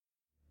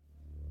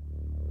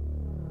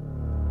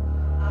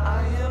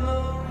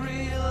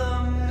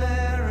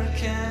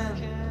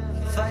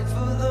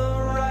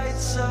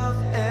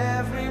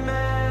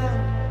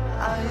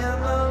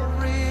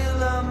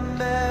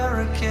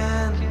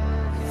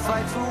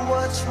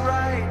what's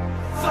right.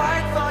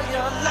 Fight for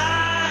your life.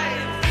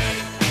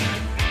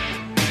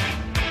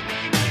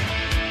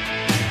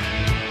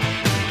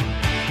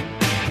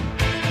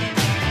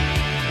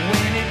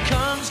 When it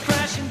comes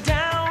crashing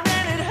down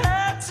and it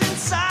hurts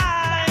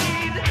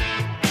inside.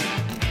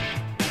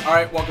 All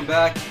right, welcome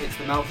back. It's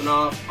the Mouth and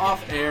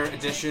Off-Air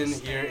edition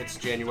here. It's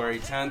January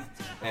 10th,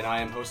 and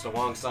I am hosted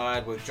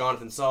alongside with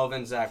Jonathan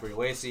Sullivan, Zachary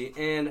Lacey,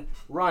 and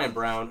Ryan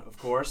Brown, of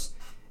course.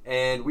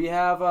 And we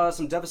have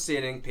some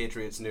devastating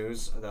Patriots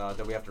news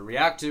that we have to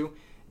react to,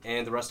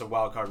 and the rest of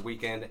Wild Card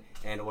Weekend,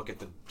 and a look at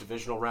the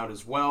divisional round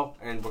as well.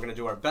 And we're going to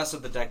do our best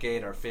of the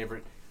decade, our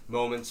favorite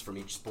moments from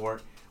each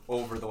sport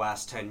over the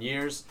last 10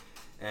 years.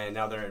 And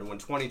now they're in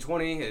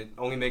 2020, it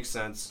only makes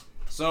sense.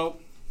 So,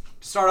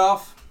 to start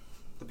off,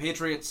 the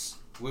Patriots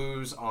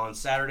lose on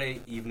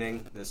Saturday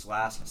evening, this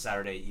last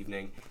Saturday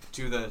evening,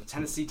 to the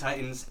Tennessee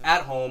Titans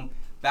at home.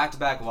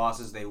 Back-to-back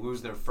losses. They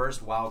lose their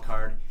first wild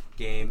card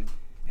game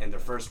and their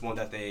first one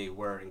that they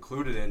were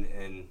included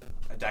in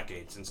a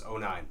decade, since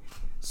 2009.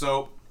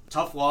 So,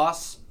 tough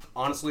loss.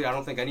 Honestly, I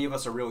don't think any of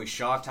us are really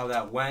shocked how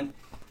that went.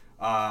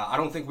 I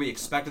don't think we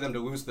expected them to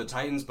lose to the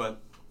Titans, but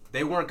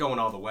they weren't going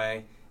all the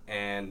way.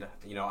 And,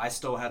 I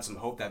still had some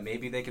hope that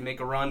maybe they could make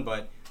a run,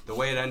 but the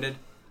way it ended,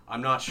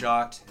 I'm not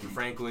shocked, and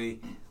frankly,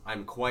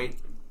 I'm quite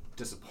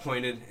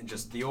disappointed in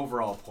just the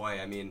overall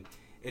play. I mean,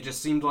 it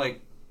just seemed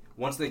like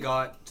once they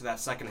got to that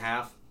second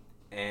half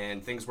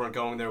and things weren't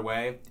going their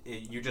way,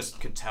 you just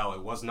could tell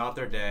it was not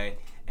their day,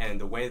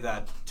 and the way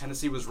that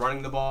Tennessee was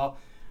running the ball,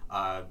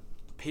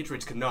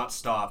 Patriots could not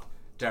stop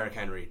Derrick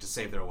Henry to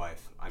save their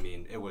life. I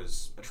mean, it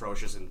was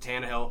atrocious, and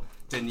Tannehill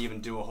didn't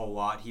even do a whole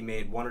lot. He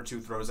made one or two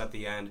throws at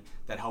the end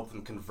that helped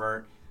them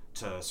convert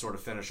to sort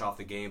of finish off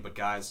the game, but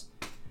guys,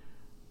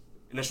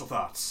 initial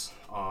thoughts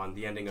on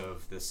the ending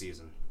of this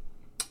season?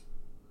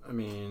 I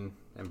mean,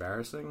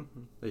 embarrassing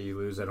that you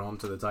lose at home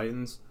to the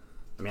Titans.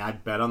 I mean, I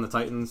bet on the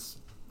Titans.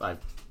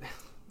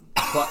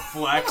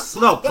 Flex.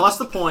 No, plus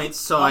the points.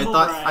 So I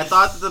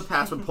thought that the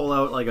Pats would pull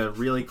out like a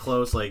really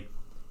close, like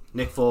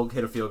Nick Folk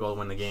hit a field goal to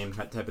win the game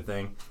type of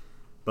thing.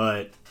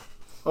 But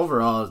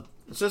overall,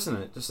 it's just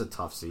a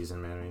tough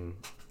season, man. I mean,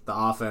 the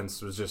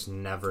offense was just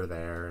never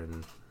there,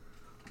 and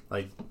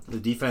like the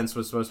defense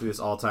was supposed to be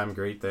this all-time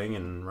great thing,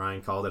 and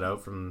Ryan called it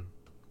out from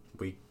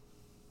week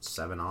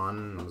 7 on,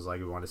 and was like,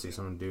 we want to see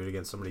someone do it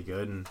against somebody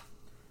good, and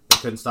they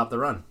couldn't stop the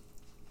run.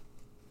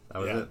 That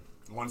was it.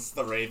 Once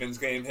the Ravens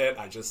game hit,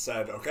 I just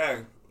said,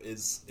 okay,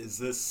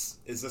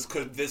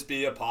 could this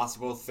be a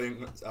possible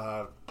thing?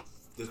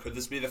 Could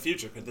this be the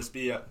future? Could this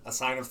be a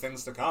sign of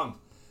things to come?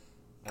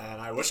 And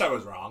I wish I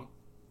was wrong.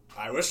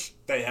 I wish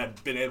they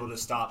had been able to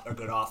stop a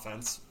good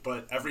offense,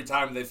 but every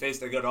time they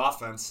faced a good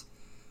offense,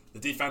 the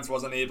defense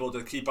wasn't able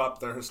to keep up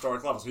their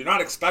historic levels. You're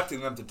not expecting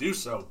them to do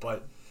so,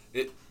 but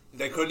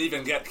they couldn't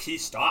even get key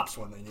stops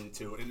when they needed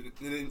to.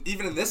 And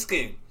even in this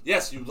game,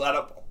 yes, you let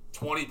up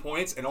 20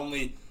 points and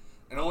only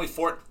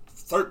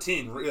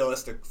 14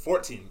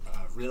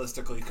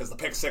 realistically, because the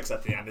pick 6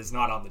 at the end is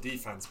not on the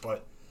defense,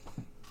 but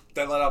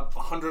they let up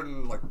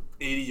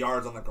 180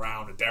 yards on the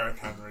ground to Derrick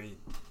Henry.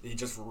 He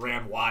just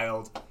ran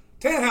wild.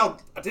 Tannehill,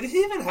 did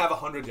he even have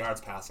 100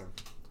 yards passing?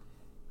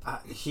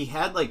 He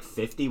had like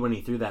 50 when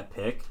he threw that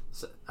pick.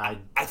 So I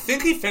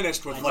think he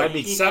finished with like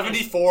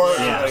 74 or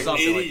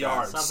 80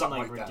 yards. Something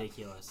like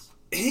ridiculous.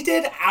 That. He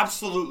did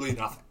absolutely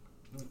nothing.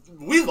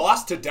 We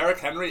lost to Derrick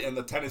Henry and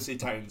the Tennessee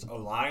Titans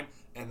O-line,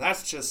 and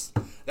that just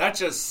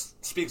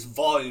speaks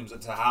volumes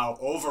into how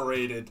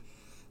overrated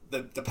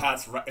the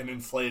Pats and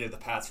inflated the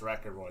Pats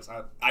record was.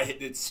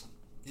 It's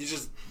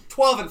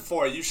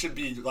 12-4. You should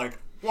be like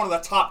one of the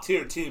top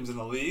tier teams in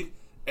the league,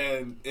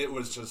 and it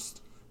was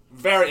just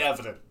very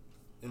evident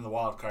in the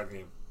wild card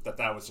game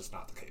that was just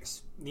not the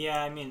case.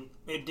 Yeah, I mean,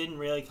 it didn't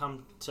really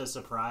come to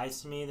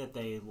surprise to me that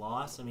they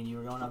lost. I mean, you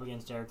were going up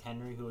against Derrick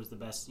Henry, who was the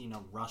best,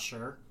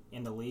 rusher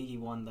in the league. He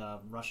won the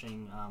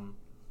rushing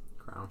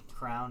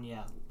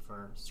crown,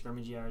 for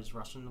scrimmage yards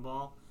rushing the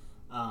ball.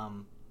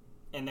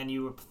 And then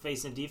you were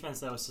facing a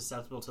defense that was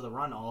susceptible to the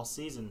run all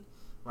season.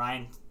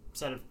 Ryan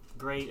said it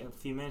great a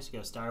few minutes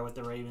ago. Started with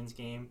the Ravens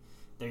game.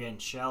 They're getting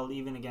shelled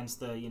even against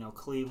the,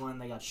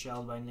 Cleveland. They got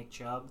shelled by Nick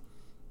Chubb.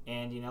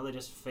 And, they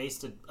just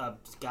faced a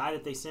guy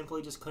that they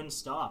simply just couldn't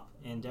stop.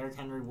 And Derrick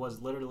Henry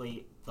was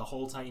literally the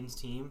whole Titans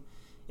team.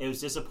 It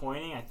was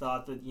disappointing. I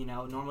thought that,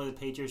 normally the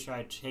Patriots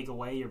try to take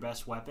away your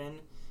best weapon.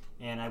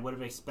 And I would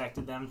have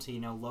expected them to,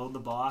 load the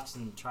box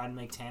and try to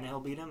make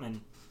Tannehill beat him.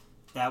 And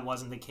that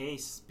wasn't the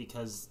case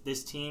because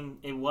this team,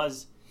 it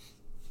was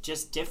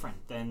just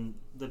different than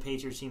the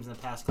Patriots teams in the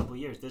past couple of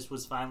years. This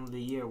was finally the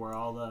year where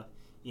all the,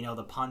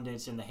 the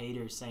pundits and the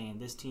haters saying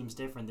this team's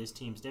different, this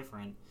team's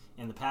different.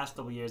 In the past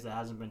couple of years, that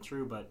hasn't been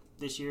true, but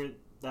this year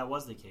that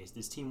was the case.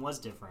 This team was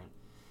different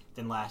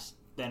than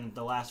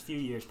the last few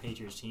years'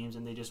 Patriots teams,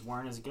 and they just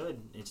weren't as good.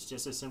 It's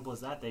just as simple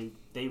as that.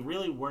 They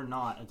really were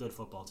not a good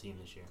football team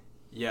this year.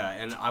 Yeah,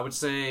 and I would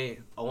say,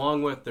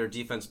 along with their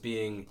defense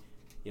being,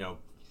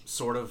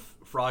 sort of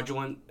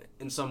fraudulent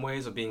in some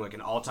ways of being like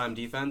an all-time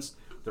defense,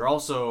 they're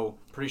also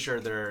pretty sure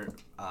they're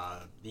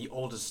the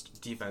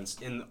oldest defense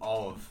in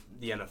all of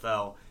the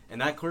NFL, and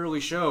that clearly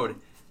showed.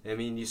 I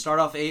mean, you start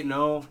off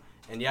 8-0,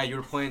 and yeah, you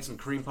were playing some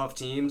cream puff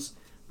teams,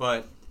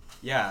 but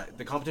yeah,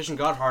 the competition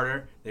got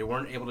harder. They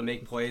weren't able to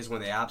make plays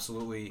when they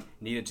absolutely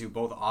needed to,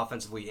 both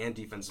offensively and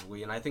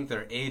defensively, and I think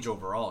their age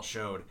overall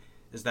showed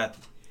is that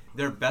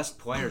their best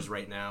players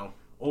right now,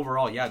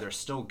 overall, yeah, they're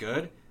still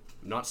good.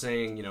 I'm not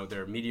saying, you know,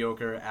 they're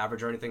mediocre,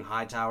 average, or anything.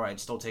 Hightower, I'd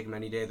still take them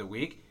any day of the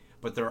week,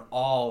 but they're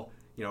all,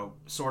 you know,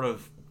 sort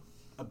of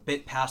a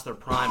bit past their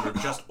prime or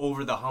just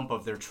over the hump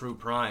of their true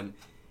prime.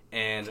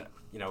 And,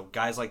 you know,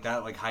 guys like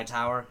that, like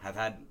Hightower, have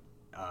had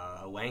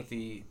a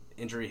lengthy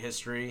injury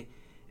history.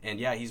 And,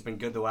 yeah, he's been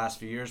good the last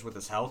few years with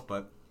his health,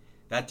 but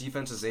that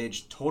defense's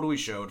age totally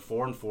showed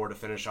 4-4 to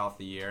finish off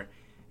the year.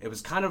 It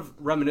was kind of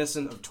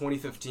reminiscent of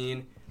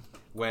 2015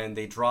 when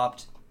they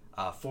dropped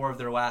 4 of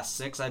their last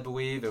 6, I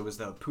believe. It was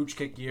the pooch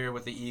kick year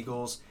with the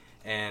Eagles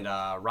and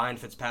Ryan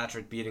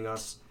Fitzpatrick beating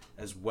us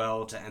as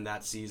well to end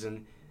that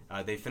season.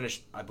 They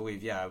finished, I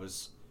believe, yeah, it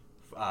was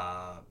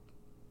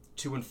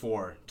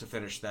 2-4 to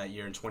finish that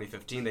year in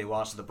 2015. They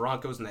lost to the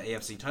Broncos in the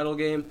AFC title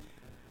game,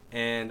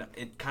 and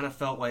it kind of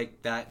felt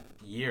like that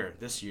year,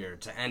 this year,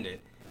 to end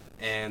it.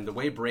 And the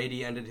way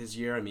Brady ended his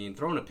year, I mean,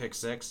 throwing a pick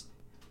 6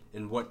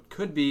 in what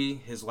could be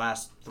his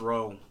last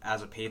throw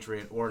as a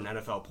Patriot or an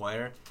NFL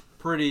player,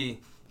 pretty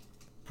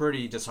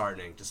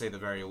disheartening, to say the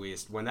very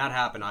least. When that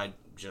happened, I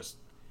just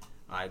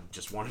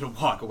wanted to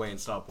walk away and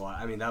stop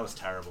watching. I mean, that was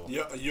terrible.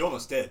 You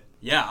almost did.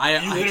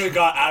 Yeah, you literally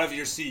got out of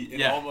your seat and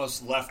Yeah.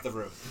 almost left the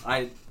room.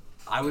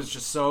 I was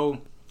just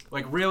so,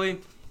 like,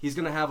 really? He's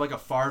going to have, like, a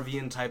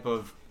Favrean type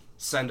of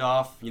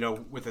send-off, you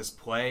know, with his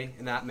play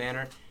in that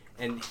manner.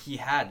 And he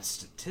had,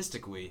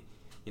 statistically,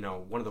 you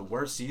know, one of the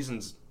worst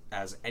seasons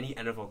as any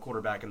NFL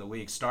quarterback in the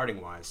league,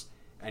 starting-wise,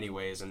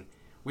 anyways. And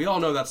we all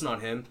know that's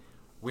not him.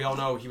 We all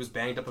know he was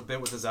banged up a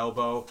bit with his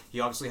elbow. He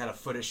obviously had a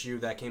foot issue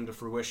that came to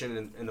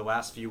fruition in the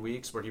last few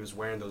weeks where he was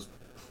wearing those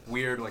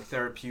weird, like,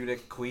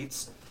 therapeutic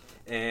cleats.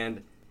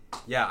 And,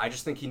 yeah, I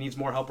just think he needs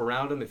more help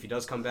around him if he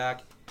does come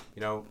back.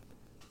 You know,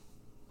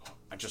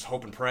 I just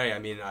hope and pray. I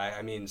mean,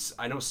 I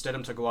know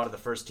Stidham took a lot of the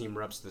first-team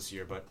reps this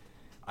year, but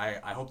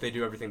I hope they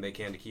do everything they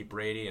can to keep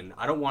Brady. And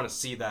I don't want to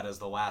see that as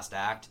the last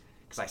act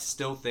because I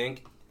still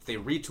think if they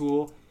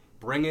retool,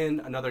 bring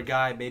in another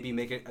guy, maybe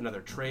make it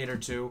another trade or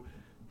two,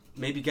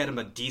 maybe get him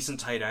a decent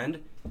tight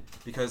end,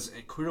 because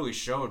it clearly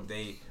showed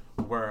they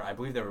were, I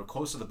believe they were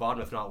close to the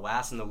bottom, if not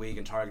last in the league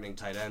in targeting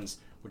tight ends,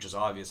 which is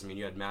obvious. I mean,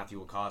 you had Matthew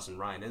Lacoste and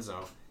Ryan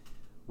Izzo.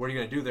 What are you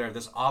going to do there?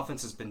 This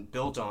offense has been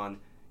built on,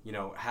 you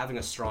know, having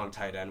a strong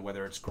tight end,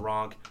 whether it's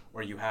Gronk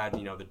or you had,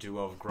 you know, the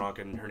duo of Gronk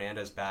and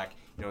Hernandez back,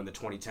 you know, in the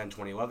 2010,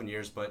 2011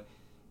 years, but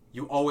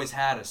you always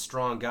had a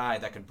strong guy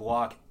that could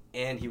block,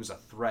 and he was a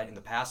threat in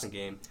the passing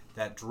game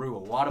that drew a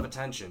lot of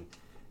attention.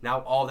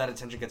 Now all that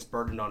attention gets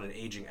burdened on an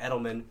aging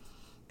Edelman,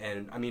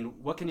 and, I mean,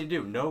 what can you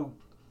do? No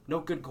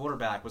good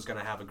quarterback was going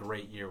to have a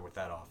great year with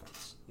that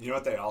offense. You know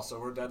what they also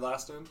were dead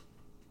last in?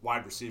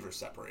 Wide receiver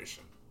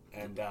separation.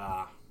 And,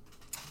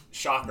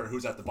 shocker,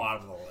 who's at the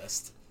bottom of the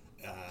list?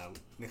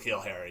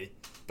 N'Keal Harry.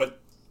 But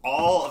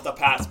all of the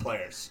Pats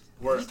players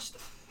were,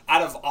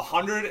 out of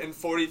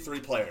 143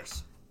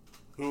 players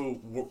who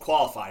were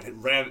qualified,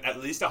 ran at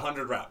least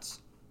 100 routes,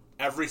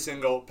 every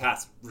single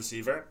Pats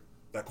receiver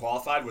that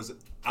qualified was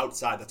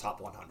outside the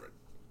top 100.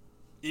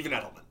 Even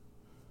Edelman.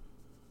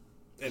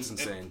 It's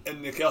insane.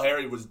 And N'Keal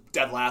Harry was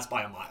dead last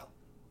by a mile.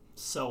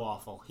 So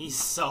awful. He's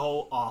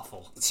so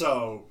awful.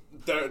 So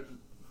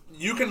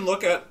you can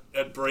look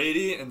at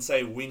Brady and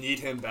say we need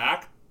him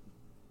back,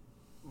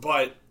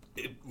 but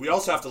we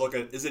also have to look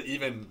at, is it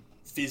even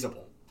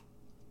feasible?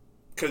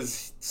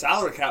 Because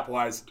salary cap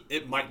wise,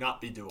 it might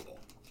not be doable.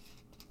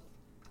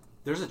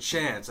 There's a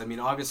chance. I mean,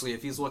 obviously,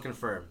 if he's looking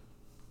for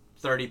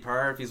 30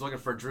 per, if he's looking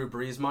for Drew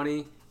Brees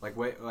money, like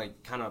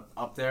kind of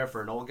up there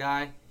for an old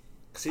guy.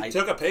 Because he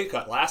took a pay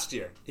cut last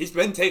year. He's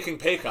been taking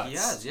pay cuts. He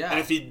has, yeah. And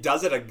if he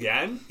does it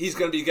again, he's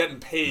going to be getting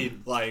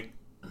paid like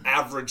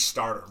average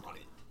starter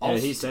money. Yeah,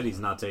 he said he's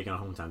not taking a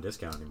hometown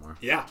discount anymore.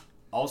 Yeah.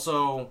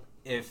 Also,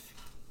 if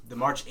the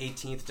March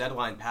 18th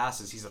deadline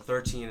passes, he's a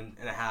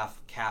 13.5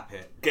 cap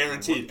hit.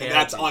 Guaranteed. And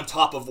that's on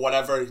top of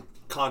whatever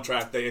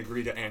contract they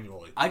agree to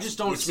annually. I just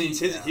don't see...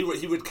 Which means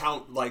he would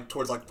count like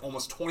towards like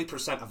almost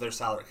 20% of their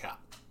salary cap.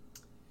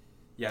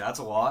 Yeah, that's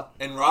a lot.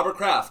 And Robert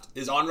Kraft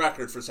is on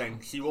record for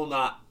saying he will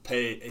not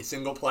pay a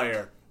single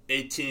player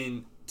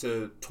 18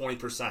 to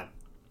 20%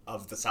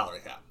 of the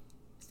salary cap.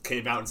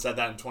 Came out and said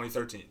that in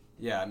 2013.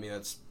 Yeah, I mean,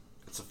 it's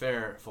a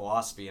fair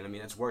philosophy, and I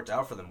mean, it's worked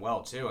out for them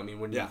well, too. I mean,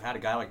 when you've had a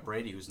guy like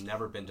Brady who's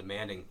never been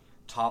demanding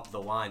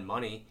top-of-the-line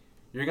money,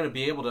 you're going to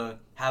be able to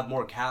have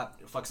more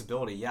cap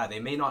flexibility. Yeah, they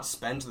may not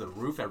spend to the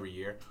roof every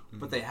year,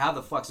 but they have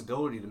the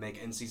flexibility to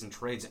make in-season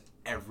trades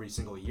every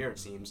single year, it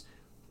seems.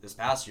 This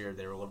past year,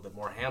 they were a little bit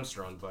more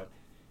hamstrung, but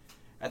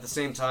at the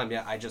same time,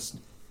 yeah,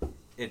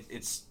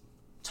 it's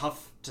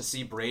tough to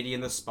see Brady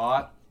in this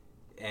spot,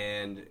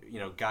 and, you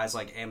know, guys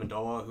like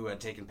Amendola, who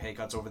had taken pay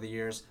cuts over the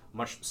years,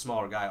 much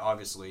smaller guy,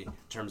 obviously, in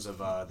terms of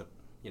the,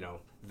 you know,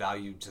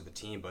 value to the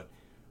team, but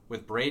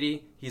with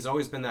Brady, he's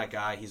always been that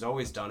guy. He's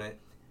always done it.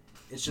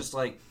 It's just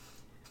like,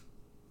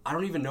 I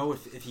don't even know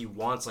if he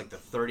wants like the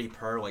 30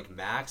 per like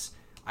max.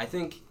 I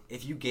think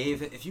if you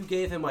gave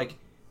him like,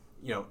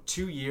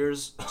 2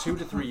 years, 2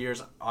 to 3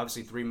 years,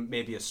 obviously 3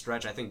 may be a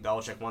stretch. I think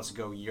Belichick wants to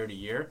go year to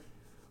year,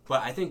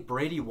 but I think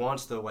Brady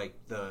wants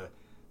the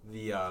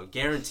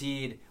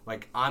guaranteed,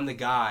 like, I'm the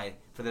guy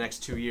for the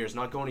next 2 years,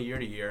 not going year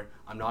to year.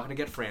 I'm not going to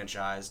get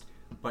franchised,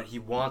 but he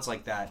wants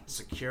like that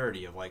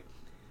security of like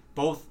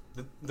both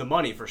the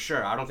money for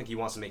sure. I don't think he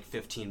wants to make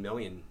 $15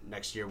 million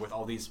next year with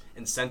all these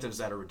incentives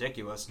that are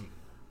ridiculous.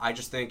 I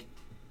just think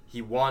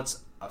he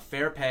wants a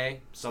fair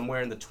pay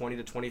somewhere in the 20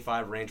 to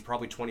 25 range,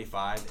 probably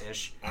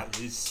 25-ish.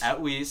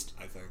 At least,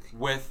 I think.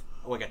 With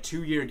like a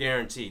 2-year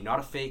guarantee, not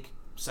a fake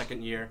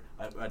second year,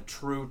 a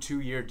true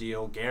 2-year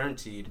deal,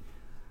 guaranteed.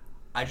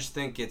 I just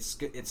think it's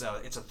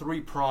a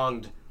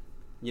 3-pronged,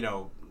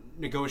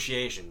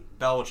 negotiation.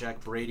 Belichick,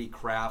 Brady,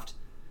 Kraft.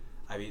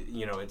 I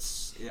mean,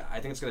 I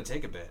think it's going to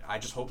take a bit. I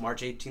just hope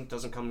March 18th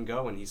doesn't come and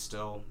go and he's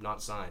still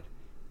not signed.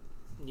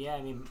 Yeah,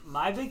 I mean,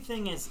 my big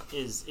thing is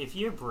if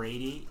you're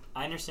Brady,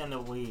 I understand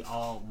that we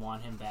all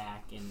want him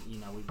back and,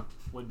 we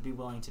would be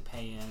willing to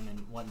pay him and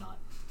whatnot.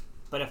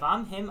 But if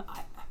I'm him,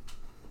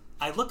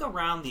 I look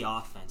around the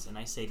offense and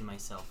I say to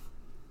myself,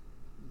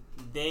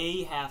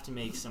 they have to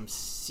make some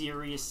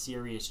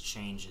serious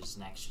changes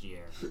next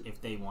year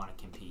if they want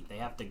to compete. They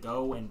have to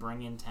go and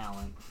bring in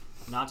talent,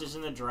 not just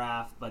in the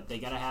draft, but they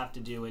gotta have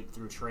to do it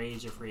through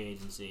trades or free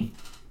agency.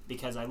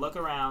 Because I look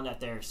around at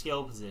their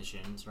skill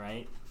positions,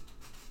 right?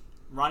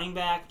 Running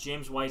back,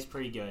 James White's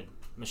pretty good.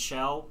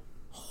 Michelle,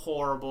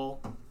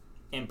 horrible.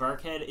 And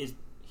Burkhead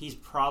he's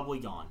probably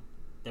gone.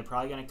 They're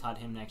probably gonna cut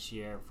him next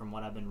year, from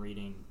what I've been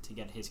reading, to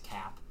get his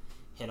cap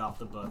hit off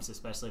the books,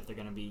 especially if they're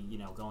going to be,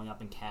 going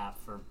up in cap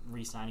for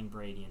re-signing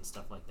Brady and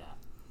stuff like that.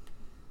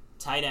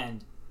 Tight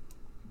end,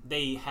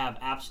 they have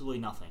absolutely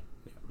nothing.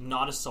 Yeah.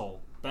 Not a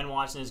soul. Ben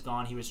Watson is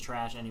gone. He was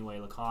trash anyway.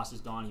 Lacoste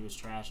is gone. He was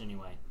trash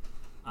anyway.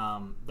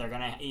 They're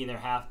going to either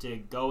have to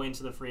go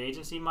into the free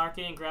agency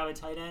market and grab a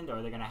tight end,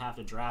 or they're going to have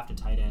to draft a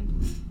tight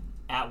end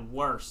at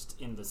worst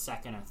in the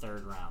second or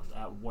third round,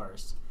 at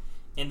worst.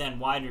 And then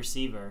wide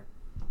receiver,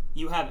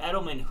 you have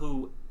Edelman,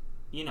 who...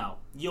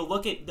 you'll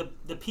look at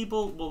the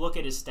people will look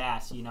at his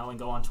stats, and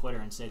go on Twitter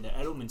and say that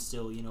Edelman's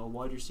still,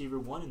 wide receiver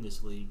 1 in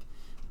this league.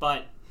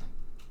 But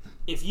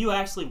if you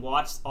actually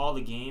watched all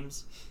the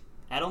games,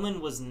 Edelman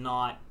was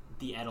not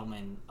the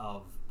Edelman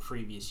of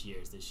previous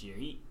years this year.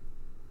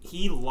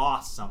 He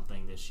lost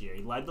something this year.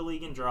 He led the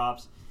league in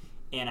drops,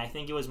 and I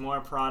think it was more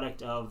a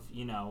product of,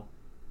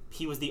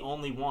 he was the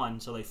only one,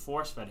 so they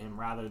force-fed him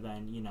rather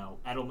than,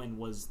 Edelman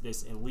was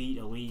this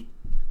elite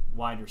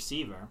wide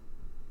receiver.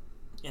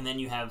 And then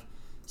you have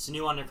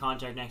Sanu under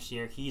contract next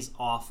year. He's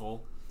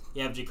awful.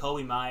 You have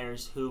Jacoby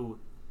Myers, who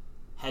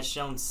has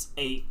shown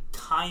a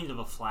kind of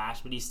a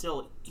flash, but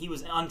he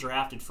was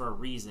undrafted for a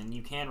reason.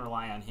 You can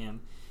rely on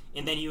him.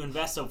 And then you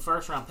invest a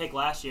first-round pick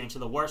last year into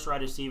the worst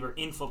wide receiver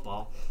in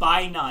football,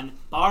 bar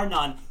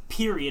none,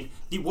 period.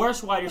 The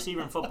worst wide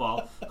receiver in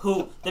football,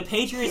 who the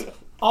Patriots,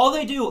 all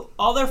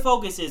their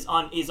focus is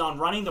on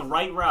running the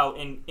right route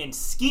and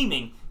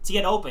scheming to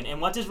get open. And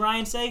what does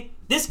Ryan say?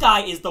 This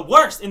guy is the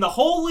worst in the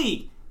whole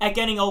league at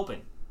getting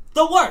open.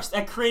 The worst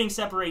at creating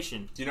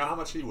separation. Do you know how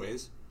much he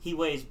weighs? He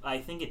weighs, I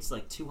think it's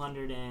like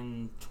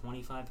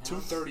 225 pounds.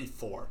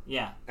 234.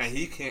 Yeah. And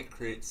he can't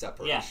create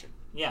separation.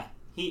 Yeah.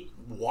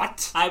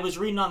 What? I was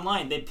reading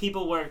online that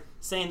people were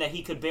saying that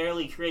he could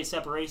barely create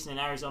separation in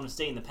Arizona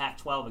State in the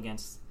Pac-12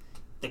 against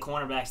the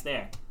cornerbacks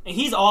there. And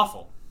he's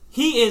awful.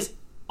 He is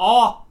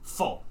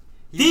awful.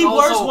 The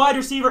worst wide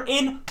receiver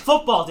in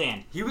football,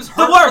 Dan. He was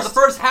hurt for the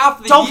first half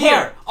of the year.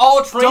 Care.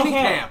 All training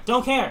camp.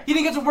 Don't care. He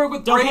didn't get to work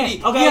with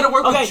Brady. Okay. He had to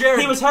work with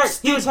Jared. He was hurt.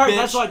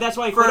 That's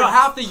why he quit for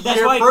half the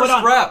year.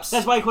 First reps.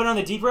 That's why he quit on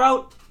the deep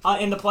route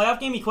in the playoff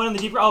game. He quit on the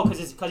deep route. Oh,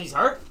 because he's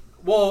hurt.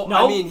 Well,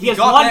 no, I mean, he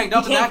got banged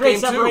up in that game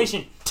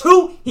separation.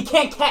 Two, he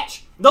can't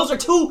catch. Those are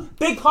two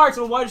big parts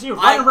of a wide receiver: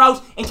 running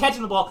routes and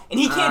catching the ball, and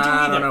he can't do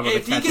either. I don't know about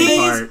if the he catching can,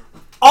 part.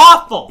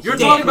 Awful. You're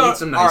talking about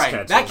some nice all right.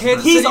 catches. That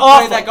Kansas He's City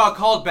awful. play that got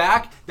called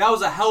back. That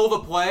was a hell of a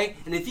play.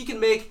 And if he can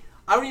make,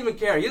 I don't even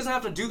care. He doesn't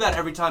have to do that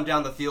every time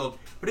down the field.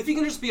 But if he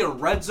can just be a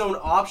red zone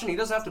option, he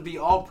doesn't have to be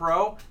all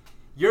pro.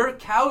 You're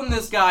counting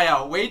this guy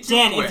out way too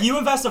quick. Dan, if you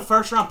invest a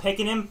first round pick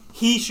in him,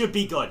 he should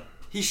be good.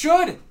 He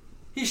should.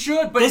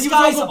 But this he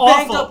guy's was also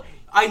banged awful. up.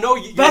 I know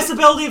you. Best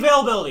ability,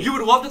 availability. You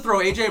would love to throw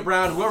AJ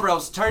Brown, whoever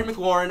else, Terry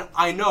McLaurin.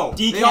 I know.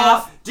 Decaf.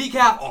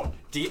 All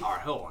right,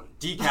 hold on.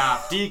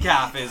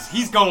 Decaf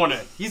he's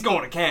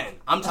going to Canton.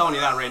 I'm telling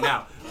you that right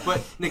now. But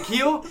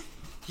N'Keal,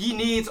 he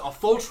needs a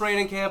full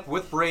training camp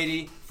with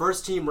Brady,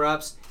 first team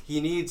reps.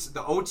 He needs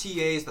the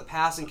OTAs, the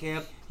passing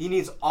camp. He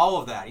needs all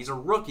of that. He's a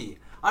rookie.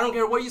 I don't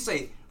care what you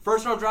say.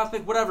 First round draft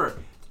pick, whatever.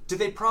 Did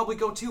they probably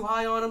go too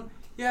high on him?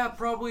 Yeah,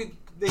 probably.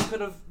 They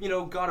could have,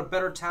 got a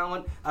better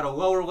talent at a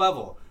lower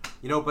level.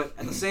 But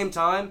at the same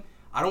time,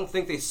 I don't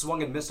think they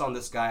swung and missed on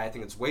this guy. I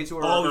think it's way too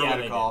early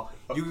to call.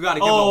 You got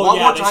to give him one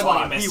more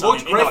time. He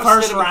looked great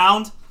first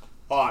round.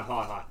 Hold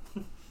on.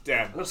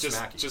 Dan, I'm gonna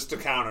smack you. just to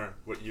counter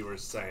what you were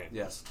saying.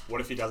 Yes.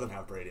 What if he doesn't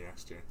have Brady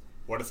next year?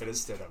 What if it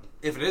is Stidham?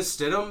 If it is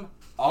Stidham,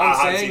 all How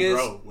I'm does saying he is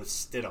grow with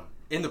Stidham?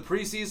 in the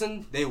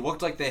preseason they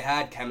looked like they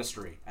had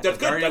chemistry. At That's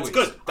the good. very That's least.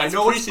 good. That's I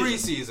know it's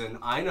preseason. preseason.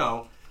 I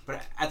know,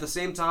 but at the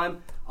same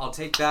time, I'll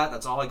take that.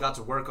 That's all I got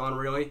to work on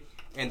really.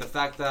 And the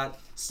fact that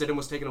Stidham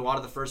was taking a lot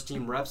of the first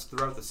team reps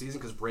throughout the season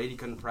because Brady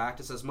couldn't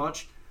practice as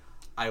much,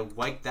 I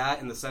like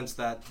that in the sense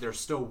that they're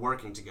still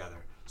working together.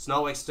 It's not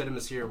like Stidham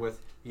is here with,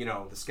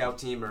 the scout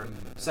team or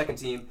second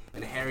team,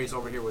 and Harry's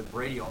over here with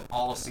Brady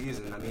all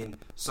season. I mean,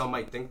 some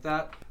might think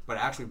that, but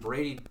actually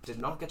Brady did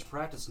not get to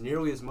practice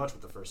nearly as much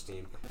with the first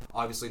team.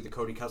 Obviously, the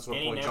Cody Kessler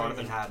point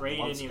Jonathan had Brady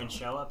months didn't even ago.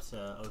 show up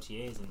to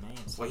OTAs in May. And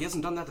stuff. Well, he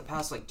hasn't done that the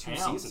past two I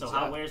know. seasons.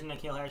 So where's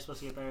N'Keal Harry supposed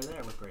to get better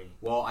there with Brady?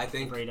 Well, I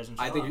think Brady doesn't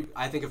show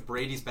I think if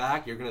Brady's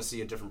back, you're gonna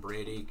see a different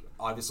Brady.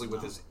 Obviously,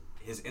 with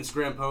his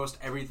Instagram post,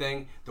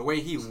 everything, the way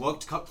he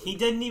looked. He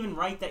didn't even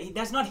write that.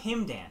 That's not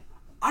him, Dan.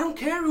 I don't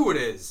care who it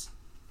is.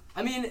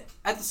 I mean,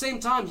 at the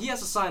same time, he has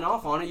to sign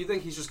off on it. You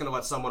think he's just gonna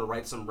let someone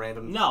write some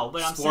random No,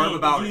 but I'm splurb saying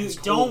about you his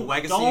whole don't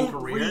legacy and don't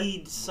career?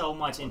 read so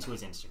much into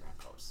his Instagram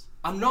posts.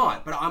 I'm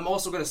not, but I'm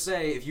also gonna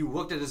say if you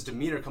looked at his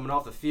demeanor coming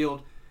off the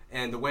field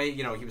and the way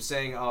he was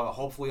saying,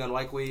 hopefully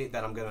unlikely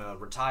that I'm gonna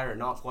retire and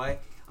not play.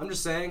 I'm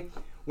just saying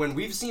when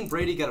we've seen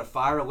Brady get a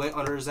fire lit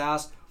under his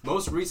ass,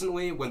 most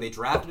recently when they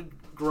drafted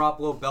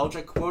Garoppolo,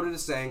 Belichick quoted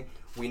as saying,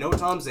 "We know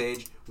Tom's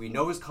age, we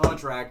know his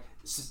contract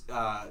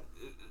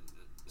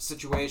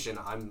situation."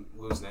 I'm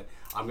losing it.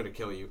 I'm gonna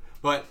kill you.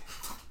 But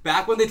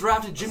back when they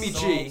drafted Jimmy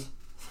G,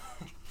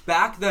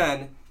 back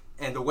then,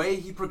 and the way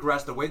he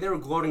progressed, the way they were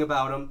gloating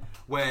about him,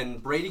 when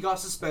Brady got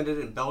suspended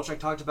and Belichick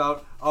talked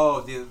about,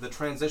 the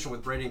transition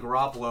with Brady and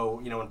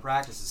Garoppolo, in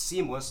practice is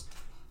seamless.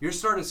 You're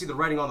starting to see the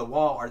writing on the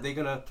wall. Are they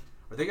gonna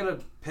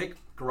pick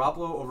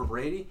Garoppolo over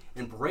Brady?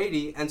 And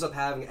Brady ends up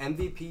having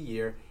MVP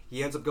year.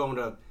 He ends up going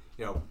to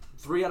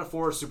 3 out of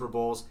 4 Super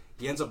Bowls.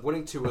 He ends up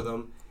winning 2 of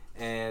them,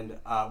 and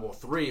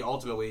 3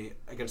 ultimately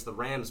against the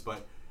Rams.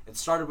 But it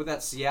started with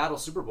that Seattle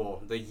Super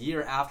Bowl the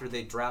year after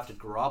they drafted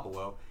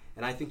Garoppolo,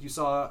 and I think you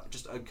saw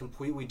just a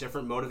completely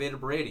different motivated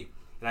Brady.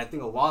 And I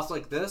think a loss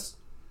like this,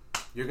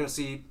 you're going to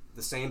see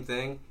the same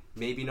thing,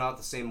 maybe not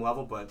the same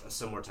level, but a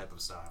similar type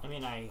of style. I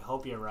mean, I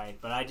hope you're right,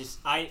 but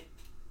I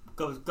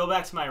go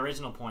back to my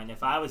original point.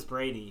 If I was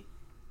Brady,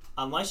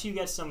 unless you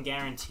get some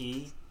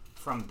guarantee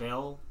from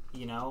Bill,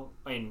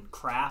 in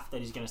Kraft that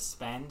he's going to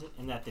spend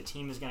and that the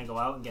team is going to go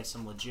out and get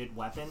some legit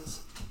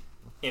weapons,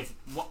 if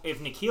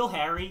N'Keal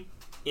Harry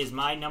is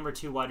my number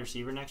 2 wide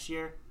receiver next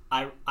year,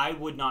 I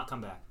would not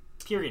come back.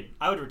 Period.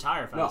 I would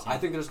retire if I was him. I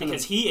think there's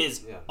because he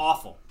is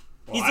awful.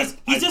 Well,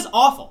 he's just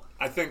awful.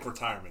 I think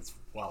retirement's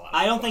well out.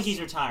 I don't think he's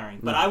retiring,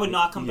 but I would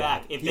not come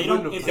back if they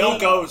don't. If He'll they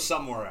go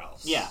somewhere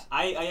else. Yeah,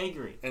 I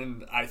agree.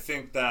 And I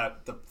think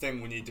that the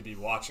thing we need to be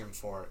watching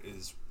for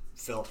is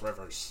Phillip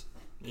Rivers.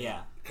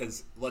 Yeah,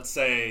 Because let's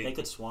say they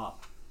could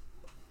swap.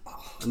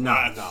 No.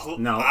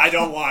 I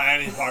don't want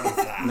any part of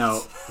that.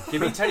 No.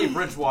 Give me Teddy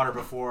Bridgewater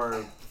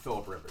before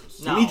Phillip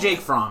Rivers. No. Give me Jake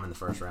Fromm in the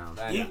first round.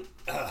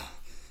 But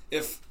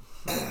if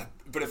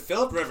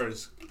Phillip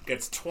Rivers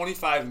gets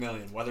 $25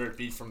 million, whether it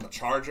be from the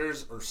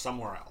Chargers or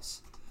somewhere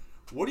else,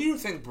 what do you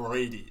think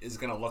Brady is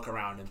going to look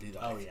around and be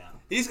like? Oh, yeah.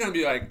 He's going to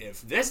be like,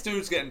 if this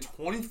dude's getting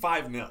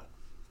 $25 million,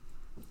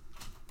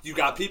 you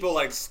got people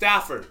like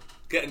Stafford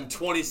getting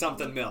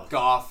 20-something mil.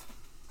 Goff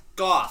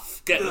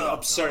Getting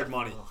absurd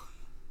money.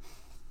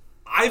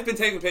 I've been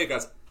taking pay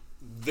cuts.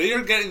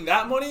 They're getting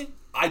that money.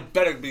 I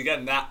better be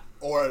getting that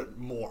or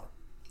more.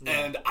 Yeah.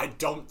 And I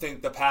don't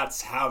think the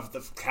Pats have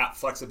the cap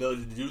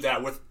flexibility to do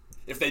that.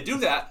 If they do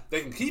that,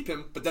 they can keep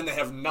him, but then they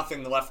have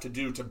nothing left to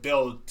do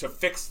to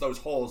fix those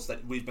holes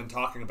that we've been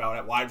talking about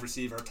at wide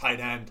receiver, tight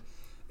end,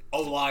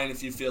 O-line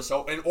if you feel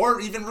so, or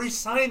even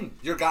re-sign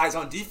your guys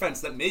on defense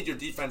that made your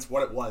defense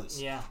what it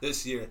was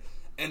this year.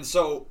 And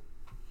so,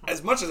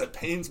 as much as it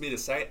pains me to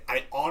say,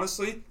 I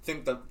honestly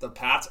think that the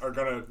Pats are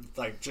gonna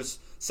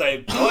just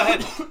say, "Go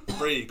ahead,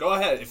 Brady, go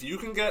ahead. If you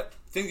can get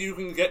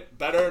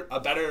a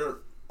better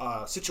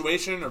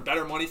situation or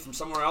better money from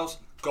somewhere else,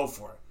 go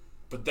for it."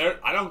 But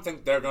I don't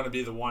think they're going to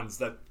be the ones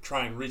that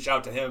try and reach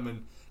out to him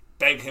and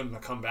beg him to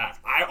come back.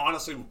 I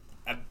honestly,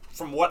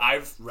 from what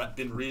I've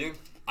been reading,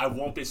 I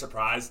won't be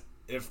surprised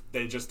if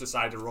they just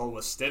decide to roll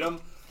with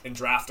Stidham and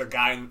draft a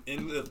guy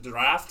in the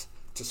draft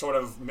to sort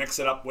of mix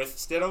it up with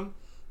Stidham.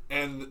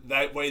 And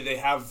that way they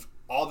have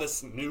all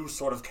this new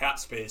sort of cap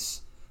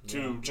space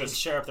to just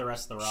share up the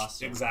rest of the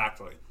roster.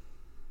 Exactly.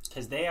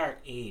 Because they are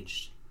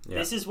aged. Yeah.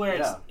 This is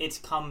where it's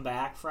come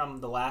back from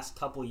the last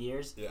couple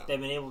years. Yeah. They've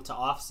been able to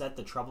offset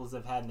the troubles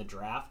they've had in the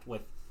draft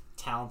with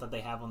talent that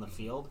they have on the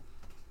field.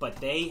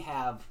 But they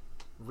have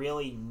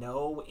really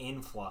no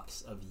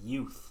influx of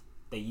youth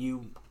that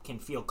you can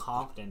feel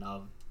confident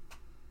of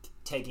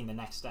taking the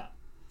next step.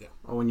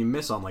 Well, when you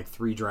miss on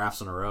 3 drafts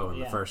in a row in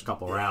the first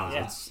couple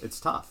rounds, it's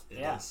tough.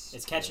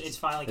 It's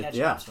finally catching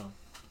yeah. up to them.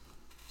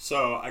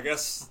 So I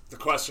guess the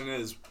question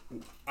is,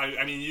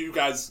 I mean, you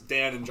guys,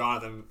 Dan and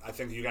Jonathan, I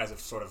think you guys have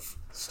sort of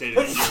stated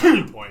a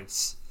few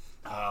points.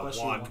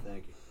 One,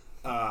 Thank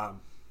you.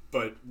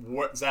 But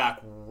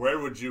Zach, where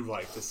would you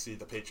like to see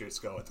the Patriots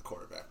go at the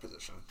quarterback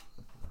position?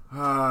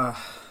 Man,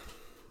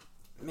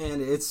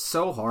 it's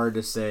so hard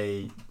to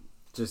say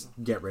just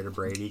get rid of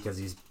Brady because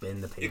he's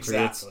been the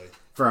Patriots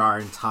for our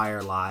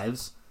entire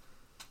lives.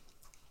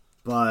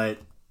 But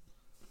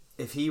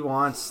if he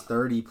wants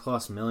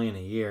 $30+ million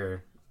a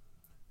year,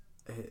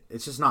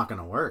 it's just not going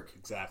to work.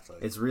 Exactly.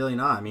 It's really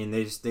not. I mean,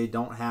 they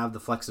don't have the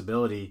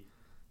flexibility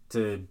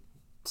to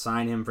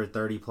sign him for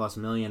 $30+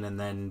 million and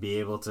then be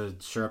able to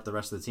shore up the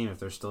rest of the team if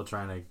they're still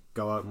trying to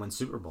go out and win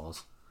Super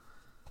Bowls.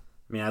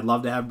 I mean, I'd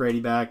love to have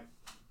Brady back.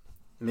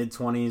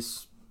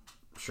 Mid-20s,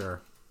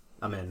 sure.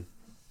 I'm in.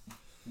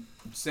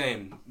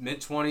 Same.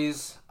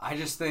 Mid-20s, I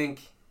just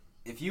think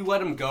if you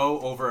let him go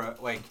over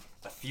like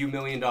a few $1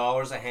 million,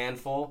 a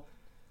handful,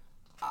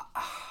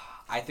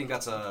 I think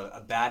that's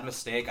a bad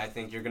mistake. I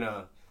think you're going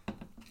to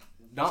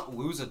not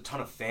lose a ton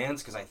of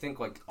fans because I think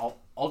like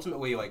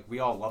ultimately like we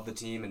all love the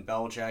team and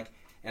Belichick,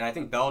 and I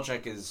think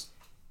Belichick is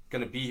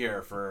going to be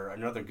here for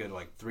another good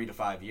like 3 to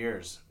 5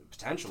 years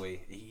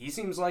potentially. He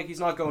seems like he's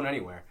not going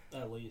anywhere.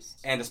 At least.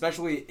 And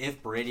especially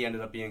if Brady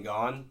ended up being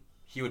gone,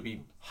 he would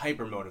be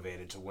hyper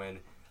motivated to win,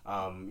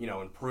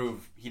 and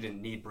prove he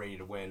didn't need Brady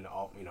to win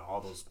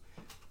all those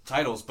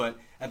titles. But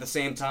at the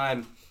same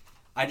time,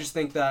 I just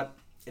think that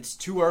it's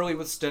too early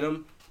with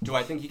Stidham. Do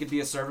I think he could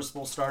be a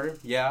serviceable starter?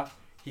 Yeah,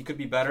 he could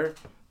be better.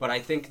 But I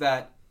think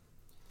that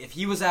if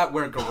he was at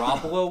where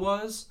Garoppolo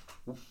was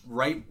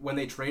right when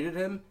they traded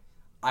him,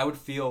 I would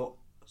feel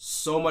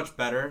so much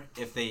better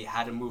if they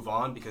had to move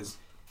on, because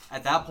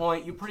at that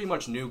point you pretty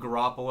much knew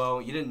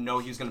Garoppolo. You didn't know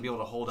he was going to be able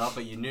to hold up,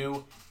 but you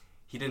knew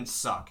he didn't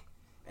suck,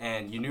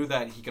 and you knew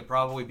that he could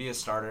probably be a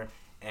starter.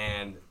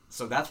 And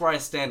so that's where I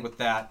stand with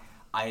that.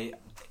 I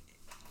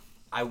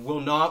will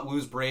not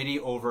lose Brady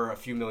over a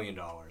few $1 million.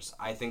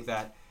 I think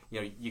that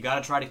you got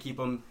to try to keep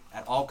him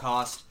at all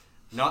costs,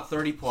 not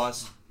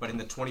 30+, but in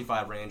the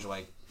 25 range,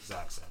 like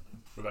Zach said.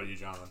 What about you,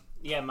 Jonathan?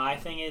 Yeah, my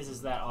thing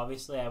is that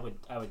obviously I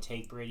would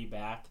take Brady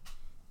back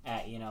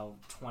at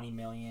 $20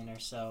 million or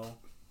so,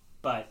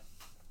 but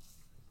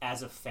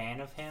as a fan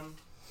of him,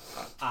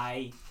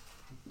 I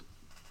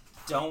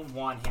don't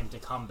want him to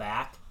come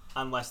back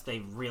unless they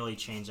really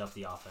change up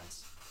the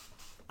offense.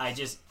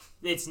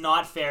 It's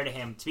not fair to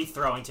him to be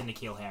throwing to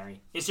N'Keal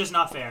Harry. It's just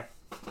not fair.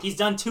 He's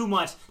done too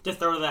much to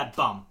throw to that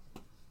bum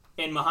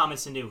in Mohamed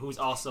Sanu, who's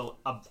also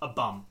a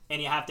bum,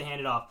 and you have to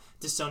hand it off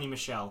to Sony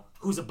Michel,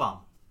 who's a bum.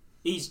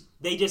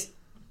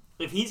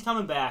 If he's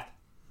coming back,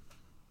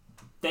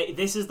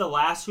 this is the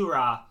last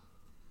hurrah.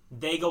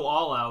 They go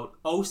all out,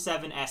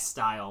 07S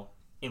style,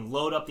 and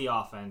load up the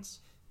offense,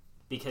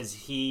 because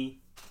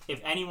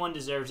if anyone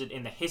deserves it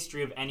in the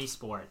history of any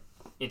sport,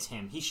 it's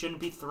him. He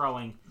shouldn't be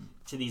throwing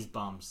to these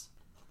bums.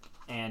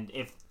 And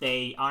if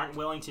they aren't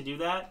willing to do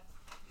that,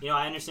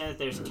 I understand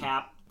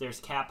that there's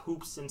cap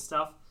hoops and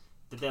stuff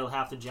that they'll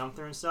have to jump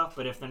through and stuff,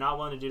 but if they're not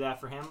willing to do that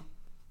for him,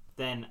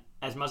 then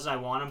as much as I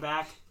want him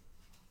back,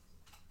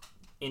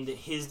 in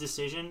his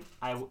decision,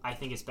 I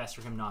think it's best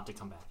for him not to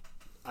come back.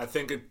 I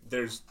think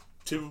there's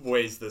two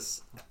ways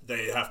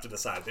they have to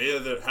decide. They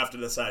either have to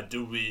decide,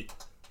 do we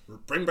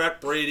bring back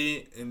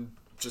Brady and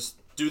just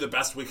do the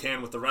best we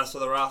can with the rest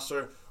of the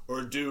roster,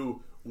 or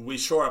do we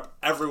shore up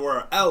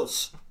everywhere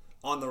else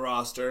on the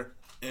roster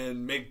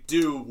and make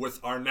do with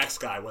our next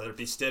guy, whether it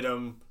be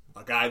Stidham,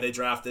 a guy they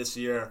draft this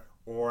year,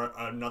 or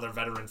another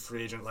veteran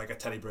free agent like a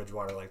Teddy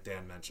Bridgewater, like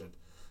Dan mentioned.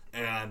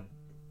 And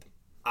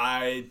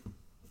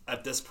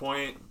at this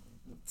point,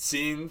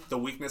 seeing the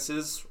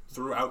weaknesses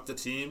throughout the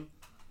team,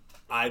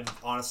 I'd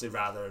honestly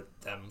rather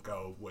them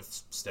go with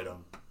Stidham.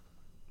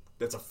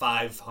 It's a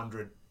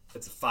 500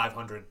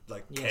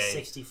 like K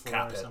 64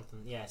 cap or hit.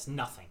 something. Yeah, it's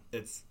nothing.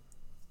 It's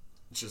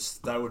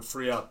just that would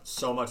free up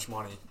so much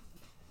money.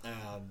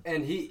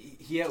 And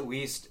he at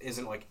least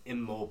isn't like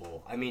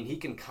immobile. I mean, he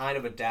can kind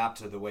of adapt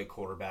to the way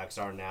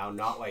quarterbacks are now.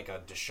 Not like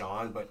a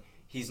Deshaun, but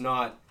he's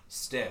not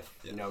stiff.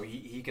 Yeah.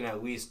 He can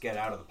at least get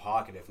out of the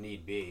pocket if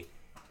need be,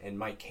 and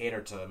might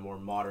cater to a more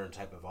modern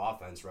type of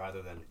offense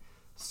rather than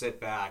sit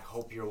back,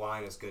 hope your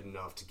line is good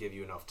enough to give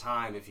you enough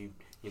time if you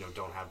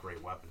don't have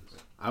great weapons.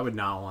 I would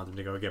not want them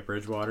to go get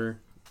Bridgewater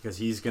because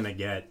he's going to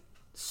get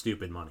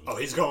stupid money. Oh,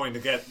 he's going to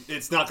get...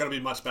 It's not going to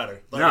be much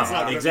better. No, it's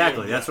not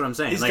exactly. That's what I'm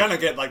saying. He's Like- going to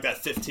get like that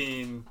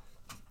 15,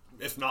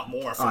 if not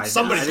more, from I-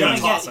 somebody's I going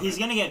think to toss him. He's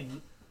going to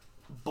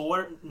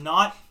get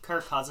not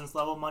Kirk Cousins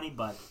level money,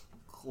 but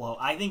close.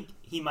 I think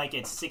he might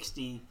get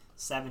 60,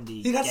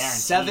 70 He got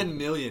guaranteed. $7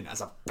 million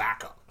as a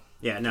backup.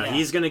 Yeah, no, Yeah.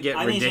 he's going to get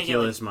I think he's gonna get,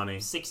 ridiculous like, money.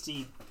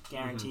 60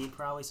 guaranteed,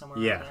 probably somewhere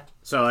around Yeah. there.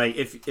 So like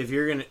if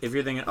you're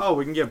thinking, oh,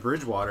 we can get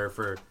Bridgewater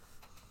for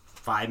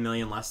 $5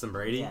 million less than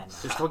Brady, Yeah, no.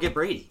 just go get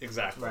Brady.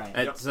 Exactly. Right.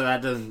 Yep. So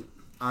that doesn't.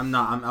 I'm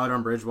out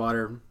on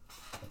Bridgewater.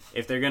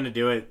 If they're gonna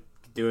do it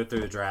through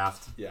the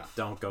draft. Yeah.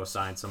 Don't go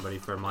sign somebody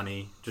for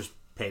money. Just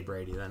pay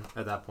Brady then.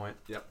 At that point.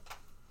 Yep.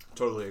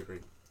 Totally agree.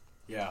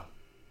 Yeah,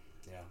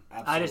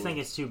 absolutely. I just think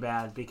it's too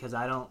bad because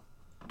I don't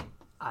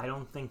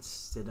think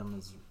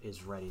Stidham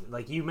is ready.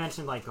 Like you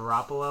mentioned, like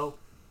Garoppolo,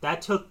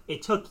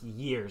 it took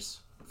years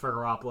for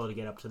Garoppolo to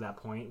get up to that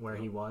point where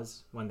he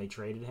was when they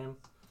traded him.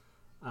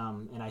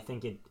 And I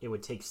think it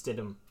would take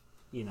Stidham,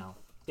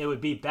 it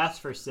would be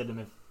best for Stidham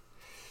if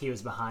he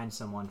was behind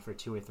someone for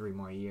 2 or 3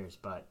 more years.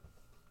 But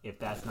if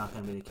that's not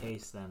going to be the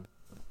case, then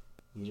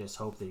you just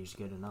hope that he's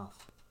good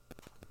enough.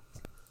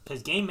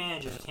 Because game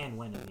managers can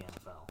win in the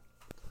NFL.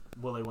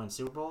 Will they win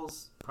Super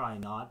Bowls? Probably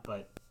not,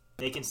 but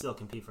they can still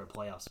compete for a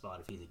playoff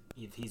spot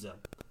if he's a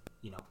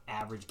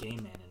average game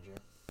manager.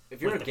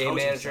 If you're a game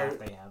manager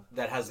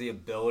that has the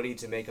ability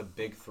to make a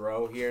big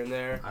throw here and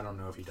there, I don't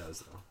know if he does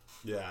though.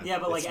 Yeah,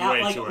 but what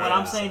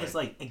I'm saying is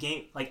like a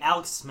game like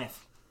Alex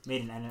Smith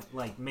made an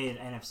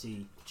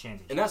NFC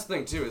championship. And that's the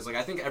thing too is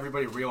I think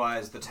everybody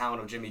realized the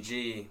talent of Jimmy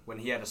G when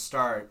he had to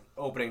start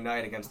opening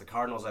night against the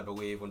Cardinals, I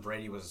believe, when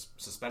Brady was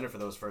suspended for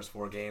those first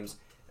 4 games,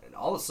 and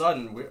all of a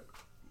sudden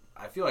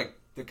I feel like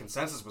the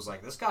consensus was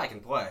this guy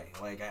can play.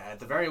 At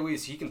the very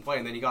least, he can play.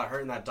 And then he got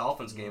hurt in that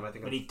Dolphins game. I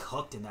think. But he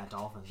cooked in that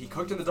Dolphins game. He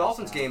cooked in the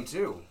Dolphins game,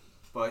 too.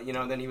 But,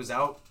 then he was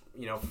out,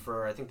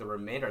 for, I think, the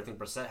remainder. I think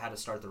Brissett had to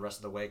start the rest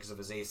of the way because of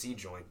his AC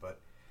joint. But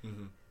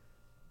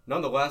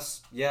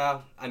nonetheless,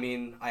 yeah, I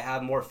mean, I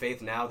have more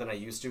faith now than I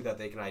used to that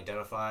they can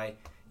identify,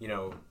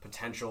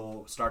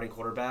 potential starting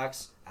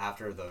quarterbacks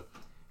after the,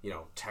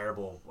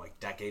 terrible,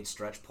 decade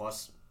stretch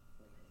plus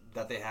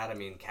that they had. I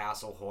mean,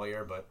 Castle,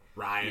 Hoyer, but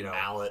Ryan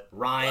Mallett,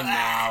 Danny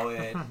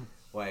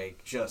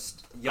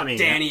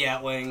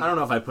Etling. I don't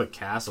know if I put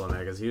Castle in there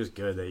because he was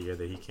good that year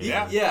that he came.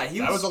 Yeah, he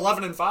was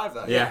 11-5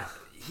 that year.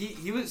 Yeah,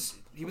 he was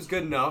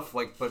good enough.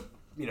 But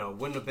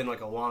wouldn't have been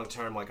a long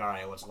term. All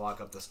right, let's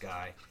lock up this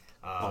guy.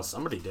 Well,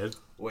 somebody did.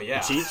 Well,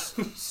 yeah, the Chiefs.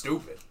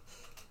 Stupid.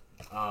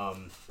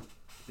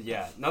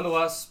 Yeah.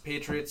 Nonetheless,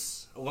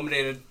 Patriots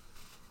eliminated,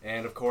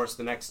 and of course,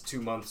 the next 2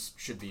 months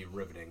should be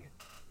riveting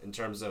in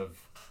terms of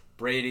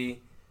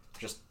Brady,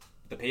 just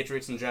the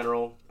Patriots in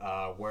general,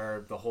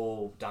 where the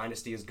whole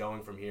dynasty is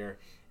going from here,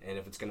 and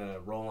if it's going to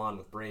roll on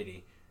with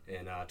Brady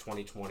in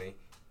 2020.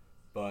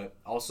 But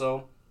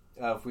also,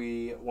 if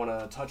we want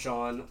to touch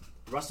on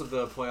the rest of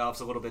the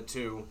playoffs a little bit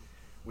too,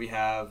 we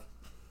had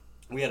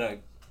a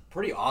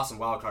pretty awesome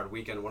wildcard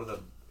weekend, one of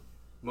the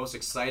most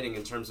exciting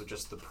in terms of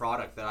just the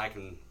product that I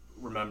can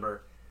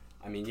remember.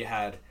 I mean, you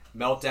had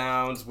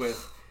meltdowns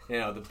with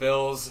the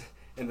Bills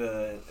and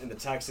the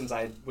Texans.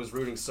 I was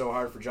rooting so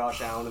hard for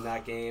Josh Allen in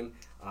that game.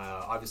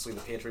 Obviously,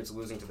 the Patriots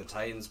losing to the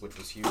Titans, which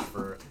was huge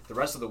for the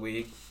rest of the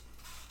week.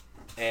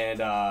 And,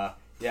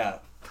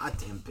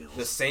 goddamn Bills.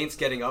 The Saints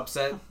getting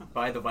upset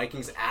by the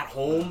Vikings at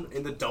home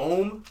in the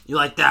Dome. You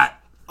like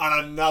that?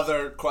 On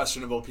another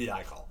questionable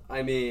PI call.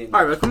 I mean...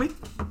 All right, can we...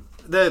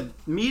 The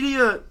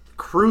media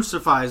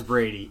crucifies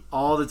Brady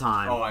all the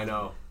time. Oh, I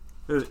know.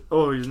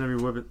 Oh, he's never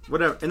weapon.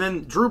 Whatever. And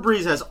then Drew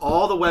Brees has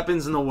all the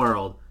weapons in the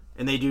world,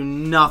 and they do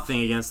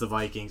nothing against the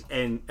Vikings.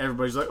 And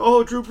everybody's like,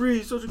 oh, Drew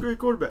Brees, such a great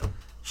quarterback.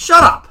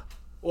 Shut up!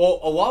 Well,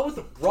 a lot with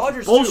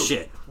Rodgers,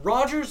 bullshit. Too.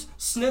 Rodgers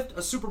sniffed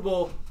a Super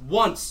Bowl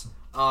once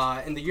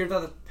in the year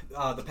that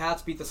the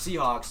Pats beat the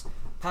Seahawks.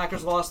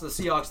 Packers lost to the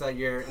Seahawks that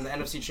year in the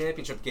NFC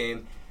Championship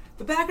game.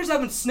 The Packers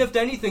haven't sniffed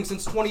anything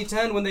since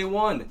 2010 when they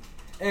won.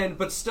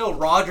 But still,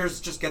 Rodgers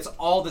just gets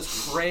all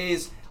this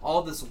praise,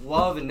 all this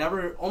love, and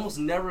almost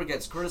never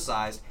gets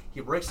criticized.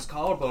 He breaks his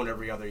collarbone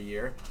every other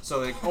year,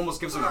 so it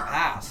almost gives him a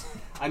pass.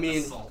 I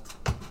mean,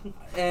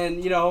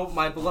 and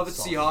my beloved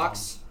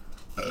Seahawks,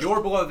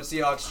 your beloved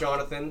Seahawks,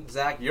 Jonathan,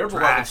 Zach, your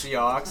beloved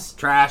Seahawks.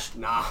 Trash.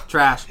 Nah.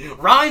 Trash.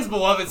 Ryan's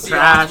beloved Seahawks,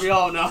 Trash. we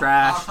all know.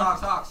 Trash.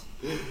 Hawks.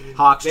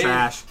 Hawks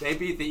trash. They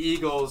beat the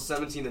Eagles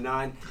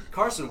 17-9.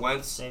 Carson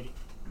Wentz,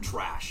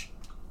 trash.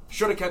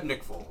 Should have kept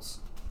Nick Foles.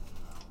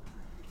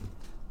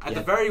 At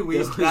the very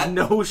least, there's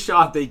no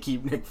shot they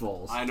keep Nick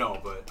Foles. I know,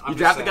 but you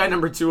draft the guy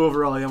number 2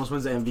 overall, he almost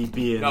wins the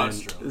MVP, and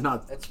it's true. It's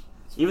not.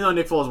 Even though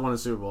Nick Foles won a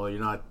Super Bowl, you're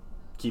not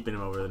keeping him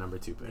over the number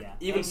 2 pick. Yeah.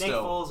 Even Nick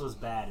Foles was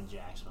bad in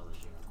Jacksonville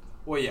this year.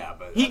 Well, yeah,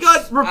 but he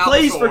got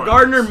replaced for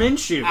Gardner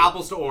Minshew.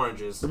 Apples to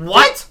oranges.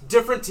 What?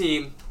 Different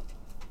team.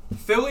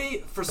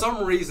 Philly, for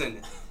some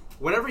reason,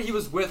 whenever he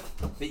was with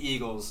the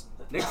Eagles,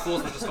 Nick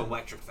Foles was just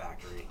electric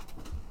factory.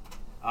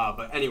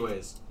 But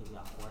anyways, He's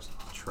got force.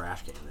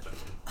 Trash game this year.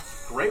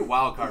 Great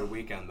wild card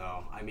weekend,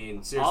 though. I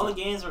mean, seriously. All the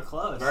games were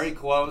close. Very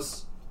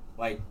close.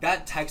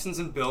 That Texans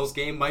and Bills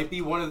game might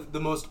be one of the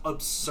most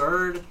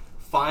absurd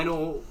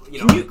final,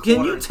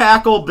 Can you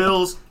tackle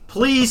Bills?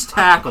 Please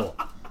tackle.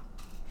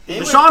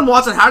 Deshaun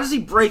Watson, how does he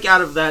break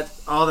out of that?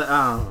 All that?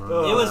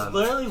 It was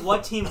literally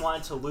what team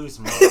wanted to lose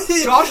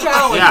most. Josh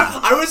Allen. Yeah.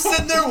 I was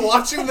sitting there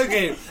watching the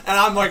game, and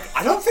I'm like,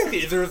 I don't think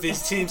either of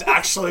these teams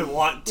actually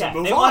want to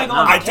move they wanna on. go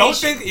on I don't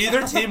vacation. think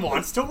either team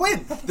wants to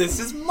win. This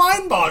is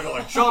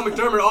mind-boggling. Sean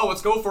McDermott,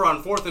 let's go for it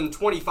on 4th and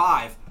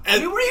 25.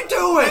 And what are you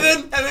doing?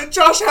 And then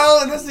Josh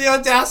Allen has the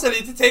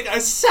audacity to take a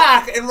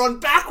sack and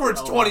run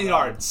backwards 20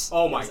 yards.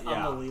 Oh my It's god.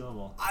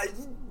 unbelievable.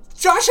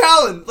 Josh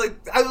Allen,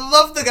 I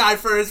love the guy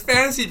for his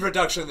fantasy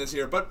production this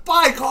year, but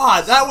by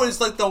God, that was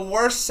the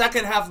worst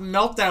second half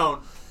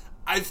meltdown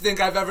I think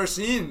I've ever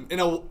seen in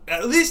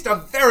at least a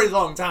very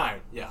long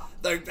time. Yeah.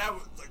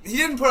 He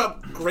didn't put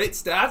up great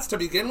stats to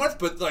begin with,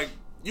 but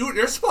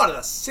you're spotted a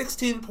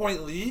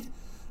 16-point lead,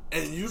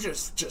 and you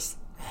just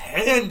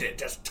hand it,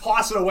 just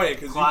toss it away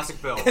because Classic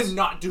you Bills.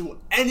 cannot do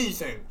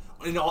anything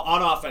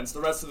on offense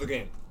the rest of the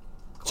game.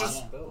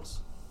 Just Bills.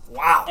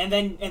 wow. And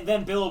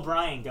then Bill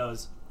O'Brien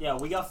goes, "Yeah,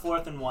 we got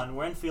 4th and 1.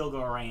 We're in field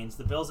goal range.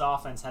 The Bills'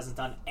 offense hasn't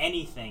done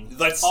anything.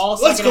 Let's all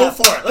go second half.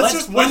 for it. Let's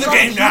just win the run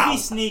game a now." QB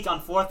sneak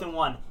on 4th and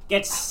 1.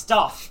 Get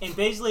stuffed, and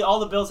basically all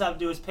the Bills have to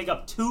do is pick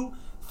up 2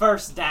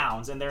 first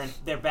downs, and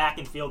they're back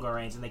in field goal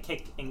range, and they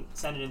kick and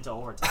send it into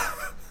overtime.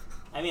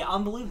 I mean,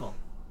 unbelievable.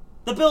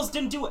 The Bills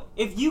didn't do it.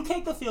 If you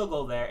kick the field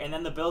goal there, and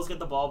then the Bills get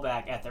the ball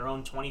back at their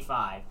own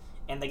 25,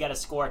 and they got to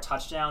score a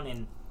touchdown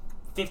in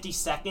 50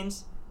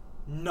 seconds,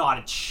 not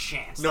a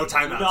chance. No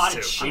timeouts, Not a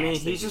too. chance. I mean, they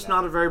he's do just that.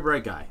 not a very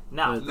bright guy.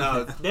 No.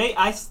 No.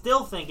 I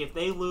still think if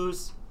they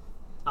lose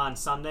on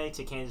Sunday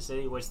to Kansas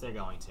City, which they're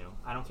going to,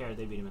 I don't care if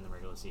they beat him in the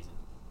regular season,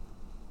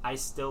 I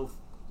still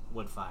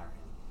would fire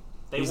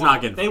him. He's won't.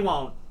 not getting They fired.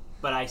 won't.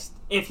 But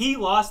if he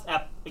lost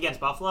against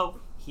Buffalo,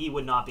 he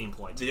would not be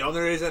employed. The only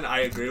reason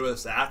I agree with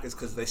Zach is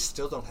because they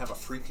still don't have a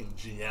freaking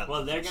GM.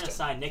 Well, they're going to Houston.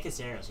 sign Nick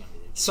Caserio's going to be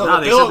there. So No,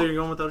 the they Bill, said they were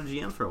going without a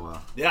GM for a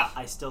while. yeah.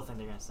 I still think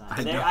they're going to sign.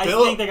 I They're- know. I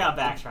Bill- think they're going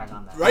to backtrack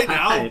on that. Right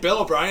now, Right. Bill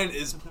O'Brien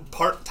is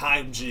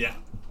part-time GM.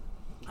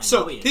 I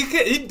So know he is.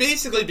 he'd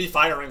basically be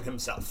firing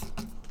himself.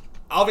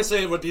 Obviously,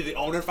 it would be the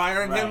owner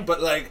firing him, Right.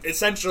 but like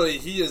essentially,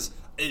 he is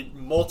a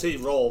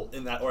multi-role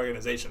in that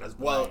organization as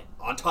well, Right.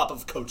 on top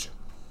of coaching.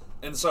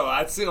 And so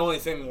that's the only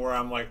thing where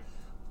I'm like,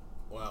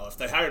 well, if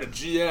they hired a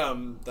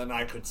GM, then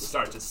I could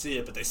start to see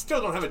it. But they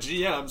still don't have a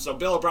GM, so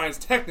Bill O'Brien's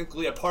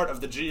technically a part of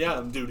the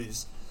GM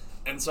duties.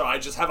 And so I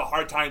just have a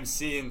hard time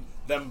seeing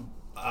them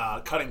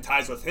cutting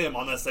ties with him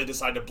unless they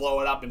decide to blow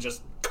it up and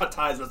just cut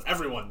ties with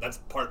everyone that's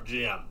part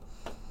GM.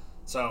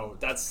 So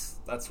that's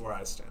where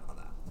I stand on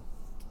that.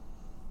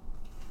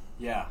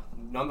 Yeah.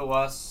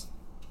 Nonetheless,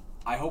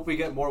 I hope we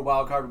get more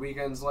wild card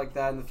weekends like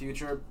that in the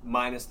future,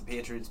 minus the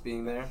Patriots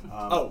being there.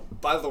 Oh,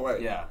 by the way,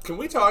 Yeah. can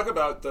we talk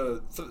about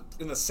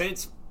in the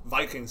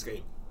Saints-Vikings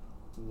game?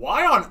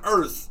 Why on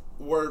earth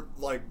were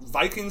like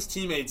Vikings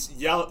teammates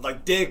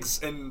like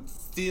Diggs and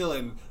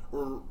Thielen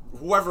or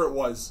whoever it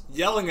was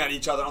yelling at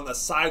each other on the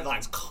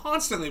sidelines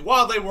constantly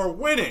while they were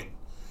winning?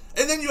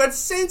 And then you had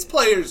Saints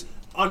players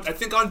on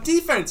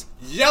defense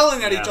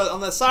yelling at each other on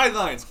the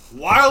sidelines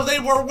while they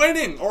were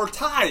winning or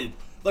tied.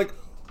 Like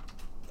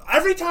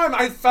every time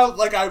I felt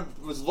like I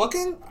was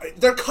looking,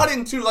 they're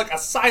cutting to like a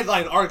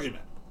sideline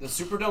argument. The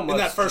Superdome in must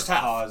that first just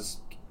half. cause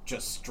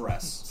just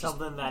stress.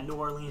 Something that New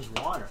Orleans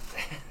water.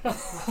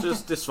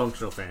 Just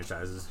dysfunctional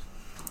franchises.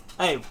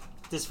 Hey,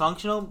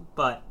 dysfunctional,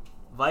 but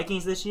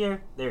Vikings this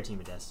year, they're a team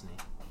of destiny.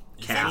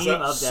 Cap. Team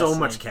of So destiny.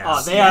 much cap.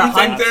 Oh, they are. You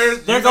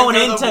think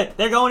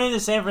They're going into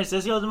San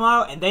Francisco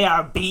tomorrow, and they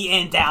are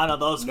beating down on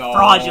those No.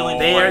 fraudulent.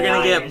 They are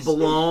going to 49ers. get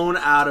blown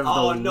out of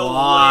Oh, the no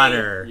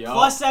water. way. Yup.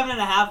 Plus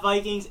 7.5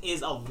 Vikings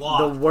is a lot.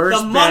 The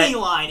worst The money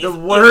bet, line. the is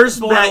worst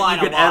bet borderline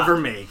you could a lot. ever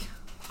make.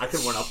 I can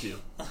one up you.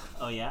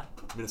 Oh yeah,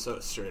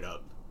 Minnesota straight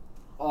up.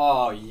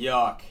 Oh,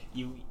 yuck.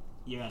 you're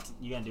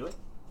gonna do it.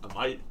 I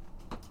might.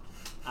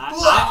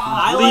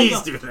 I Please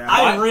like them. do that.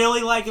 I What?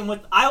 really like them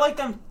I like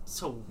them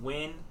to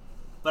win,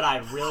 but I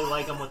really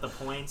like them with the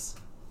points.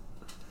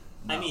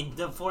 I mean,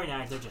 the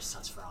 49ers, they're just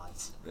such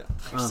frauds. Yeah.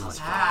 They're Oh such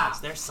my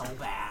frauds. They're so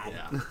bad.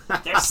 Yeah.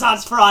 They're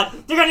such fraud.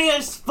 They're gonna get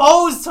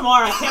exposed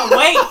tomorrow. I can't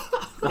wait.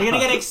 They're gonna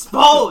get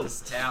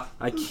exposed.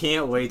 I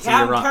can't wait till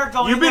Captain you're wrong. Kirk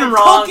going You've in been there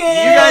wrong.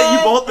 cooking! You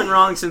both been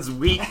wrong since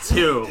week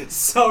 2.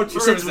 So true,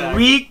 Since Zach.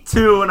 week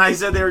 2 when I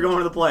said they were going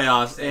to the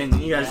playoffs, and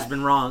you guys Yeah. have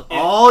been wrong And-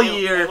 all and-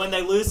 year. And when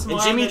they lose And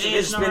tomorrow, Jimmy in the G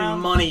has divisional been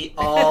round, money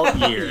all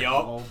year.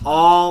 Yup.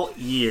 All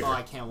year. Oh,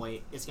 I can't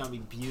wait. It's gonna be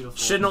beautiful.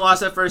 Shouldn't have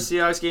lost that first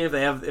Seahawks game if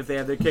they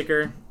have their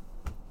kicker.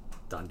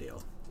 Done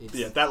deal.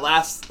 Yeah, that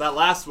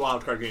last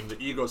wild card game, the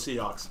Eagles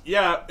Seahawks.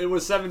 Yeah, it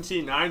was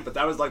 17-9, but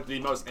that was like the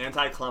most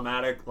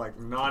anticlimactic, like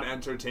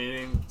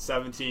non-entertaining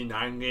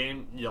 17-9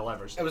 game you'll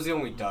ever see. It was the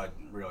only dud,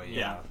 really.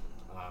 Yeah.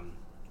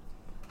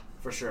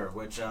 For sure.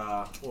 Which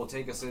will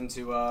take us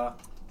into the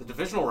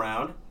divisional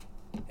round,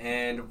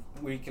 and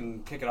we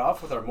can kick it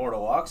off with our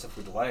mortal locks if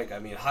we'd like. I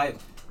mean,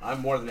 I'm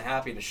more than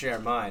happy to share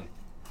mine.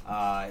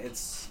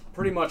 It's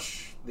pretty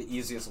much the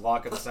easiest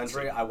lock of the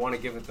century. I want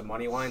to give it the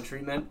money line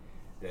treatment.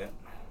 Yeah.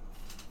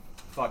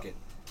 Fuck it.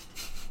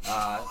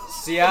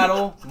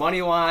 Seattle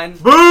money line.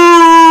 Boo!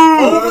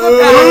 Over the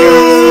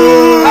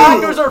Packers.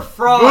 Packers are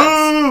frauds. Boo!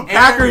 Aaron-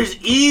 Packers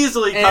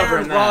easily covering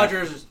Aaron that.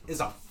 Rodgers is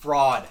a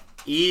fraud.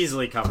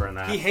 Easily covering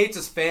that. He hates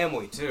his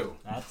family too.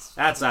 That's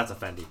That's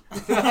offending.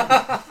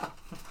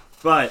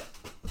 But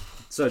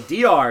so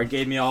DR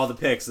gave me all the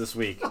picks this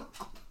week.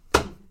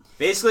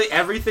 Basically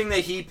everything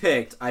that he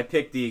picked, I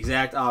picked the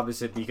exact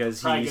opposite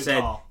because Probably he good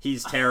said call.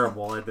 he's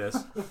terrible at this.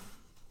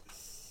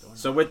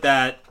 So with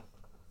that,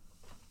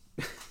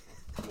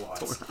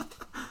 What?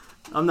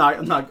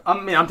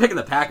 I'm picking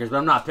the Packers, but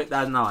I'm not pick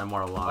that's not my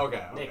mortal lock.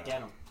 Okay. Nick,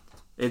 get him.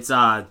 It's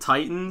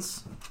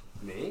Titans.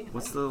 Me?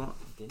 What's the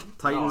Didn't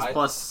Titans No, I-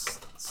 plus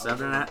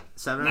 7.5,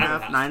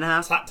 9.5.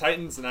 9.5?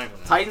 Titans 9.5.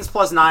 Titans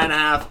plus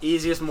 9.5,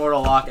 easiest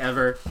mortal lock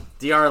ever.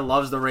 DR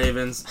loves the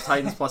Ravens.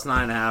 Titans plus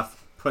 9.5.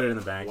 Put it in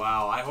the bank.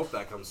 Wow, I hope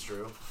that comes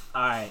true.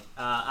 All right,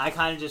 I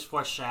kind of just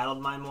foreshadowed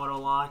my mortal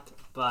lock,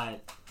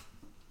 but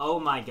oh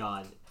my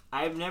god,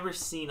 I've never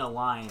seen a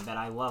line that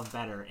I love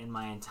better in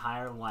my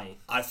entire life.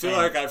 I feel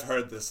like I've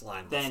heard this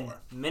line Then before.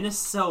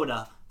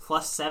 Minnesota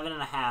plus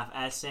 7.5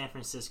 at San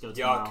Francisco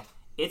tomorrow. Yuck.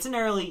 It's an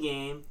early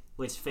game,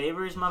 which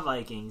favors my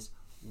Vikings.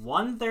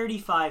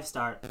 1:35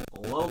 start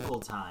local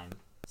time.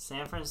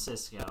 San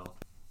Francisco.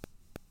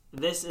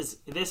 This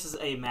is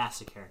a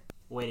massacre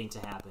waiting to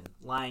happen.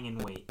 Lying in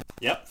wait.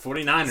 Yep,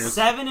 49ers.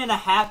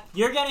 7.5.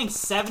 You're getting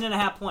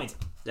 7.5 points.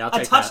 Yeah, I'll A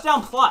take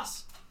touchdown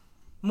plus.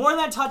 More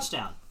than a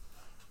touchdown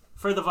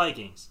for the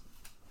Vikings.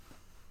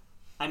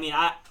 I mean,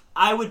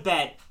 I would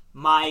bet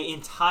my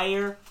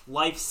entire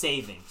life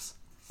savings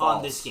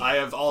on this game. I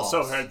have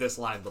also False. heard this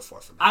line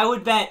before from you. I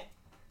would bet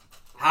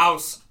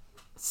House.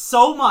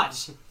 so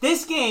much.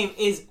 This game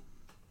is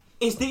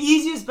the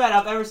easiest bet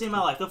I've ever seen in my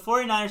life. The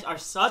 49ers are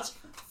such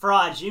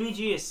fraud. Jimmy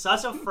G is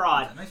such a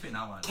fraud. That makes me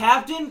not want to.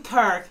 Captain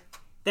Kirk,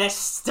 that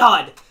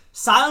stud,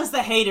 silenced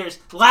the haters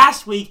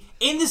last week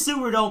in the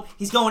Superdome.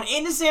 He's going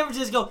into San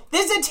Francisco.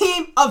 This is a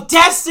team of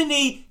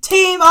destiny.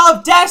 Team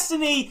of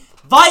destiny.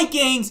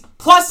 Vikings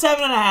plus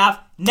 7.5.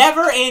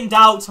 Never in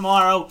doubt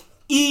tomorrow.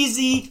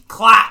 Easy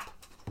clap.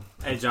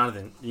 Hey,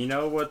 Jonathan, you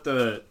know what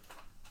the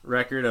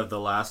record of the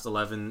last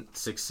 11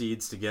 6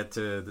 seeds to get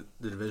to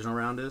the divisional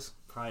round is?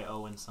 Probably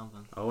 0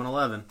 something.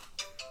 0-11.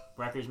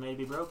 Records may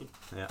be broken.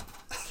 Yeah,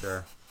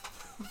 sure.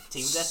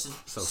 Team of destiny.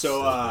 So,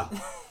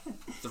 stupid.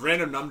 the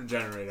random number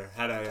generator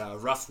had a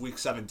rough week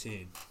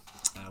 17.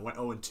 Went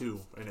 0-2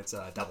 in its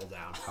double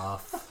down.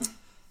 Tough.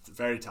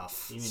 Very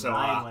tough. You mean So,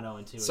 Ryan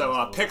went 0-2.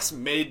 so picks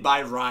made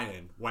by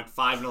Ryan went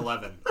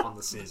 5-11 on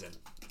the season.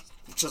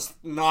 Just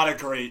not a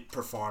great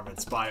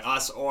performance by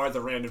us or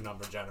the random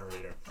number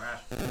generator.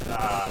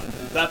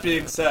 That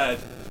being said,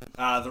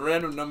 the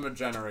random number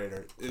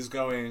generator is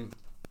going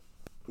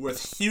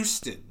with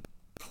Houston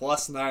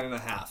plus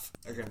 9.5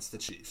 against the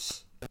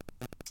Chiefs.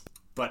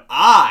 But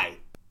I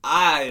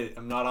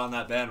am not on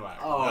that bandwagon.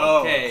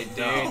 Oh, okay,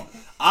 No.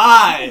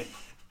 I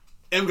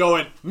am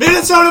going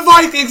Minnesota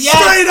Vikings Yes.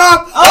 straight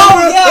up Oh,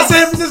 over yes. the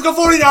San Francisco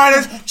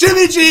 49ers.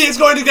 Jimmy G is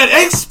going to get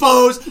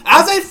exposed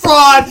as a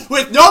fraud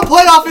with no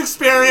playoff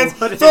experience,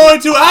 What an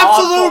throwing to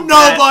awful absolute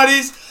bet.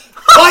 nobodies.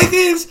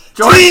 Vikings,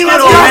 George team of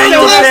Kittle,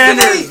 Emmanuel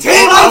destiny. Sanders.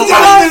 Team of Oh,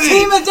 destiny.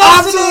 team of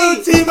destiny.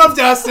 Absolute team of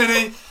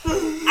destiny.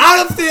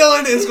 Adam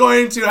Thielen is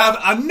going to have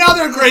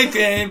another great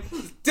game.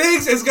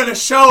 Diggs is going to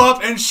show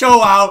up and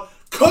show out.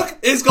 Cook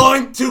is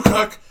going to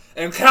cook.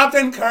 And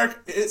Captain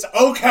Kirk is,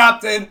 oh,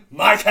 Captain,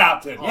 my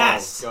Captain.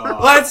 Yes. Oh,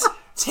 God. Let's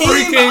Team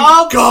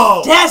freaking of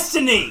go.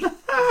 destiny.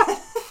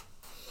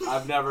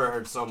 I've never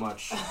heard so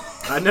much.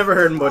 I've never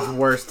heard much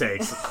worse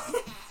takes.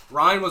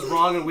 Ryan was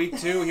wrong in week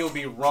 2. He'll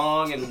be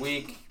wrong in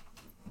week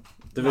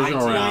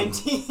Divisional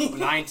 19. round.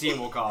 19,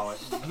 we'll call it.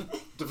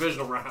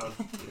 Divisional round.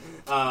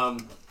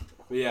 But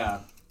yeah.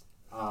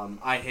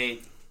 I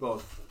hate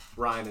both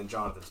Ryan and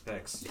Jonathan's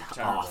picks.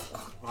 Terrible.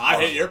 I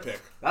hate your pick.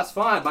 That's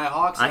fine. My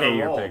Hawks I are hate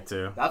your roll. pick,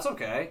 too. That's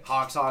okay.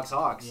 Hawks.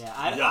 Yeah,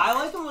 I Yeah.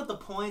 like them with the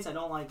points. I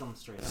don't like them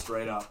straight up.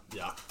 Straight up.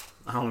 Yeah.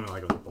 I don't even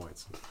like them with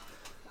points.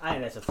 I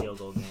think that's a field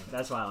goal game.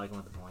 That's why I like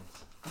them with the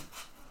points.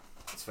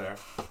 That's fair.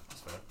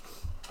 That's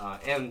fair.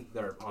 And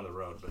they're on the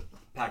road, but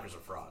Packers are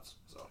frauds.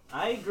 So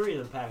I agree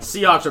with the Packers.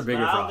 Seahawks are bigger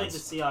but I don't frauds.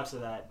 think the Seahawks are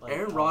that. Like,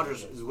 Aaron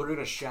Rodgers is literally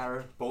going to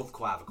shatter both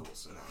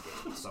clavicles in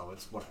that game. So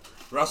it's whatever.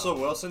 Russell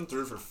Wilson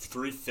threw for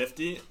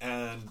 350,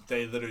 and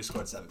they literally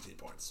scored 17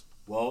 points.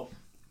 Well,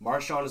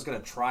 Marshawn is going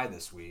to try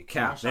this week.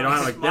 Cap. They don't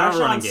have a running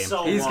Marshawn's game.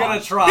 so He's going to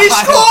washed. try. He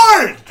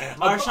scored!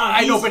 Marshawn,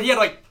 I know, he's- but he had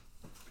like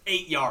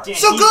 8 yards. Yeah.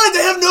 So He's- good,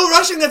 they have no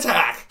rushing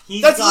attack.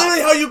 He's That's got-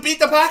 literally how you beat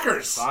the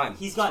Packers. Fine.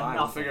 He's got Fine.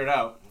 nothing. We'll figure it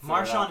out.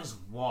 Marshawn is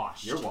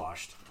washed. You're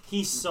washed.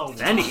 He's so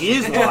washed. And he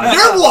is one.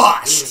 You're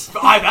washed.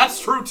 That's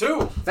true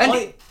too. Fendi.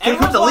 Could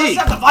Everyone's put the washed league.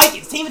 except the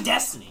Vikings. Team of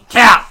destiny.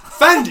 Cap.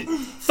 Fended.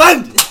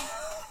 Fended.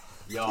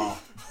 Y'all.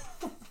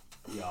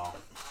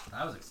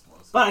 That was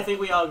explosive. But I think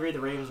we all agree the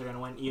Ravens are going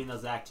to win, even though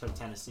Zach took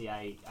Tennessee.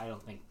 I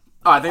don't think.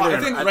 Oh, I think I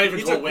they're think gonna,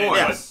 Ravens he will took win.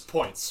 points. But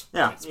points.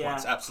 Yeah. Points, Yeah.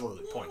 points.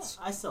 Absolutely. Points.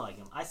 I still like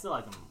him.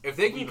 If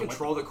they can Even with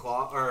control the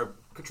clock or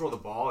control the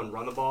ball and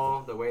run the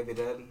ball the way they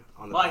did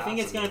on the Well, I pass, think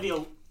it's going to be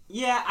a.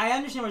 Yeah, I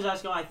understand where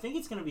Zach's going. I think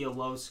it's going to be a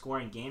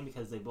low-scoring game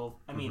because they both.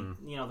 I mean,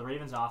 you know, the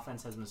Ravens'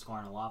 offense has been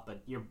scoring a lot, but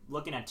you're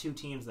looking at two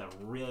teams that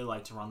really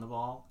like to run the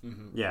ball.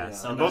 Yeah.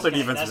 So And both their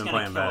that's defenses have been gonna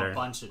playing kill better. A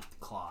bunch of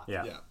clock.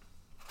 Yeah. Yeah.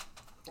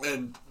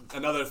 And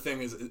another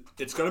thing is,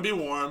 it's going to be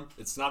warm.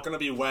 It's not going to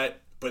be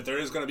wet, but there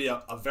is going to be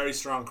a very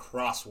strong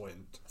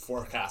crosswind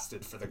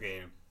forecasted for the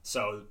game.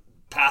 So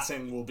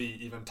passing will be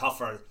even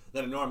tougher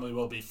than it normally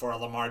will be for a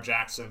Lamar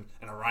Jackson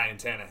and a Ryan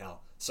Tannehill.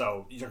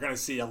 So you're going to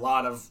see a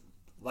lot of,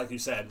 like you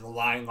said,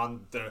 relying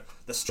on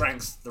the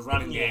strengths, the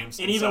running Yeah. games.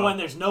 And even so, when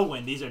there's no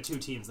wind, these are two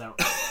teams that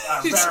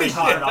are very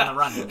hard on the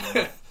running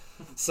game.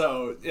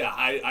 So, yeah,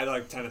 I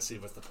like Tennessee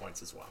with the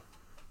points as well.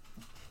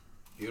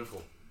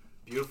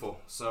 Beautiful.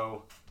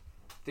 So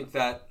I think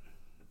that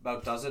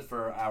about does it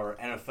for our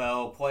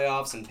NFL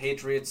playoffs and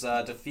Patriots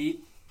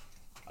defeat.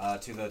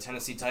 to the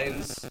Tennessee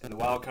Titans in the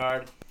wild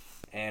card.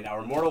 And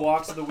our Mortal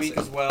Walks of the week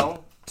as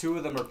well. 2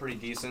 of them are pretty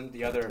decent.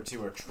 The other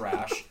 2 are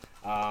trash.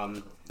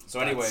 So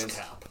anyways,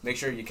 make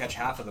sure you catch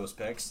half of those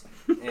picks.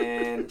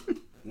 And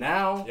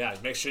now... Yeah,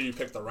 make sure you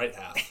pick the right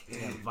half.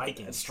 Yeah,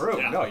 Vikings. It's true.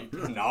 Yeah.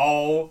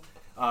 No.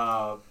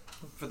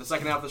 For the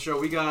second half of the show,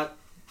 we got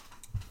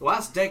the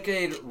last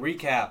decade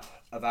recap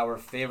of our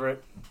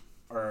favorite,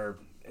 or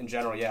in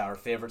general, our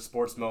favorite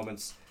sports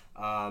moments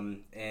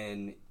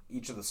in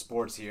each of the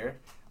sports here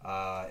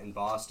in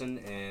Boston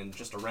and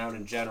just around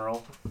in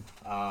general.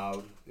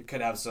 It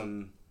could have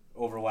some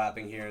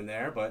overlapping here and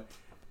there, but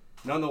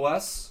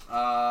nonetheless,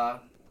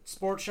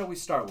 sports shall we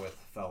start with,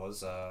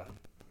 fellas? I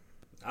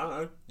don't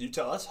know. You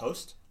tell us,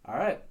 host. All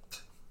right.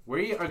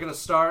 We are going to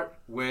start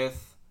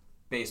with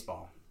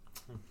baseball.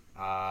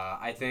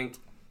 I think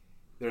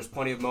there's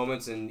plenty of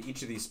moments in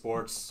each of these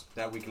sports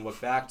that we can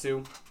look back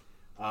to.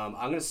 I'm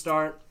going to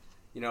start,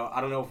 I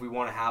don't know if we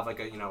want to have like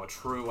a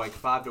true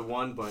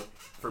 5-1, but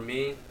for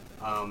me,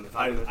 if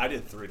I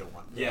did 3-1.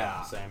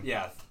 Yeah, same.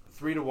 Yeah,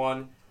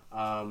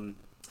 3-1.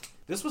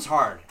 This was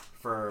hard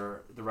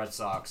for the Red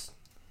Sox.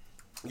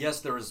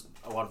 Yes, there was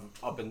a lot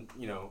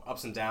of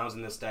ups and downs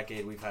in this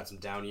decade. We've had some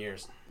down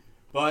years,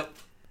 but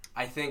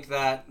I think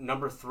that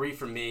number 3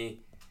 for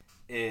me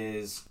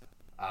is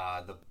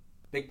the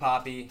Big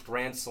Papi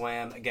Grand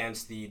Slam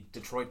against the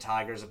Detroit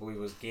Tigers. I believe it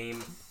was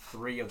Game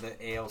 2 of the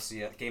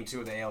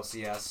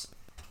ALCS.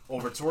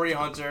 Over Torrey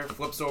Hunter,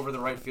 flips over the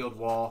right field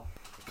wall.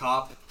 The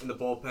cop in the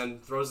bullpen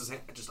throws his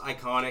hand, just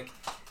iconic,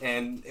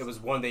 and it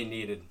was one they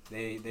needed.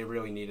 They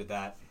really needed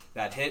that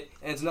hit,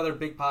 and it's another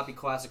Big Papi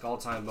classic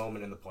all-time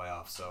moment in the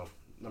playoffs. So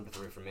number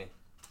 3 for me.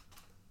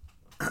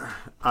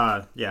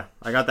 Yeah,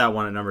 I got that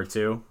one at number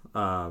 2.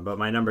 But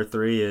my number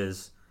 3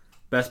 is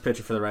best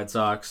pitcher for the Red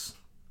Sox,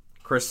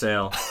 Chris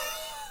Sale.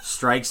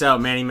 Strikes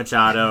out Manny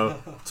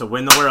Machado to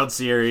win the World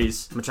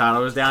Series.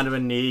 Machado was down to a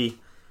knee.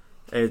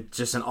 It's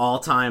just an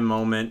all-time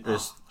moment.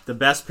 It's the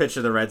best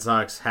pitcher the Red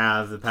Sox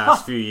have the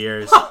past few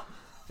years.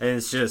 And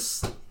it's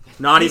just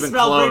not even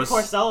close. He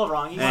spelled Rick Porcello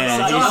wrong.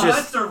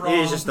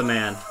 He's just the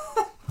man.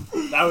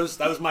 That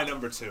was my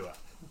number 2.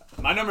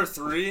 My number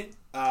 3,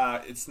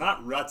 it's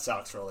not Red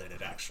Sox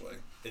related, actually.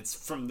 It's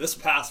from this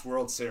past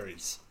World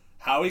Series.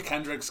 Howie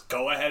Kendrick's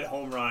go-ahead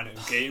home run in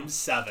Game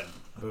 7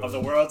 of the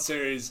World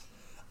Series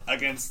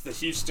against the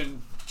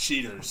Houston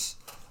Cheaters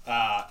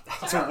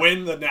to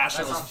win the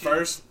Nationals'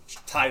 first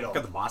title.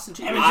 Got the Boston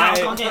team.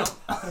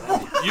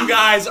 You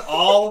guys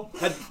all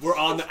were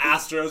on the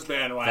Astros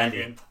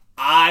bandwagon.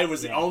 I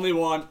was the only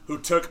one who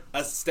took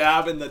a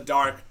stab in the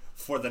dark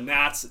for the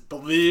Nats,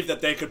 believed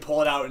that they could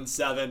pull it out in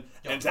 7,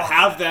 and to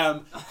have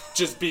them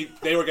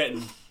they were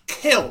getting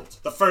killed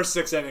the first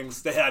 6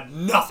 innings. They had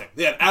nothing.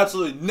 They had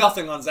absolutely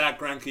nothing on Zach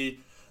Greinke.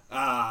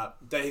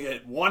 They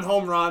hit 1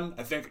 home run.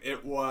 I think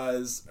it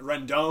was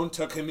Rendon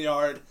took him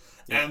yard.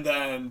 Yeah. And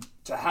then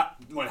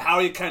when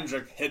Howie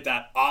Kendrick hit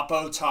that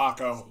Oppo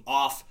Taco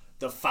off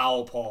the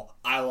foul pole,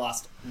 I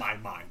lost my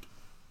mind.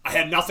 I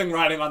had nothing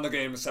riding on the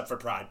game except for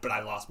pride, but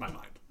I lost my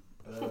mind.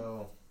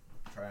 Oh,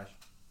 trash.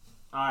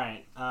 All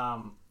right.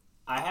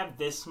 I have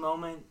this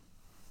moment,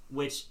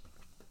 which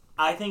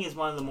I think is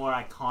one of the more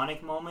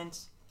iconic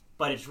moments,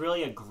 but it's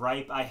really a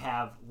gripe I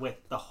have with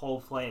the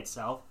whole play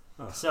itself.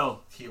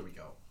 So here we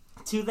go.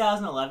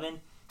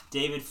 2011,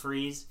 David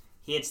Freese.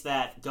 He hits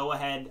that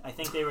go-ahead. I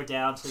think they were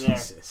down to their...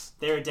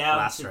 They were down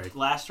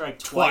last strike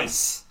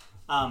twice.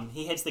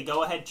 He hits the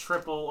go-ahead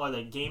triple or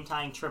the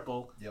game-tying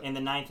triple in the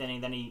 9th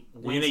inning. Then he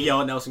wins. You gonna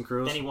yell at Nelson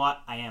Cruz? Then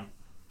I am.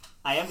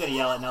 I am gonna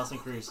yell at Nelson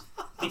Cruz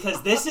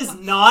because this is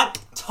not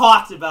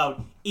talked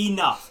about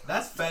enough.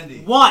 That's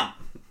Fendi. 1,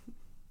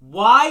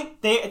 why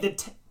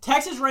the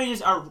Texas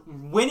Rangers are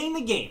winning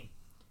the game.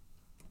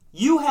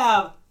 You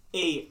have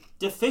a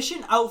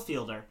deficient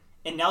outfielder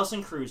in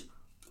Nelson Cruz,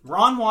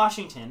 Ron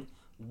Washington.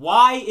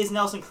 Why is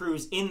Nelson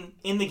Cruz in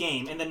the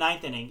game in the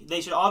 9th inning? They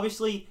should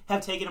obviously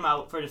have taken him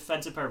out for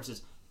defensive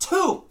purposes.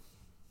 2.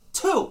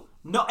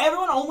 No,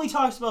 everyone only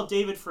talks about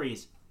David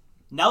Freese.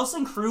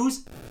 Nelson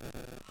Cruz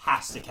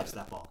has to catch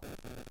that ball.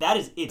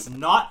 It's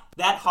not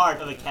that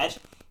hard of a catch.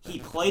 He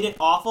played it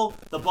awful.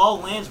 The ball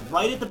lands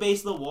right at the base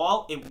of the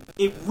wall.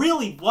 It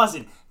really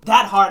wasn't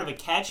that hard of a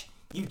catch.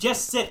 You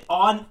just sit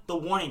on the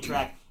warning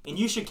track and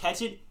you should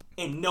catch it.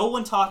 And no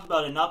one talked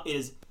about enough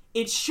is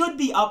it should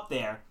be up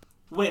there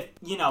with,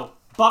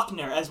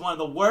 Buckner as one of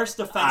the worst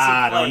defensive plays.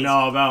 I don't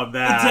know about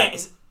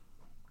that.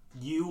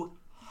 You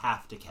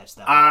have to catch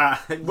that ball.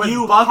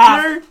 With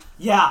Buckner?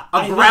 Yeah.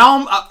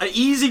 An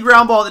easy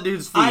ground ball at the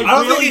dude's feet. I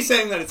don't think he's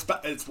saying that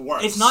it's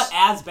worse. It's not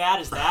as bad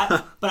as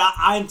that, but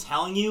I'm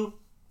telling you,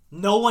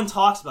 no one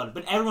talks about it,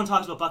 but everyone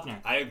talks about Buckner.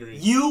 I agree.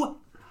 You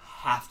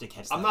have to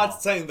catch that I'm ball.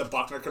 not saying the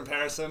Buckner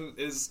comparison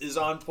is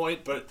on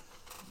point, but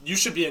you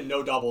should be in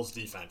no doubles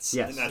defense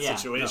in that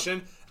situation.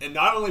 No. And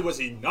not only was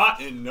he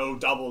not in no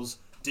doubles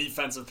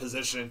defensive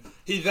position,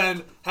 he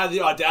then had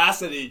the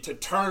audacity to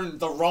turn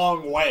the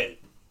wrong way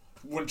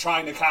when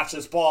trying to catch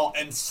this ball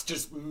and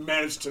just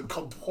managed to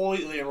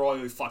completely and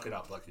royally fuck it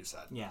up, like you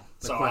said. Yeah.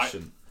 The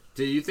question.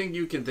 Do you think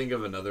you can think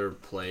of another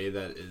play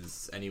that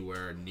is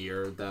anywhere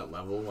near that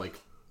level? Like,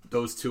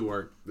 those two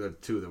are the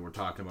two that we're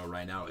talking about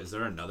right now. Is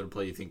there another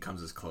play you think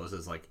comes as close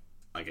as like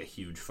a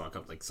huge fuck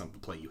up, like some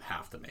play you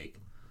have to make?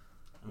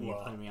 I mean,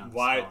 you're putting me on the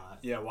Why? spot.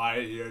 Yeah, why?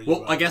 Are you,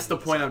 Well, I guess the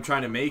point I'm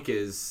trying to make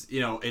is,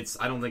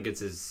 I don't think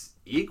it's as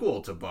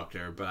equal to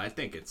Buckner, but I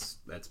think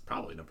that's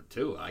probably number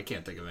 2. I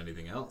can't think of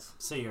anything else.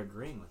 So you're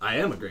agreeing with I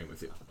am agreeing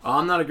with you.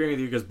 I'm not agreeing with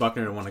you because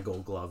Buckner won a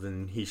Gold Glove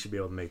and he should be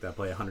able to make that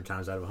play 100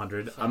 times out of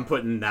 100. I'm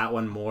putting that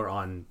one more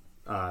on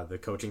the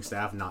coaching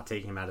staff not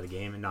taking him out of the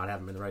game and not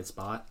having him in the right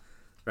spot,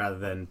 rather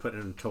than putting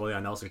him totally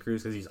on Nelson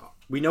Cruz because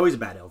we know he's a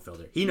bad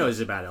outfielder. He knows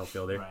he's a bad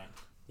outfielder. Right.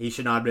 He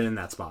should not have been in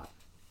that spot.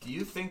 Do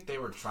you think they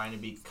were trying to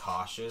be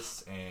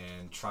cautious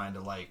and trying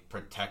to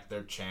protect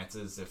their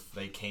chances if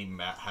they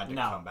had to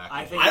come back?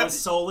 I think it was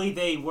solely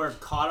they were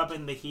caught up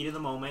in the heat of the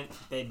moment.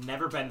 They'd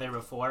never been there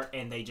before,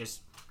 and they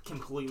just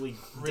completely.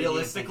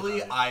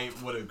 Realistically, I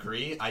would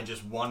agree. I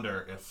just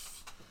wonder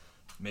if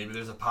maybe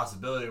there's a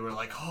possibility where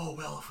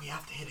if we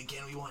have to hit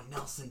again, we want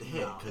Nelson to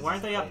hit. No.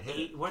 Weren't they up?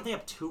 Weren't they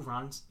up 2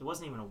 runs? It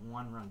wasn't even a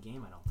 1-run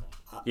game. I don't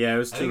think. Yeah, it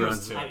was I 2 think it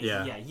runs. was 2.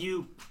 Yeah,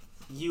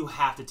 you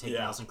have to take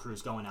Nelson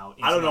Cruz going out.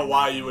 I don't know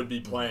why you would be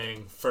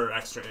playing for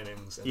extra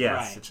innings in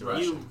that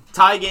situation.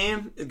 Tie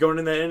game, going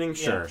in that inning,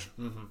 sure.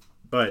 Mm-hmm.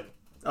 But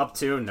up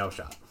 2, no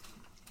shot.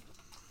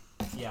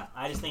 Yeah,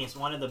 I just think it's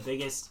one of the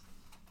biggest,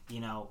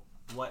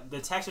 what the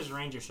Texas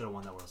Rangers should have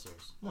won the World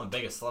Series. One of the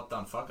biggest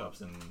slept-on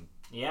fuck-ups in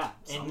Yeah,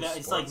 and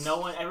it's sports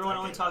everyone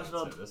only talks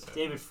decade, about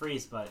David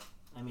Freese, but,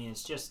 I mean,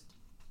 it's just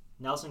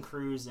Nelson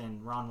Cruz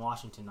and Ron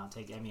Washington not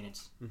taking, I mean,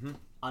 it's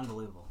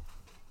unbelievable.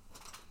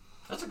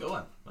 That's a good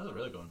one. That's a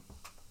really good one.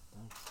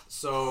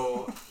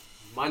 So,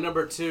 my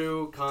number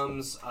 2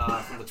 comes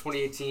from the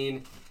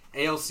 2018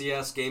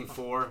 ALCS Game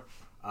 4,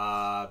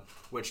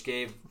 which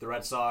gave the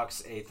Red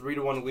Sox a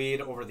 3-1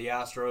 lead over the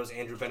Astros.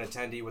 Andrew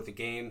Benintendi with the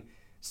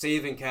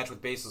game-saving catch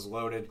with bases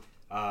loaded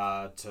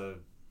to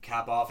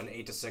cap off an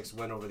 8-6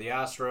 win over the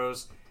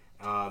Astros.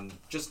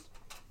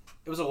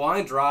 It was a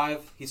line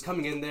drive. He's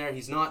coming in there.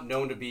 He's not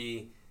known to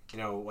be,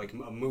 like a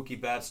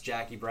Mookie Betts,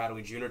 Jackie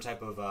Bradley Jr.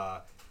 type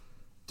of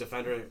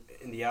defender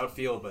in the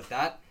outfield, but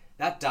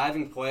that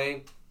diving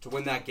play to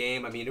win that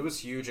game, I mean, it was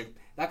huge.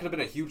 That could have been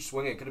a huge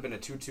swing. It could have been a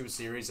 2-2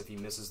 series if he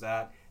misses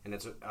that, and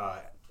it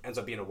ends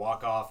up being a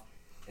walk-off.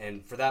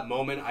 And for that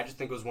moment, I just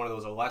think it was one of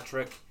those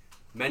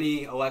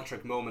many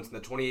electric moments in the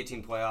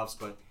 2018 playoffs,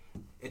 but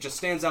it just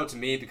stands out to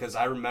me because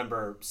I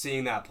remember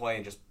seeing that play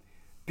and just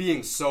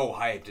being so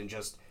hyped and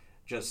just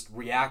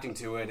reacting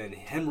to it, and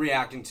him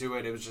reacting to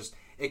it.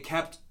 It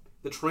kept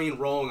the train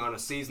rolling on a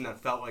season that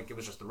felt like it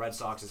was just the Red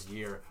Sox's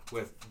year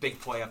with big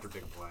play after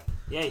big play.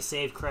 Yeah, he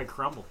saved Craig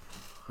Crumble.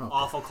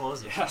 Awful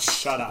closer. Yeah,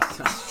 shut up.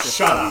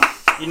 Shut up.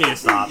 You need to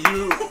stop.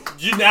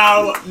 You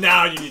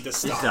now you need to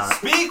stop.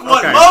 Speak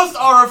what most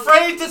are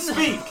afraid to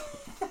speak.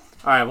 All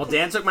right, well,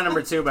 Dan took my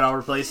number 2, but I'll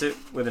replace it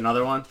with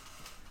another one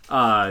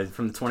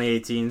from the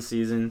 2018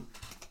 season.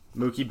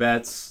 Mookie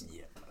Betts,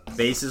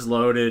 bases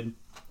loaded,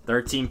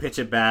 13-pitch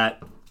at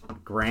bat,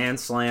 grand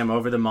slam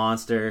over the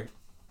monster.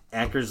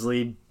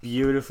 Eckersley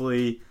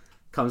beautifully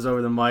comes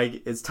over the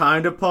mic. It's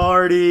time to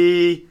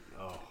party.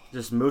 Oh.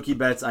 Just Mookie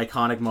Betts'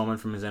 iconic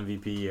moment from his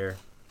MVP year.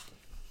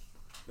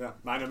 Yeah,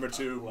 my number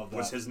 2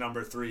 was his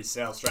number 3,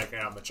 Sale striking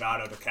out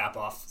Machado to cap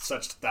off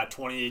that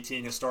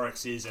 2018 historic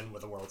season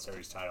with a World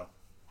Series title.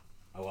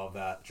 I love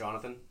that.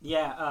 Jonathan?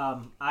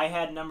 Yeah, I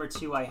had number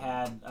 2 I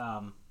had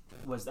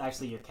was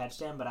actually your catch,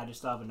 Dan, but I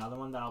just have another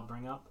one that I'll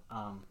bring up.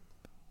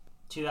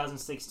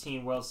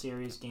 2016 World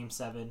Series, Game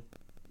 7.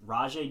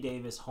 Rajai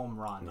Davis home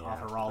run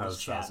off of Aroldis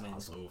Chapman.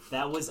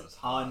 That was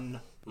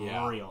unreal.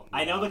 Yeah.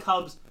 I know the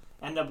Cubs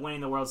end up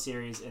winning the World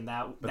Series, and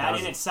that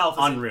in itself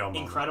is an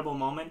incredible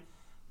moment.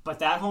 But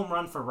that home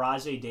run for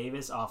Rajai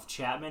Davis off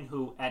Chapman,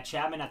 who at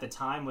the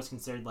time was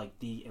considered like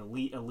the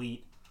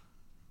elite.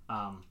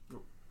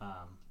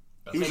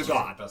 He was a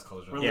god. Best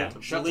closer.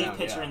 Elite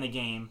pitcher in the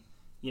game.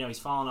 He's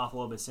fallen off a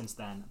little bit since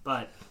then,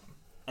 but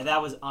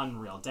that was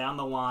unreal. Down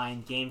the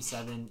line, Game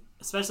 7.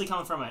 Especially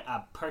coming from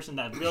a person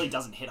that really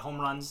doesn't hit home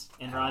runs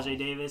in Rajai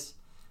Davis.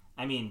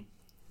 I mean,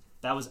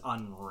 that was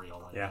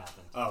unreal when it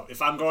happened. Oh,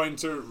 if I'm going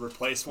to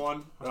replace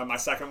one, my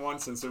second one,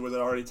 since it was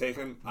already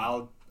taken,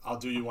 I'll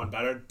do you one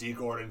better. D.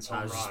 Gordon's home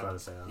run. I was just about to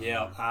say that.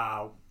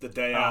 Yeah. The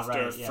day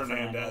after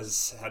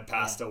Fernandez had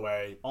passed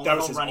away. That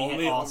was his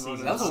only home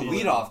run. That was a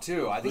leadoff,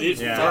 too. I think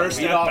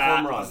first at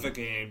bat of the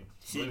game.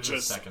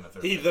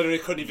 He literally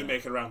couldn't even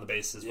make it around the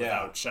bases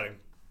without shedding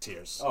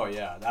tears. Oh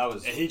yeah, that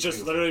was. And he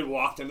just literally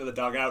walked into the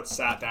dugout,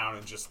 sat down,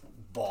 and just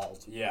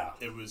bawled. Yeah,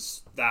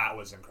 that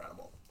was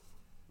incredible.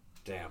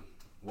 Damn.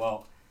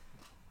 Well,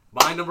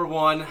 my number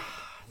 1.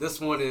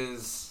 This one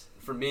is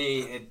for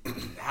me. It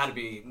had to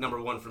be number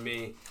 1 for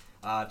me.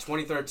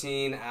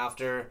 2013,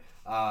 after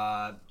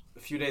a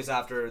few days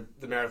after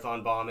the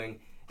marathon bombing,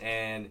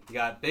 and you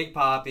got Big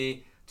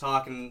Papi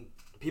talking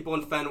to people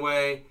in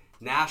Fenway,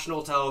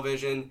 national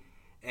television,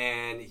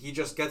 and he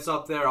just gets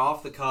up there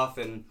off the cuff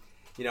and.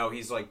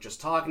 He's like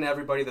just talking to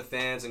everybody, the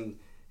fans, and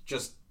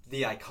just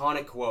the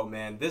iconic quote,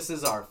 man, "This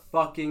is our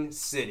fucking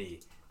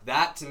city."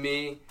 That, to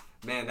me,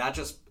 man, that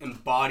just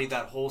embodied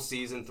that whole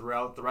season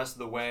throughout the rest of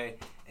the way.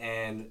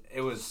 And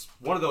it was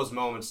one of those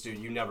moments, dude,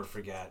 you never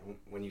forget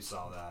when you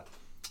saw that.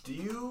 Do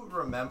you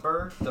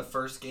remember the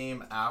first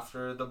game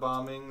after the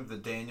bombing, the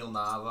Daniel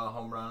Nava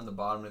home run in the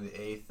bottom of the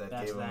 8th that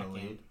gave him the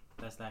lead?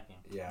 That's that game.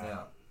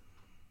 Yeah.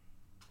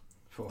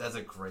 That's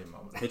a great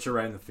moment. Hit you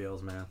right in the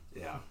feels, man.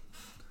 Yeah.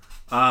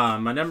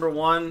 My number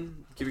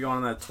one, keep going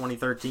on that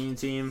 2013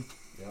 team.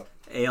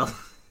 Yep.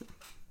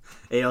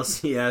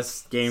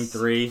 ALCS Game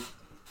 3.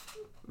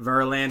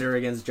 Verlander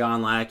against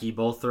John Lackey,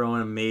 both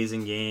throwing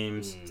amazing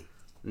games.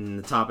 In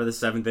the top of the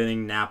 7th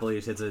inning, Napoli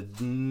hits a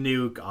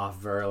nuke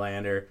off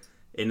Verlander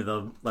into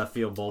the left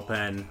field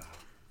bullpen.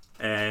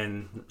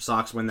 And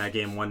Sox win that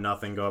game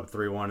 1-0, go up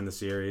 3-1 in the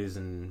series,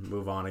 and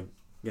move on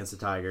against the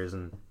Tigers.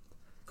 And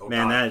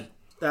man,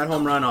 that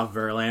home run off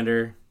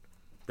Verlander,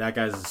 that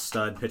guy's a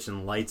stud,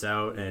 pitching lights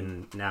out,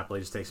 and Napoli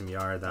just takes him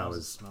yard. That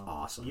was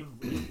awesome. You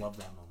love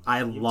that moment.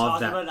 I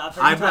love that.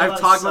 I've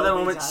talked about that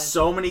moment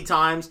so many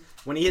times.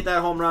 When he hit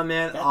that home run,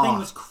 man, that thing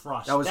was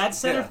crushed. That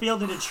center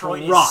field in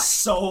Detroit is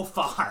so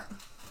far.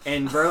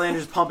 And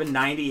Verlander's pumping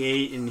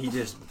 98, and he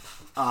just,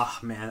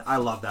 man, I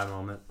love that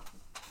moment.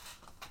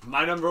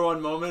 My number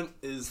one moment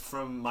is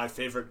from my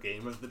favorite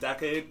game of the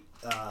decade,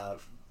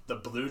 the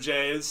Blue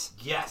Jays.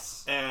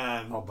 Yes.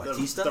 And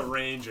the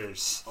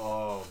Rangers.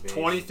 Oh, baby.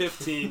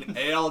 2015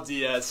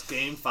 ALDS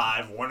Game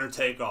 5, winner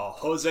take all.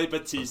 Jose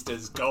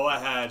Batista's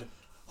go-ahead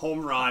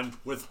home run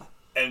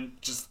and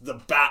just the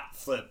bat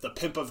flip, the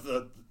pimp of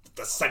the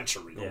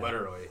century. Yeah.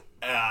 Literally.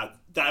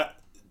 That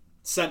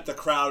sent the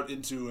crowd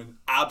into an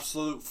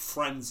absolute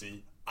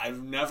frenzy.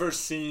 I've never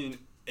seen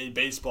a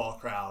baseball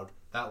crowd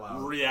that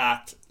loud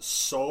react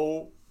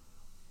so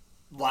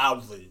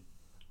loudly.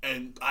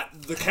 And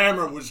the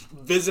camera was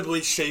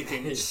visibly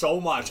shaking so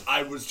much.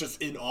 I was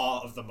just in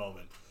awe of the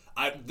moment.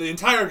 The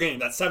entire game,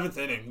 that 7th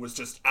inning, was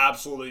just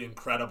absolutely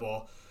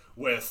incredible,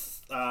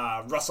 with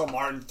Russell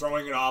Martin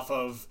throwing it off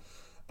of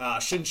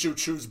Shin-Soo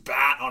Choo's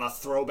bat on a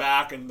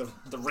throwback, and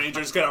the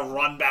Rangers get a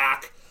run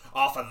back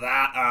off of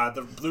that.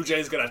 The Blue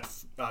Jays get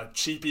a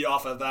cheapie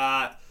off of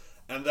that.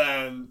 And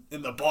then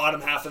in the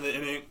bottom half of the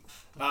inning,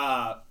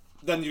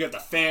 then you get the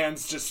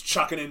fans just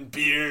chucking in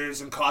beers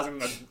and causing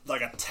a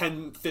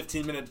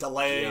 10-15 minute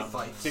delay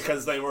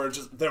because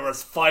there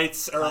was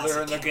fights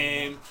earlier in the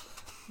game.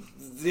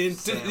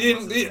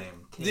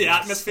 The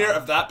atmosphere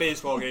of that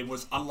baseball game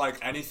was unlike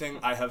anything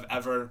I have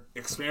ever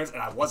experienced,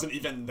 and I wasn't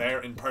even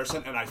there in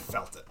person, and I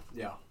felt it.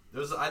 Yeah.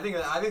 I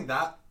think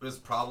that was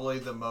probably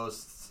the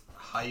most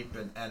hype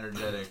and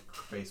energetic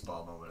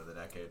baseball moment of the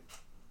decade,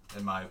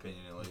 in my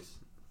opinion, at least.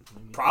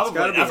 Probably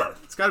ever.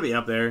 It's got to be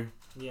up there.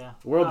 Yeah.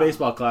 World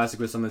Baseball Classic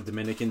with some of the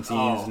Dominican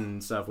teams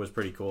and stuff was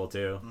pretty cool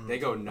too. They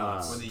go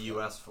nuts. When the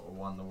U.S.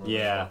 won the World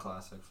Baseball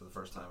Classic for the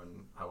first time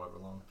in however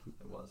long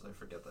it was. I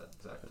forget that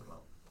exact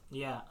amount.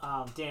 Yeah.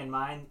 Dan,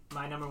 my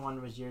number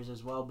one was yours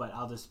as well, but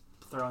I'll just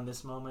throw in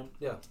this moment.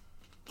 Yeah.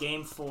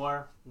 Game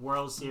 4,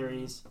 World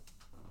Series.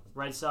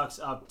 Red Sox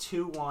up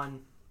 2-1. I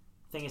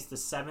think it's the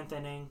 7th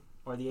inning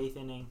or the 8th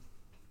inning.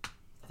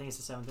 I think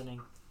it's the 7th inning.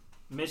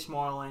 Mitch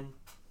Moreland,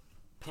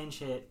 pinch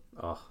hit.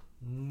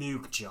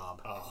 Nuke job.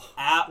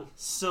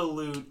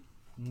 Absolute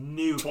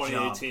nuke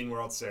 2018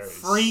 World Series.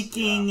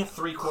 Freaking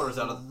 3/4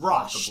 out of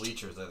rushed. the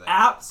bleachers, I think.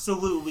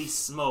 Absolutely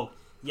smoked.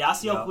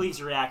 Yasiel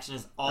Puig's reaction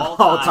is all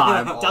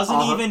time.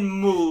 Doesn't even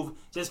move.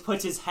 Just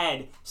puts his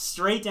head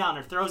straight down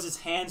or throws his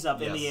hands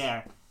up in the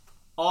air.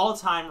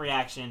 All-time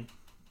reaction.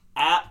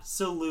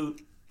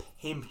 Absolute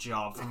pimp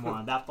job from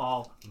one. That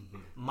ball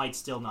might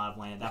still not have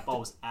landed. That ball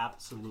was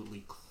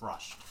absolutely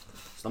crushed.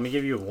 So let me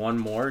give you one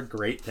more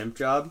great pimp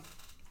job.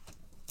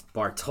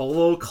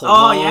 Bartolo Colon.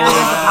 Oh, yeah.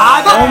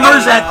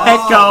 Homers at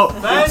Petco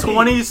in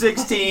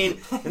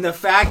 2016. And the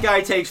fat guy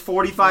takes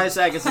 45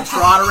 seconds to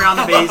trot around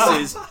the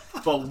bases.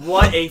 But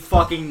what a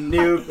fucking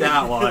nuke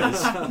that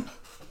was.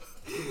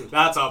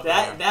 That's up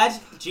there. That's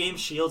James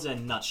Shields in a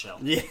nutshell.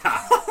 Yeah.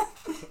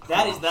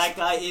 That is that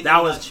guy in a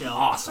That was nutshell.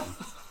 awesome.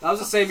 That was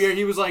the same year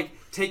he was like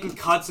taking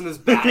cuts and his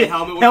batting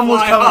helmet would Helmet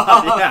was fly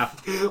coming off.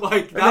 up, yeah.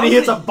 Like, And then he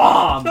hits a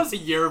bomb. That was a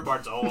year of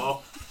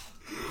Bartolo.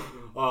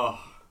 Oh,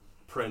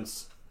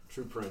 Prince.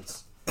 True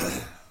Prince.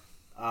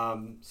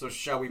 So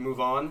shall we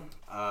move on?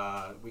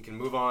 We can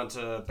move on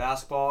to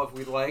basketball if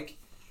we'd like.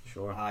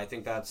 Sure. I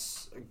think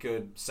that's a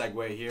good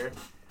segue here.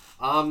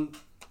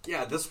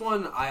 Yeah, this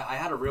one I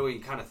had to really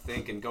kind of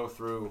think and go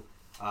through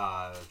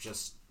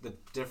just the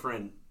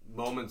different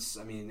moments.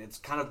 I mean, it's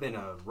kind of been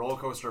a roller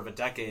coaster of a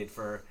decade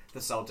for the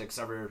Celtics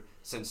ever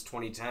since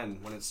 2010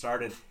 when it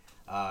started.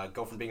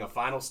 Go from being a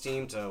finals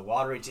team to a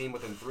lottery team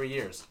within 3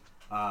 years.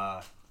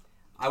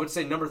 I would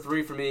say number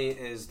 3 for me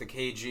is the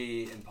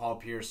KG and Paul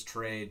Pierce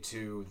trade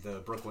to the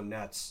Brooklyn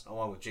Nets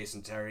along with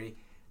Jason Terry,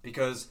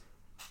 because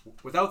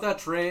without that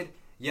trade,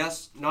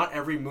 yes, not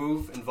every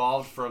move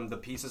involved from the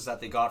pieces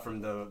that they got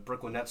from the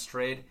Brooklyn Nets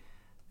trade,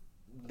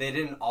 they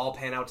didn't all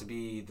pan out to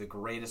be the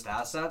greatest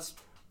assets,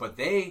 but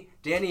Danny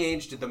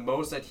Ainge did the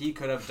most that he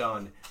could have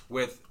done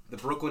with the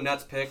Brooklyn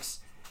Nets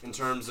picks in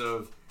terms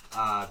of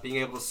being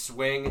able to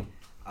swing,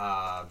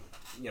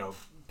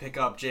 pick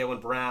up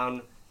Jaylen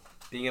Brown,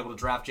 being able to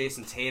draft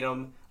Jason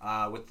Tatum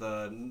with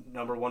the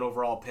number 1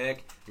 overall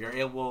pick. You're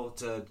able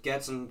to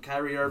get some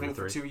Kyrie Irving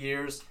for 2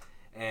 years,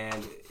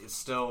 and it's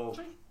still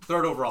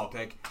 3rd overall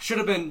pick. Should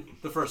have been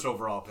the 1st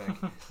overall pick,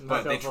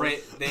 but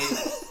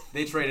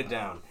they traded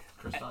down.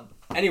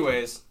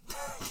 Anyways,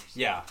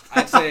 yeah,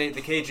 I'd say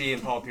the KG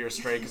and Paul Pierce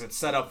trade because it's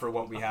set up for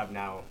what we have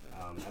now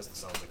as the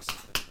Celtics.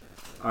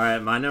 All right,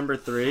 my number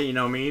 3. You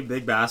know me,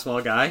 big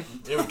basketball guy.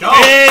 Here we go.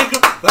 Big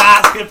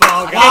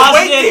basketball guy. I can't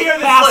wait to hear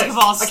this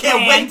Basketball list. I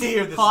can't wait to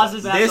hear this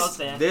Positive list. basketball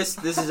stand.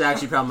 This is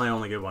actually probably my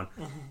only good one.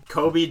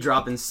 Kobe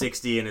dropping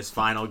 60 in his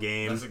final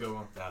game. That's a good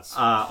one. That's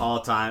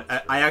All time.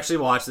 I actually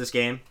watched this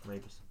game.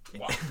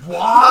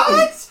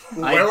 What?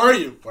 Where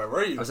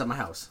were you? I was at my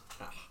house.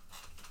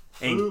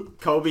 And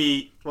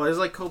Kobe, well, it was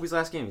like Kobe's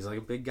last game. He's like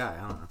a big guy.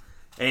 I don't know.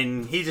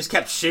 And he just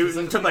kept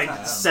shooting, took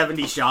like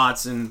 70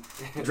 shots and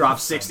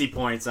dropped 60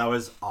 points. That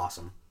was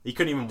awesome. He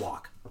couldn't even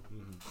walk.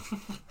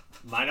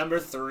 My number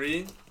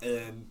 3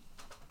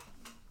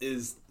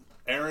 is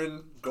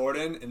Aaron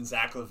Gordon and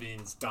Zach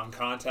LaVine's dunk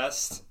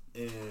contest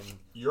in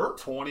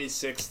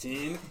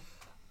 2016.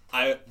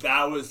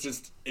 That was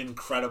just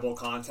incredible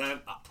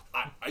content.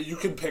 You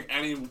can pick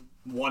any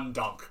one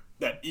dunk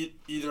that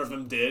either of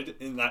them did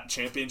in that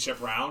championship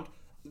round.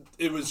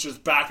 It was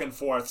just back and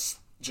forth,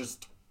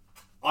 just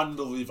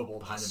unbelievable.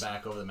 Behind the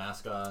back over the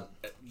mascot.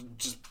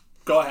 Just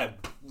go ahead,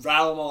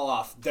 rattle them all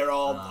off. They're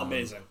all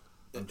amazing.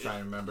 I'm trying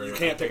to remember. You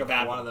can't pick a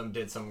bad one. one. Of them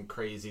did some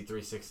crazy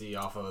 360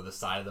 off of the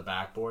side of the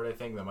backboard. I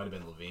think that might have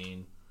been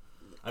Levine.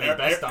 I mean,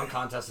 best dunk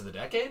contest of the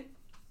decade.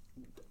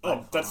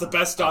 Oh, that's the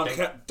best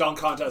dunk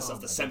contest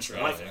of the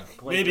century. I think.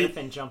 Blake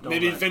Griffin jumped over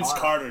Maybe a Vince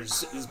car.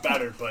 Carter's is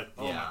better, but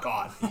oh Yeah. my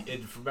god.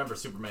 Remember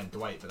Superman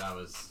Dwight, but that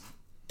was.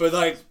 But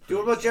like,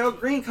 What about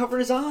Gerald Green covering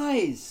his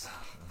eyes?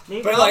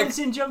 Nate But, like,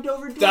 Robinson jumped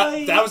over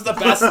Dwight. that was the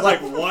best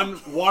like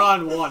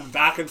one-on-one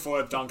back and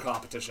forth dunk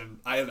competition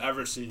I have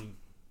ever seen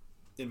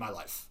in my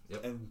life.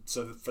 Yep. And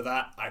so for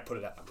that, I put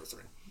it at number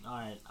 3. All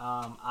right.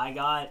 I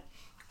got.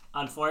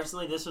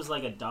 Unfortunately, this was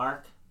like a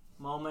dark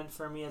moment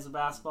for me as a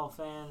basketball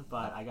fan,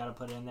 but I got to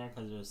put it in there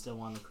because it was still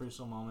one of the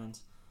crucial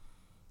moments.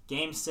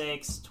 Game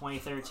 6,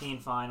 2013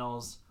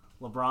 Finals.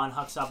 LeBron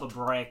hooks up a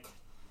brick.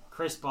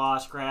 Chris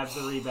Bosh grabs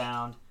the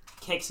rebound,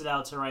 kicks it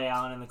out to Ray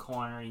Allen in the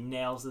corner. He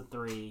nails the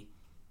 3.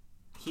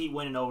 Heat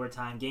win in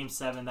overtime. Game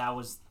 7, that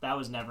was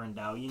never in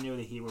doubt. You knew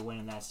the Heat were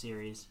winning that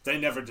series. They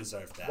never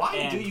deserved that. Why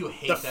And do you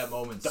hate that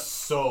moment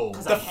so?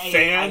 Because The I hate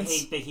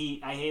fans- the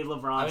Heat. I hate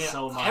LeBron I mean,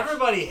 so much.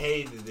 everybody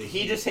hated the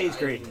Heat. He just hates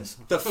greatness.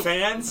 The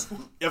fans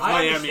of I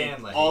Miami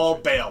understand, like, all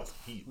hatred. bailed.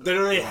 Heat.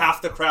 Literally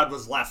half the crowd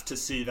was left to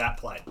see that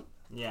play.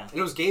 Yeah. And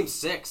it was Game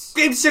 6.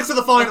 Game 6 of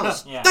the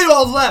finals. Yeah. They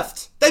all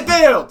left. They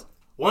bailed.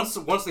 Once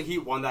the Heat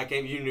won that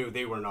game, you knew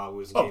they were not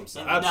losing Oh, Game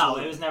 7.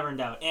 absolutely. No, it was never in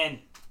doubt. And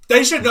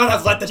They should not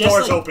have let the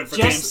doors open for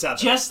Game 7.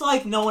 Just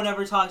like no one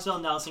ever talks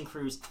about Nelson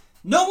Cruz.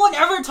 No one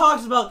ever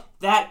talks about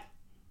that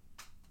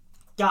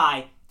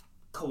guy,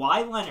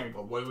 Kawhi Leonard.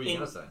 Well, what were you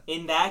gonna say?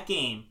 In that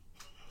game,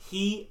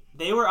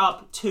 they were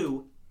up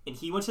 2, and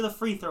he went to the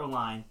free throw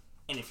line.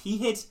 And if he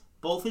hits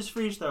both his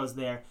free throws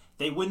there,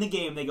 they win the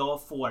game. They go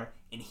up 4,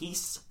 and he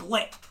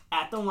split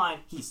at the line.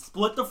 He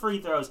split the free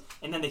throws,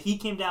 and then the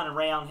Heat came down and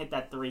Ray Allen hit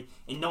that 3.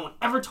 And no one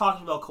ever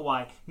talks about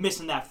Kawhi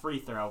missing that free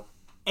throw.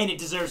 And it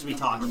deserves to be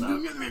talked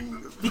about.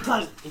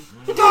 Because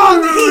the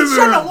Heat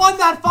shouldn't have won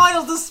that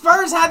finals. The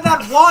Spurs had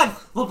that one.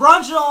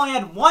 LeBron should have only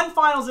had 1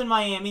 finals in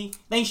Miami.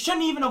 They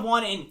shouldn't even have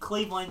won it in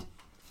Cleveland.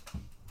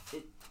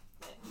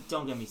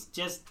 Don't get me...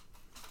 Just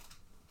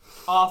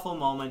awful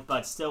moment,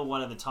 but still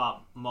one of the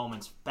top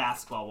moments,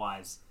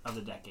 basketball-wise, of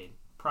the decade.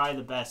 Probably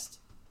the best,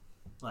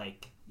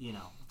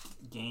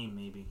 game,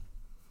 maybe.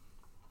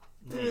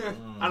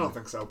 I don't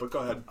think so, but go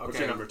ahead. What's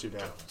your Okay. number 2,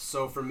 Dan?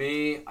 So for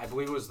me, I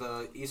believe it was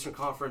the Eastern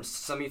Conference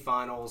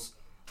semifinals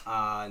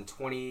in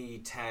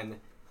 2010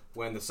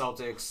 when the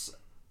Celtics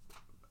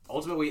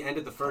ultimately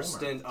ended the first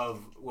stint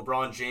of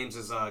LeBron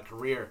James's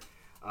career.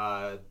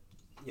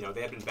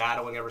 They had been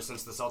battling ever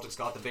since the Celtics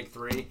got the Big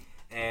 3,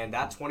 and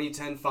that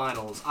 2010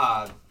 finals,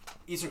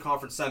 Eastern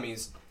Conference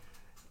semis.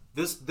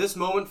 This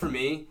moment for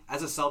me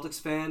as a Celtics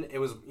fan, it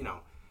was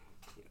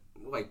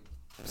like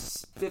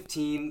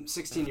 15,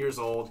 16 years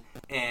old,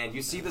 and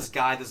you see this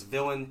guy, this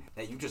villain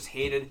that you just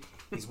hated.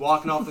 He's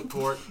walking off the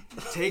court,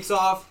 takes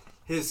off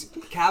his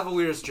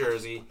Cavaliers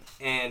jersey,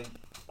 and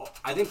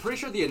I think pretty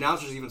sure the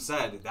announcers even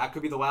said that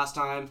could be the last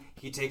time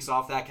he takes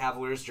off that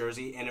Cavaliers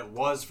jersey, and it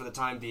was for the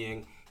time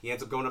being. He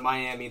ends up going to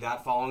Miami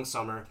that following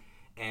summer,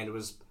 and it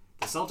was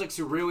the Celtics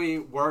who really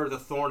were the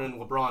thorn in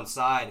LeBron's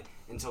side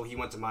until he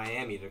went to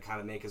Miami to kind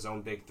of make his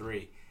own Big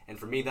 3. And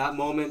for me, that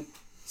moment,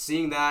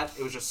 seeing that,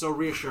 it was just so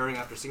reassuring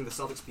after seeing the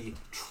Celtics be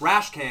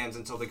trash cans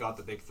until they got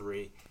the Big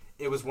 3.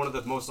 It was one of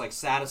the most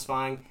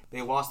satisfying.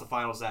 They lost the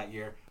finals that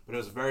year, but it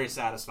was very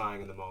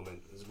satisfying in the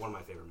moment. It was one of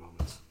my favorite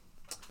moments.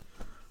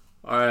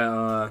 All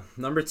right,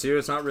 number 2.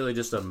 It's not really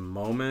just a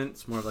moment.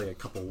 It's more of like a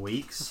couple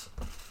weeks.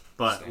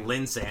 But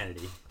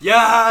Linsanity.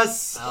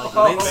 Yes!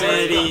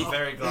 Linsanity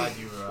Very glad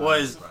you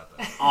was brought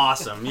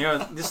awesome. You know,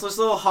 this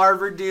little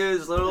Harvard dude,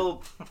 this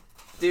little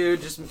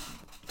dude just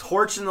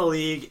torching the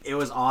league. It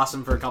was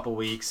awesome for a couple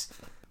weeks.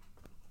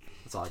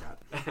 That's all I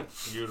got.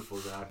 Beautiful,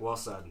 Zach. Well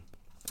said.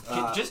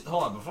 Just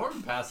hold on before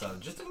we pass out.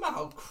 Just think about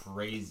how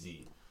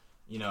crazy.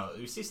 You know,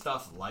 you see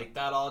stuff like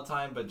that all the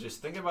time, but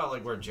just think about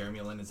like where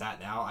Jeremy Lin is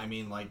at now. I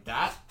mean, like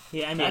that.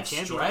 Yeah, I mean, that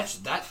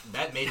stretch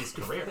that made his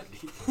career.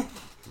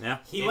 Yeah.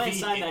 He went and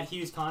signed that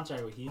huge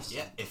contract with Houston.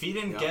 Yeah, if he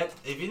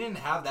didn't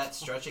have that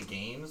stretch of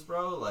games,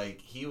 bro,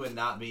 like he would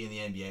not be in the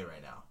NBA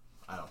right now.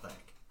 I don't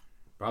think.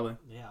 Probably.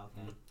 Yeah.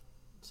 Okay.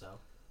 So.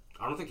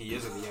 I don't think he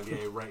is in the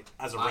NBA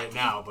right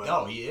now, but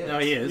no, he is. No,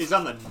 he is. He's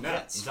on the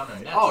Nets. He's on the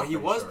Nets. Oh, I'm he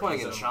pretty was sure.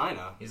 playing in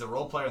China. He's a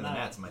role player in the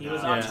Nets. He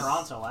was on Yeah.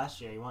 Toronto last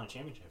year. He won a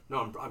championship.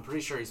 No, I'm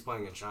pretty sure he's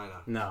playing in China.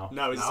 No.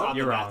 No, he's No? on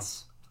You're the wrong.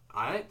 Nets.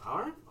 All right.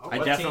 I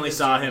What definitely team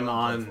saw does him Jeremy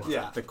on Lin play for?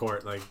 Yeah. the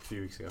court like a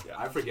few weeks ago.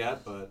 I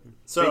forget, but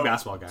So Big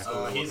basketball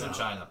guy. He's in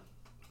China.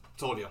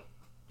 told you.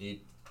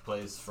 He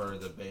plays for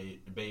the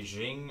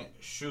Beijing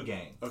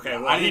Shugang. okay,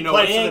 well, I he didn't know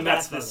played it. for the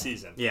Nets Big this basketball.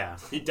 season. Yeah.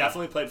 He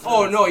definitely played for.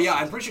 Oh the Nets no, this yeah, I'm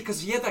season. pretty sure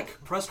because he had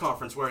that press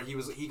conference where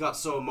he got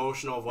so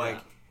emotional of like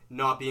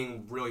not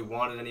being really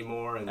wanted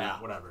anymore and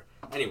Yeah. whatever.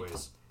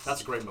 Anyways,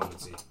 that's a great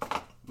moment, Z.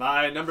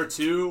 My number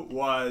 2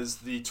 was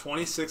the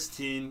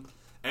 2016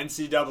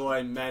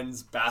 NCAA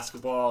men's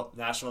basketball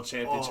national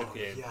championship Oh,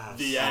 game. yes.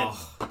 The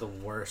end. The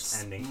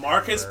worst ending.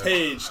 Marcus ever.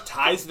 Page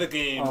ties the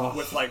game Oh.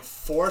 with like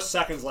 4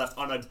 seconds left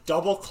on a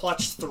double clutch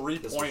This was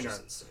three-pointer,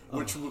 just insane.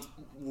 which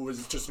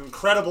was just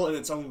incredible in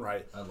its own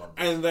right. I love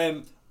And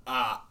then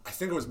I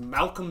think it was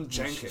Malcolm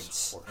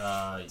Jenkins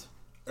or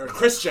Chris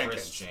Chris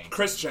Jenkins. Jenkins.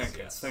 Chris Jenkins.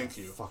 Yes. Thank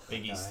you.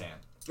 Big East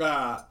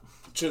Stan.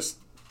 Just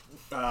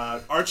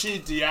Archie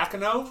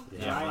Diacono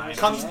Yeah,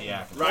 Comes-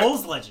 Diakono. right.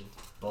 Bulls legend.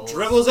 Bulls.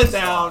 dribbles it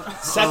down,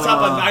 sets up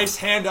a nice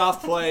handoff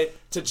play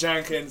to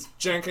Jenkins.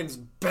 Jenkins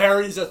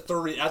buries a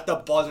 3 at the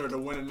buzzer to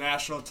win a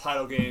national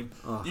title game.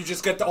 You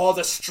just get all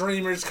the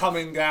streamers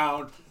coming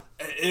down.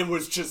 It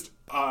was just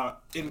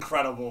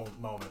incredible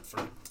moment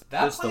for me.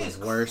 That Just play is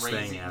the worst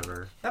crazy. thing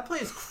ever. That play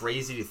is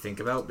crazy to think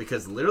about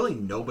because literally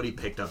nobody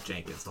picked up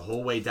Jenkins the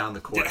whole way down the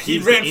court. Yeah, he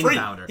was ran the free.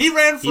 inbounder. He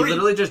ran He free.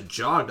 literally just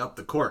jogged up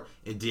the court.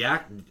 And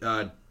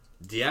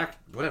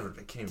whatever,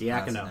 I can't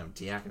even pronounce his Diacono. name.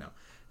 Diacono.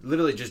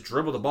 Literally just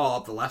dribbled the ball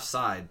up the left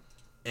side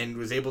and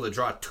was able to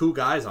draw 2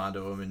 guys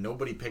onto him, and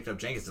nobody picked up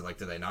Jenkins. Like,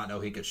 did they not know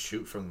he could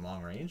shoot from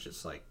long range?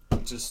 It's like,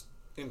 Just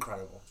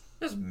incredible.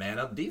 just man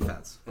up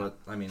defense. But,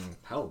 I mean,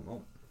 hell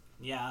no.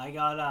 Yeah, I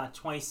got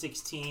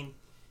 2016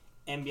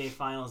 NBA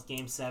Finals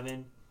Game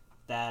 7.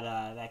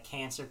 That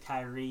cancer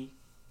Kyrie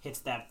hits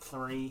that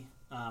 3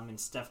 in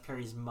Steph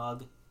Curry's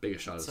mug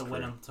Biggest shot of his to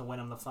career. win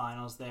him the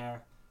finals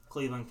there.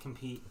 Cleveland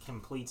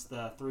completes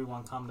the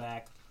 3-1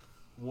 comeback.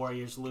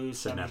 Warriors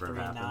lose Should never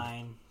have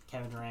 73-9.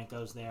 Kevin Durant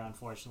goes there,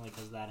 unfortunately,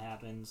 because that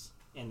happens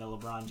in the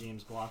LeBron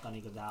James block on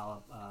Iguodala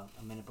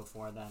a minute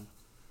before then.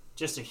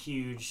 Just a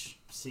huge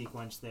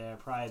sequence there.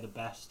 Probably the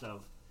best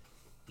of,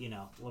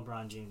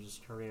 LeBron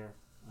James' career.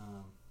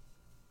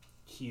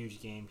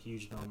 Huge game,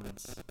 huge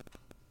moments.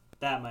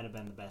 That might have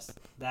been the best.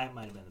 That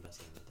might have been the best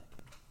game of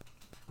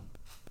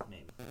the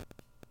day. Maybe.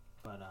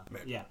 But,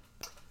 Maybe. yeah.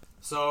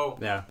 So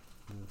Yeah.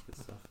 Good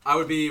stuff. I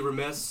would be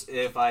remiss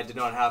if I did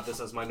not have this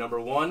as my number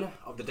 1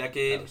 of the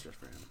decade. That was just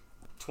for him.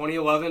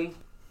 2011,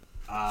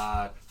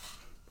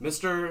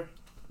 Mr.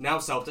 now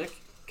Celtic,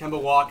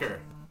 Kemba Walker,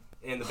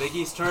 in the Big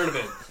East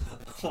tournament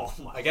Oh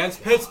my.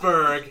 against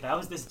Pittsburgh. That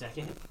was this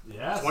decade?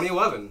 Yeah.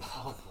 2011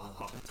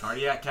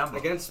 Cardiac Kemba.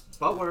 against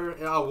Butler.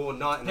 Oh, well,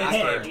 not in that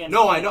Hey, game. against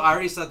No, Butler. I know. I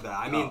already said that.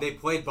 I mean, Oh. they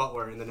played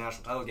Butler in the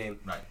national title game.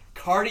 Right.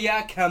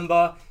 Cardiac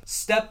Kemba,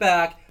 step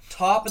back,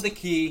 top of the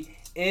key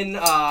in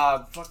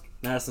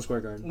Madison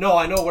Square Garden. No,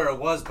 I know where it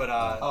was,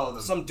 but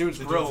some dude's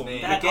the grill. dude's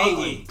name. That McGahee.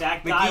 ugly.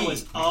 That guy McGee.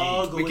 was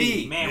ugly.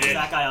 McGee. Man, was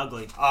that guy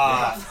ugly.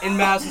 In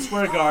Madison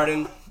Square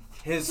Garden.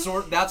 That's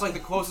like the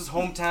closest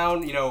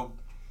hometown,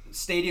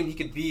 stadium he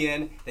could be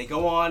in. They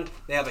go on,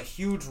 they have a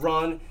huge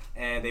run,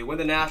 and they win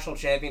the national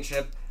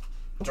championship.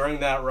 During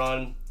that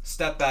run,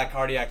 step back,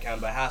 Cardiac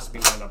Kemba has to be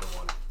my number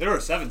 1. They were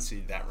a 7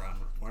 seed that round,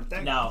 weren't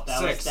they? No, that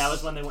 6.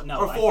 was when they went. No,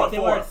 Or I 4, think they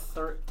 4.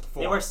 were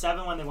they 4. were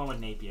 7 when they went with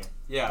Napier.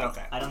 Yeah.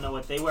 Okay. I don't know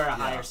what they were a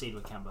higher seed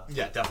with Kemba.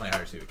 Yeah, definitely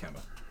higher seed with Kemba.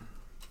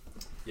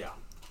 Yeah.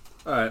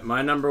 All right,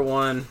 my number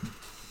 1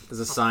 is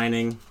a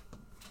signing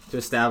to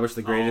establish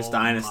the greatest Oh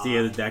dynasty my.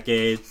 of the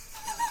decade.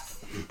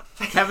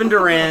 Kevin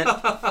Durant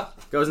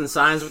goes and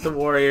signs with the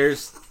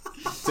Warriors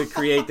to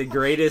create the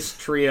greatest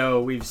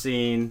trio we've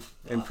seen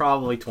in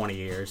probably 20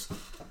 years.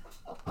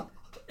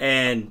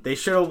 And they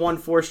should have won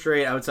 4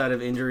 straight outside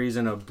of injuries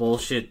and a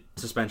bullshit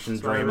suspension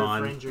That's why I root for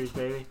Draymond. injuries,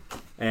 baby.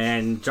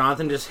 And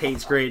Jonathan just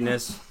hates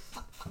greatness,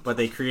 but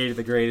they created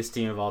the greatest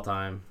team of all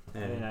time.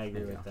 And I agree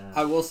there you with go. that.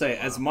 I will say,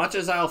 as much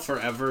as I'll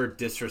forever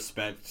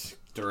disrespect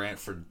Durant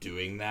for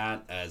doing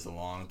that as a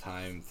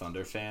longtime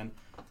Thunder fan,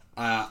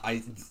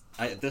 I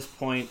at this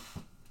point,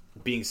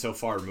 being so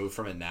far removed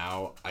from it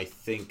now, I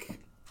think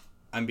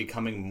I'm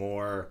becoming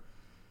more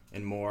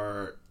and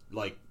more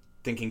like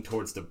thinking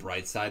towards the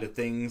bright side of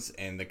things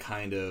and the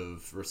kind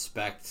of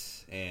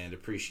respect and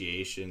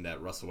appreciation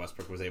that Russell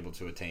Westbrook was able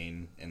to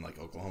attain in like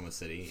Oklahoma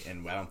City.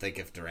 And I don't think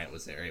if Durant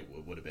was there, it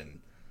would have been,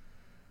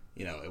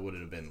 it would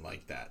have been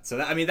like that. So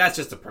that's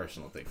just a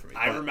personal thing for me.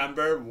 I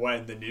remember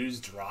when the news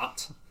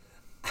dropped.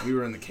 We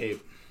were in the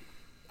Cape.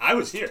 I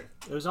was here.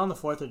 It was on the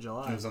 4th of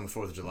July. It was on the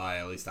 4th of July.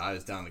 At least I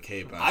was down the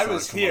Cape. I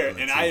was here,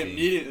 and I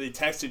immediately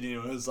texted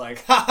you. It was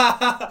like, ha ha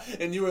ha,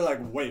 and you were like,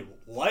 wait,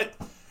 what?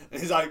 And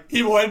he's like,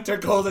 he went to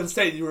Golden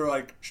State. And you were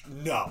like,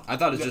 no. I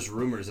thought it was just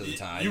rumors at the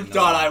time. You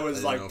thought I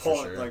was like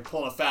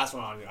pulling a fast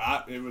one on you.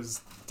 It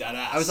was dead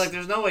ass. I was like,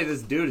 there's no way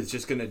this dude is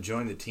just going to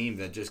join the team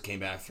that just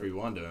came back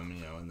 3-1 to him,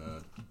 in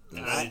the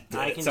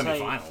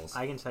semifinals.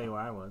 I can tell you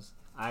where I was.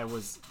 I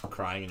was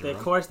crying in your room.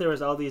 Of course, there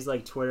was all these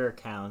like Twitter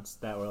accounts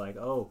that were like,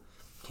 oh,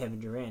 Kevin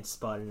Durant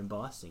spotted in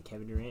Boston.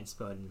 Kevin Durant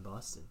spotted in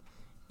Boston.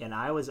 And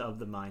I was of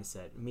the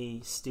mindset,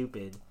 me,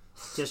 stupid,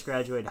 just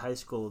graduated high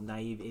school,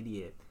 naive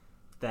idiot,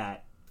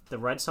 that the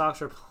Red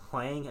Sox were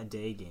playing a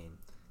day game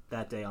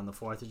that day on the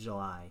 4th of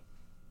July.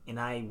 And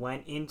I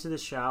went into the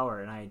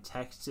shower and I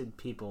texted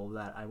people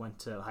that I went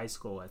to high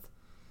school with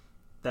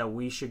that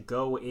we should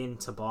go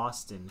into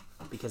Boston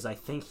because I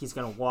think he's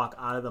going to walk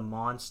out of the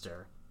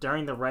Monster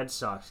during the Red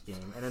Sox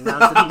game and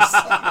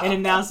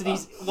announce that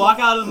he's walk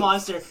out of the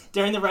Monster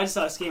during the Red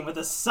Sox game with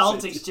a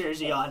Celtics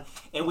jersey on,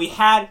 and we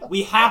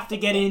have to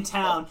get in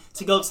town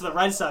to go to the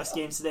Red Sox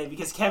game today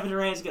because Kevin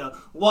Durant's gonna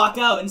walk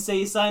out and say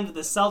he signed with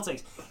the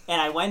Celtics.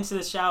 And I went to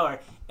the shower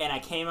and I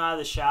came out of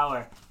the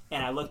shower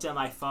and I looked at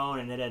my phone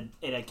and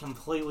it had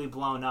completely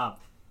blown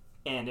up,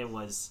 and it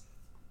was.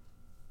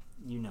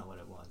 You know what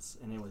it was,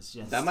 and it was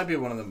just... That might be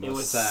one of the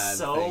most sad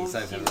things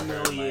I've ever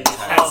heard in my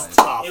entire That's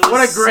tough. It was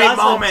what a great such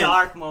moment. A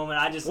dark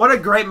moment. What a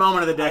great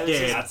moment of the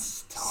decade.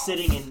 That's tough.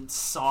 Sitting in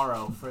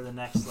sorrow for the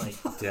next,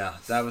 Yeah,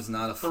 that was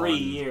not a 3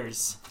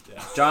 years.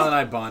 Yeah. John and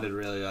I bonded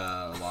really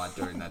a lot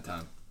during that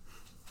time.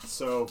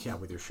 So... Yeah,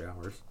 with your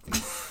showers.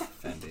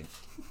 Fendi.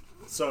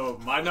 So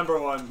my number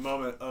one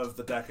moment of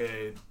the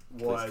decade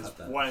was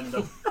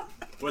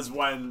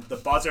when the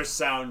buzzer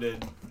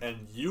sounded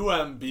and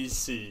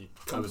UMBC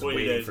I was waiting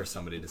completed for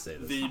somebody to say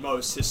this. the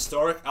most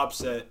historic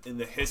upset in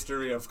the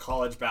history of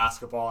college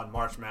basketball and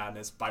March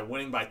Madness by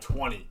winning by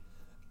 20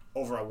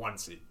 over a 1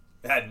 seed.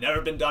 It had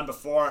never been done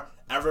before.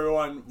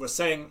 Everyone was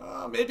saying,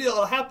 maybe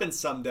it'll happen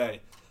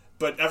someday.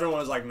 But everyone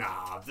was like,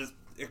 nah,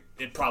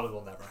 it probably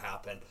will never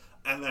happen.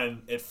 And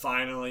then it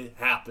finally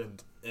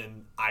happened,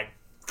 and I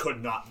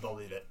could not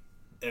believe it.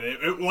 And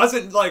it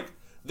wasn't like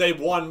they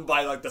won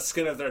by like the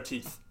skin of their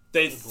teeth.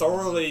 They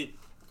thoroughly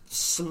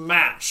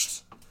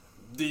smashed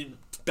the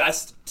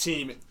best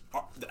team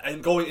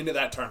and going into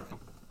that tournament.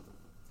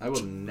 I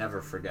will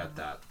never forget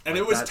that. And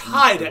it was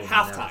tied at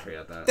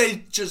halftime.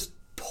 They just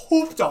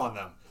pooped on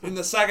them in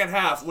the second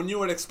half when you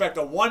would expect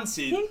a 1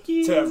 seed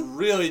to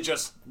really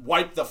just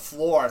wipe the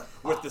floor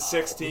with the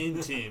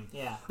 16 team.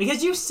 Yeah,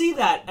 because you see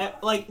that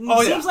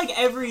seems like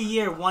every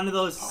year one of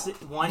those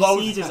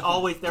seeds is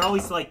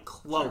always like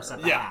close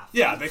at the half.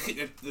 Yeah,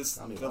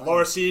 the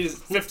lower seed is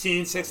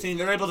 15, 16.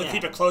 They're able to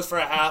keep it close for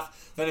a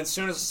half. Then as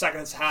soon as the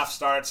second half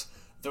starts,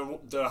 the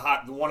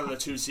one of the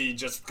 2 seed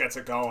just gets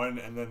it going,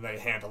 and then they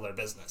handle their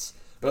business.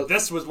 But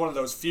this was one of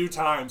those few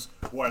times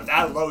where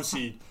that low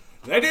seed,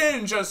 they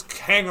didn't just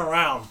hang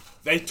around.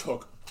 They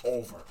took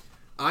over.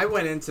 I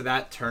went into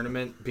that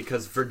tournament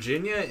because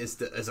Virginia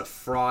is a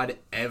fraud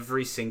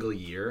every single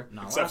year.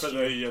 Except for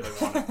the year they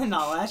won.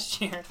 Not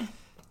last year.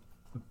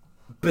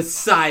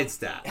 Besides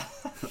that,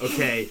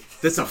 okay,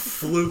 there's a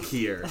fluke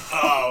here.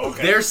 Oh,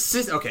 okay.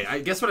 Okay, I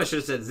guess what I should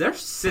have said is their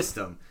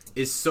system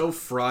is so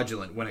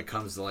fraudulent when it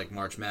comes to like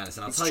March Madness,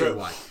 and I'll tell you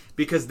why.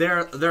 Because they're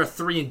a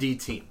 3-and-D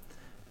team.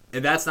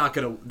 And that's not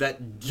gonna. That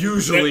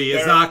usually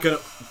is not gonna.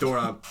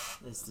 Dora.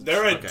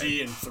 They're a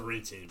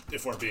D&3 team,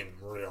 if we're being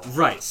real.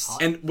 Right.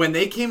 And when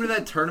they came to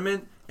that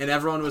tournament, and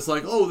everyone was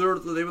like, "Oh, they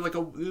were like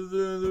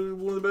they're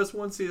one of the best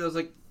 1 seed." I was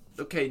like,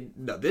 "Okay,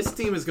 no, this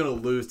team is gonna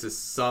lose to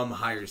some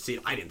higher seed."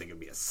 I didn't think it'd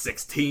be a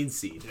 16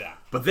 seed. Yeah.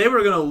 But they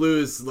were gonna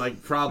lose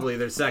like probably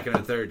their second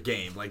or third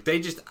game. Like they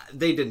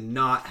did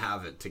not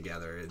have it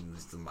together, in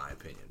my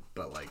opinion.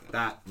 But, like,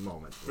 that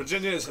moment.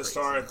 Virginia is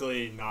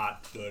historically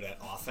not good at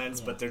offense,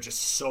 but they're just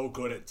so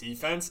good at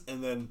defense.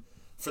 And then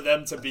for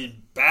them to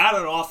be bad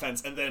at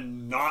offense and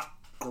then not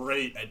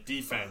great at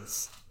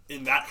defense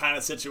in that kind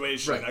of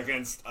situation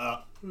against a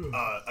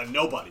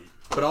nobody.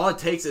 But all it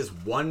takes is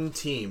one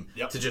team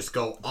to just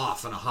go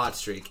off on a hot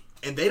streak,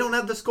 and they don't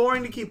have the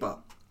scoring to keep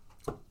up.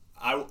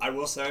 I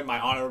will say my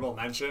honorable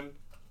mention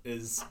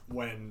is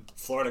when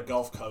Florida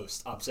Gulf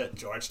Coast upset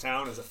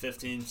Georgetown as a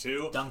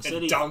 15-2.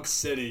 Dunk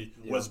City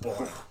was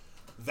born.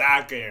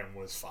 That game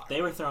was fire. They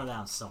were throwing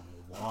down some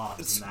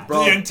logs in that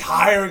The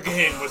entire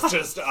game was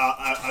just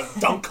a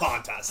dunk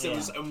contest. It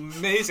was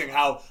amazing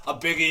how a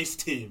Big East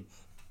team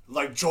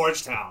like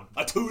Georgetown,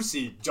 a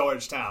 2-seed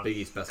Georgetown, Big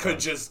East best could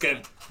Conference. just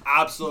get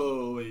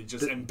absolutely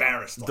just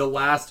embarrassed. The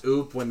last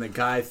oop when the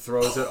guy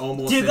throws it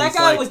almost. Dude, and that he's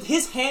guy like, was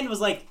his hand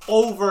was like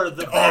over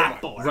the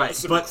backboard. right,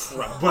 It's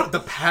but the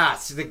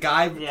pass, the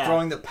guy Yeah.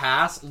 throwing the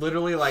pass,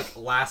 literally like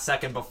last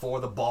second before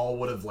the ball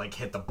would have like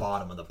hit the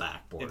bottom of the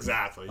backboard.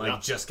 Exactly, Like yeah.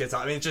 just gets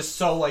out. I mean, it's just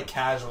so like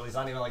casual. He's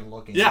not even like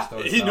looking. Yeah, just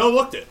throws he it no up.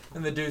 looked it.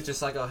 And the dude's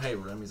just like, oh hey,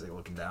 Rim. He's like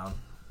looking down.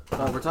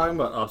 We're talking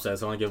about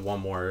upsets. I want to give one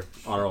more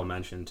honorable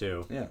mention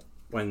too. Yeah.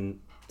 When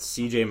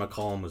C.J.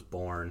 McCollum was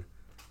born,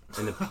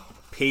 and the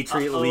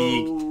Patriot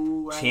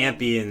League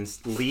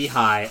champions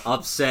Lehigh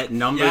upset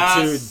number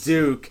Yes. 2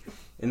 Duke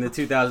in the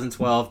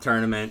 2012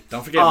 tournament.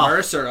 Don't forget Oh.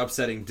 Mercer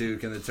upsetting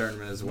Duke in the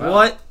tournament as well.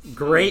 What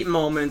great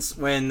moments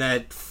when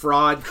that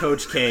fraud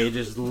Coach K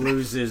just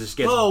loses, just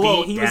gets Whoa,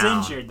 beat he was down.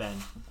 injured then.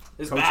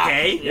 His Coach back.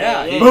 K?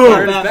 Yeah, he Boom.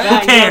 hurt his back, back.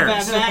 back, Who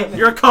back, cares? back.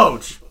 You're a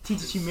coach.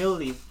 Teaches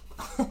humility.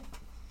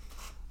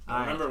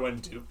 I remember when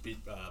Duke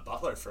beat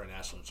Butler for a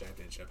national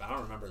championship. I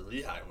don't remember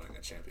Lehigh winning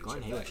a championship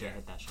Gordon Hayward that should year.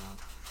 hit that shot.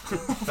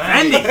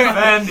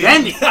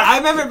 Fendi. I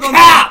remember going.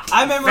 Cap!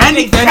 I remember Fendi,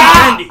 Big Fendi,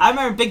 Jock. Fendi. I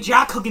remember Big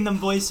Jock cooking them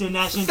boys to a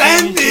national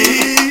championship.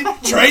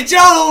 Fendi! Trey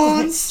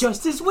Jones!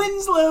 Justice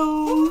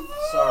Winslow.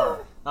 Sir.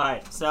 All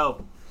right,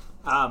 so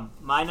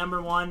my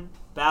number one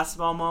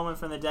basketball moment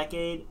from the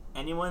decade.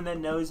 Anyone that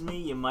knows me,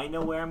 you might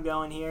know where I'm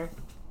going here.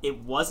 It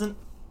wasn't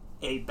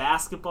a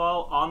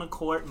basketball on a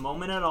court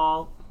moment at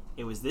all.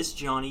 It was this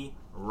Johnny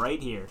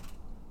right here.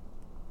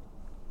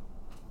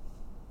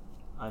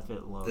 I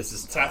fit low. This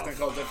is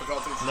Technical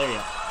difficulties. There you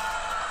go.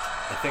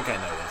 I think I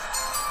know this.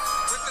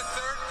 With the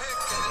third pick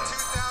in the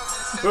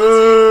 2017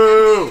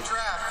 Boo!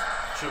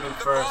 draft, Should have been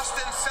the first.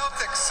 Boston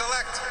Celtics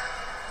select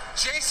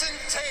Jason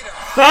Tatum.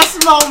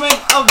 Best moment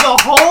of the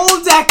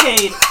whole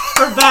decade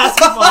for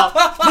basketball.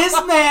 This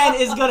man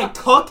is gonna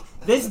cook.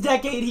 This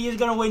decade, he is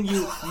gonna win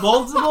you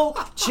multiple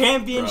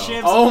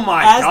championships. Oh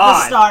my as God.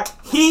 the start,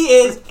 he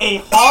is a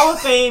Hall of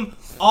Fame,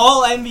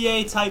 All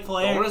NBA type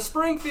player. Going to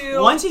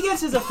Springfield. Once he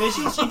gets his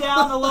efficiency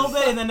down a little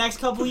bit in the next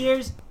couple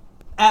years,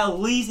 at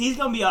least he's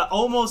gonna be an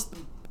almost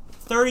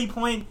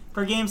 30-point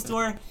per game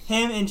scorer.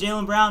 Him and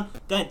Jaylen Brown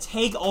gonna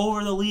take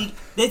over the league.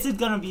 This is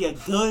gonna be a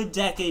good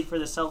decade for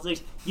the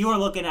Celtics. You are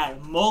looking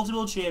at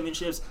multiple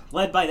championships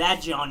led by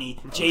that Johnny,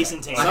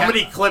 Jason Tatum.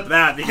 Somebody clip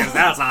that because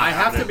that's not I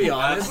have to be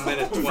That's honest.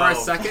 minute 12. For a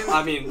second,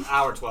 I mean,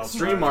 hour 12.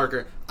 stream sorry.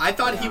 marker. I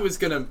thought he was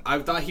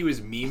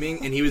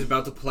memeing and he was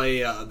about to play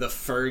the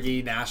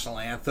Fergie national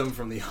anthem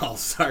from the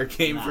All-Star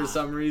game for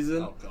some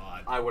reason. Oh,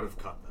 God. I would have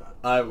cut that.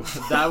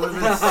 That would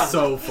have been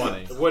so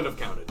funny. It wouldn't have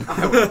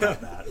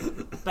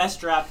counted. Best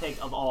draft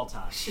pick of all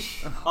time.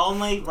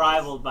 Only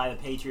rivaled by the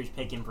Patriots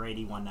picking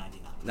Brady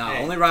 199. No,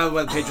 Hey. only rival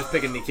by the Patriots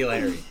picking Nikhil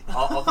Harry.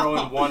 I'll throw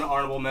in one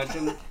honorable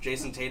mention.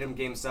 Jason Tatum,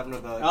 Game 7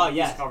 of the Oh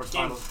yeah, East Conference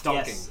Game- Finals,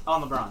 dunking yes,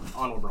 on LeBron.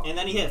 on LeBron. And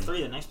then he hit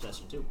 3 the next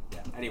possession too. Yeah.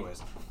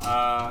 Anyways, we He's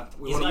want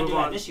to gonna move do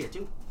that on. this year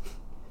too.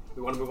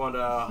 We want to move on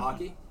to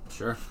hockey.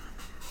 Sure.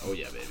 Oh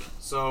yeah, baby.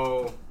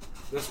 So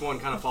this one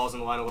kind of falls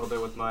in line a little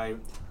bit with one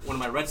of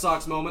my Red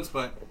Sox moments,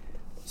 but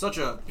such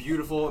a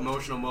beautiful,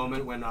 emotional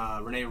moment when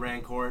Rene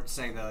Rancourt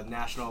sang the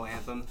national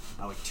anthem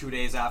like 2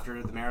 days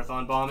after the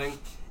marathon bombing,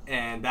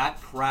 and that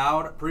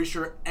crowd, pretty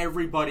sure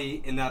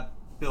everybody in that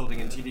building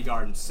in TD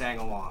Garden sang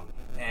along,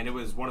 and it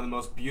was one of the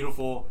most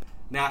beautiful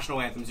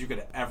national anthems you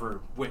could ever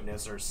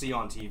witness or see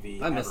on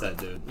TV. I miss ever. that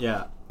dude.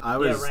 Yeah, I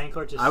was.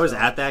 Rancourt just I was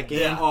sucked. at that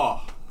game.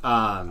 Yeah.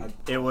 Oh,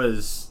 It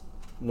was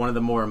one of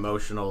the more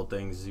emotional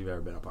things you've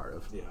ever been a part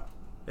of. yeah.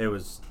 It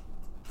was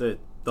the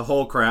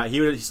whole crowd.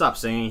 He stopped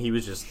singing. He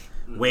was just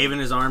waving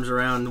his arms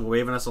around,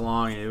 waving us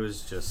along, and it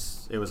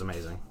was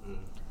amazing.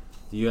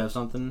 Do you have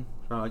something?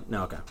 Probably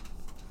no. Okay.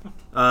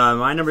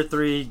 My number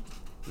 3,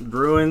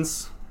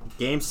 Bruins.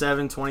 Game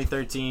 7,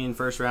 2013,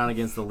 first round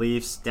against the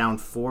Leafs, down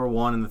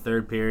 4-1 in the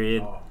third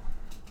period. Oh.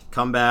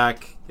 Come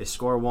back, they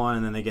score 1,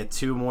 and then they get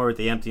 2 more with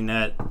the empty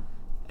net,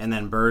 and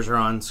then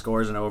Bergeron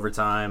scores in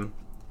overtime.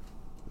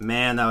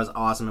 Man, that was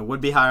awesome. It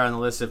would be higher on the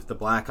list if the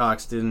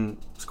Blackhawks didn't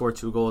score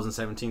 2 goals in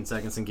 17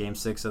 seconds in Game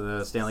 6 of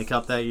the Stanley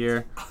Cup that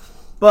year.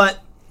 But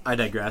I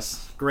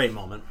digress. Great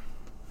moment.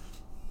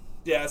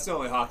 Yeah, it's the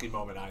only hockey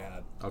moment I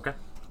had. Okay.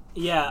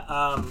 Yeah,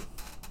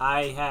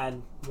 I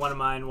had one of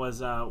mine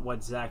was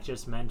what Zach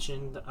just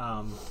mentioned.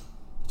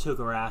 Tuukka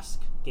Rask,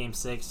 Game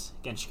 6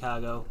 against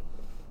Chicago,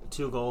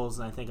 2 goals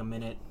in I think a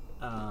minute.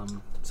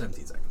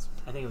 17 seconds.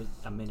 I think it was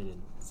a minute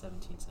and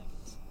 17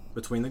 seconds.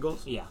 Between the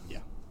goals? Yeah, Yeah.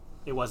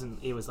 it wasn't.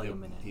 It was like a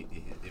minute.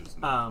 It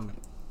was.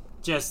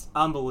 Just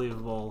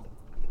unbelievable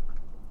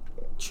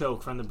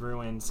choke from the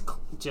Bruins.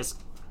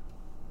 Just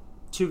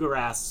Tuukka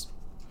Rask's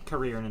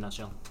career in a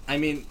nutshell. I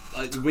mean,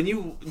 when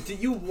did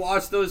you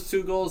watch those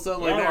 2 goals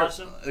though? Yeah, I they're- watched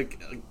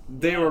them.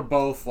 They were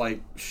both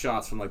like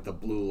shots from like the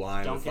blue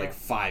line Don't with care. like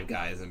 5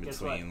 guys in Guess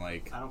between. what?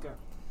 Like I don't care.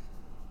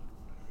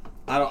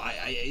 I don't.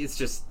 It's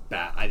just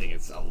bad. I think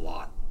it's a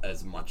lot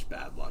as much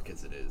bad luck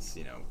as it is,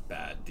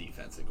 bad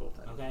defense and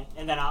goaltending. Okay,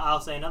 and then I'll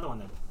say another one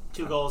then.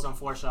 2 goals on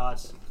 4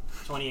 shots,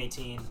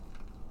 2018,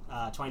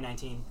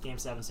 2019, Game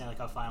 7 Stanley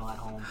Cup Final at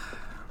home.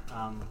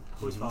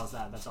 Whose fault is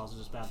that? That's also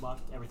just bad luck.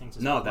 Everything's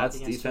just No, bad luck that's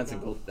against defense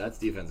and Chicago? that's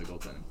defense and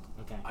goaltending.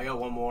 Okay. I got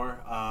one more.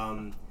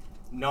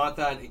 Not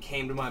that it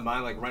came to my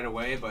mind like right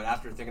away, but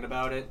after thinking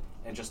about it,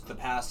 and just the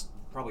past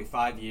probably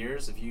 5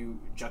 years, if you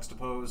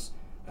juxtapose,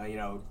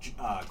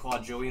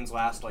 Claude Julien's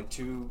last like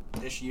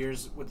 2-ish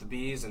years with the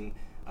Bees and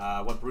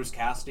what Bruce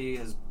Cassidy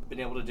has been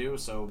able to do.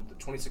 So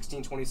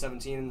 2016,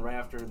 2017, right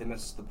after they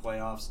missed the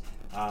playoffs,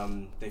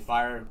 they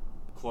fire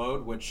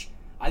Claude, which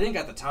I think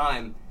at the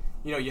time,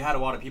 you had a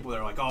lot of people that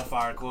were like, "Oh,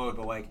 fire Claude,"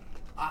 but like,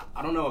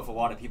 I don't know if a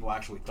lot of people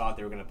actually thought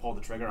they were going to pull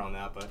the trigger on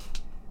that, but.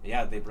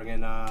 Yeah, they bring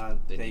in.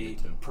 They needed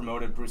to.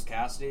 promoted Bruce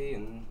Cassidy,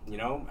 and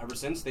ever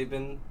since they've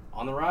been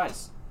on the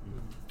rise.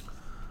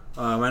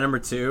 My number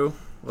 2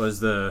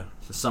 was the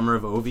summer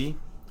of Ovi.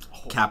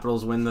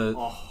 Capitals win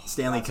the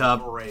Stanley that's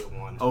Cup. A great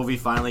one. Ovi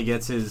finally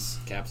gets his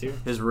Caps here.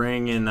 his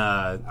ring, and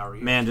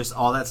man, just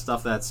all that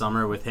stuff that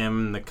summer with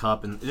him and the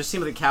cup, and it just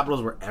seemed like the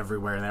Capitals were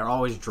everywhere, and they were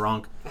always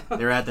drunk.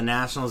 They were at the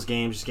Nationals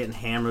game, just getting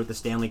hammered with the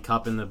Stanley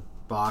Cup in the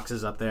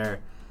boxes up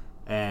there.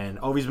 And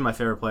Ovi's been my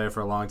favorite player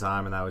for a long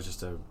time, and that was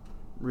just a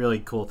really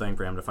cool thing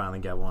for him to finally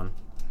get one.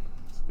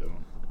 That's a good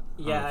one.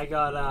 Yeah, I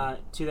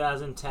got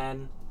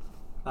 2010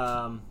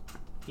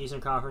 Eastern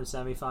Conference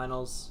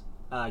semifinals,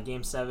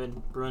 Game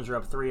 7. Bruins are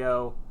up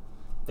 3-0.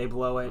 They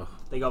blow it.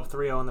 They go up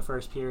 3-0 in the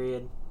first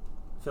period.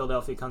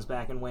 Philadelphia comes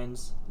back and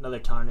wins. Another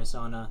tarnish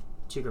on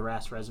Tuukka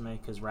Rask resume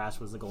because Rask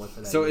was the goalie for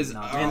that. So game, is-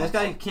 not- Man, this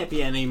guy can't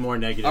be any more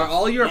negative. Are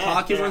all your Yeah,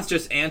 hockey yeah. ones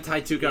just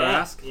anti-Tuukka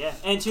yeah, Rask? yeah.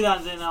 And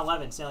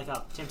 2011 Stanley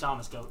Cup, Tim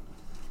Thomas goat.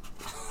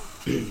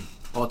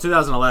 Well,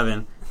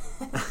 2011,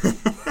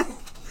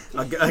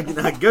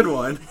 a good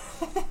one.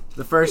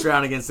 The first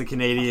round against the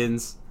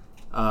Canadiens,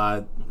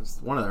 it was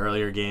one of the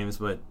earlier games,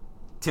 but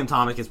Tim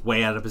Thomas gets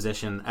way out of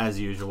position as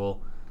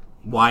usual.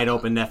 Wide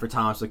open net for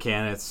Thomas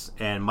Buchanitz,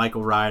 and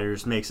Michael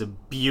Riders makes a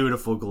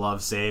beautiful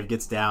glove save,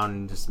 gets down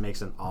and just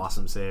makes an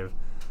awesome save.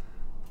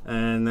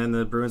 And then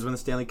the Bruins win the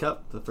Stanley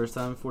Cup for the first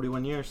time in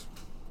 41 years.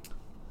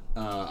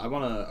 I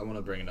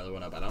wanna bring another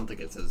one up. I don't think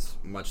it's as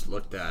much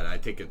looked at. I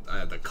think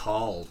the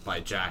call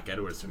by Jack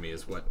Edwards to me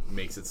is what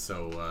makes it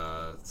so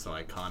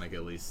iconic,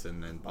 at least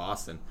in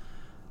Boston.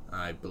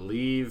 I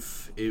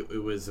believe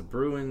it was a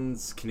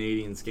Bruins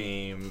Canadiens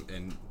game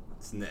in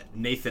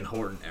Nathan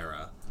Horton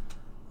era.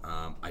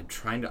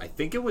 I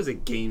think it was a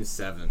Game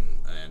 7,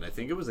 and I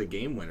think it was a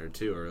game winner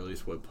too, or at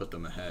least what put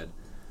them ahead.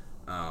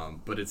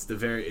 But it's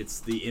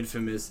the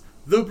infamous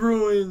 "the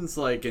Bruins"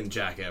 and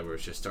Jack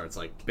Edwards just starts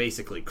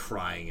basically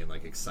crying in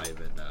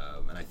excitement,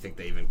 and I think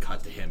they even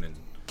cut to him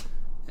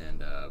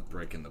and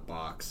breaking the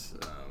box,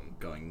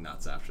 going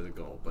nuts after the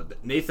goal.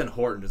 But Nathan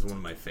Horton is one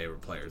of my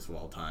favorite players of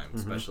all time,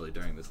 especially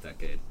during this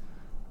decade.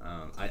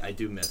 I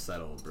do miss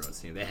that old Bruins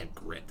team. They had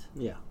grit.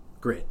 Yeah,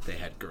 great. They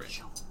had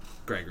grit.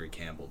 Gregory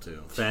Campbell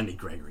too. Fandy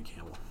Gregory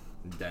Campbell.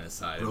 Dennis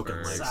Broken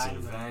Seidenberg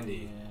legs.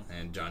 Vandy.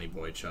 and Johnny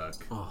Boychuk.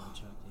 Oh,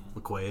 Yeah.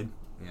 McQuaid.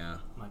 Yeah.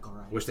 Michael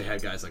Wright. Wish they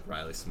had guys like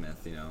Riley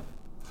Smith,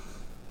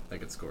 that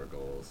could score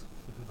goals.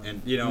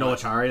 And Noel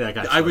Chari, that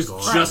guy. I was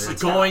scores goals. just Frank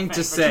going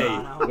to say,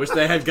 Vetrano. wish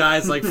they had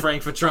guys like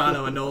Frank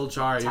Vetrano and Noel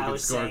Chari who Tyler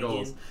could score Seguin.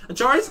 goals. And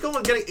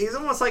Chari's he's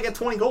almost at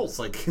 20 goals.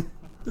 This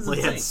is Well,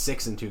 he had insane.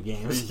 6 in 2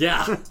 games.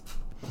 Yeah.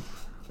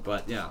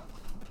 But yeah.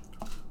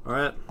 All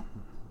right.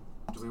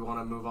 Do we want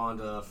to move on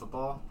to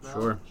football now?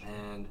 Sure.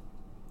 And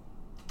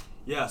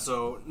yeah,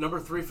 so number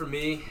 3 for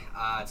me,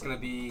 it's going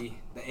to be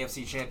the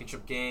AFC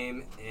Championship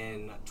game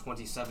in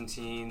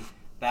 2017.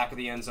 Back of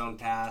the end zone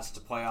pass to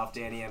playoff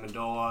Danny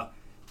Amendola.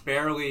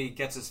 Barely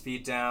gets his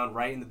feet down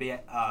right in the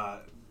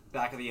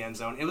back of the end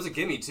zone. It was a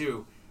gimme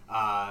too.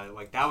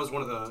 That was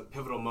one of the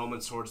pivotal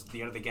moments towards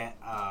the end of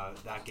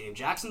that game.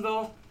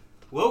 Jacksonville,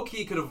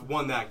 low-key could have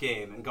won that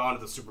game and gone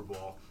to the Super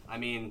Bowl. I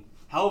mean,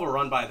 hell of a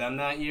run by them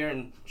that year,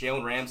 and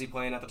Jalen Ramsey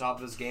playing at the top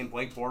of his game.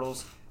 Blake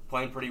Bortles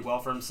playing pretty well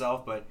for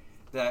himself, but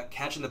the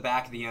catch in the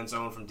back of the end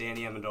zone from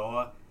Danny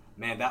Amendola,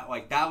 man,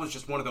 that was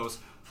just one of those,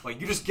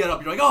 you just get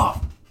up, you're like, oh,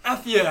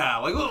 F yeah,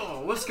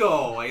 oh, let's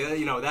go.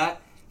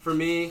 That, for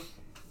me,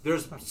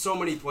 there's so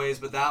many plays,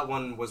 but that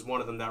one was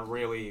one of them that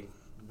really,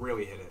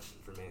 really hit it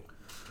for me.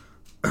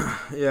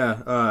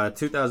 Yeah,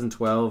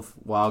 2012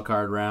 wild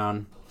card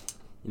round.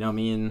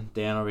 Me and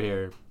Dan over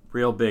here,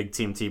 real big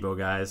Team Tebow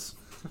guys.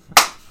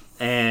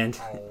 And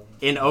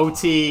in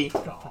OT,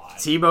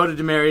 Tebow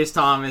to Demaryius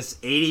Thomas,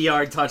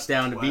 80-yard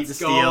touchdown to beat the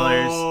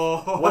Steelers.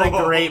 Go. What a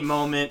great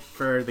moment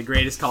for the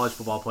greatest college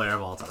football player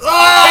of all time.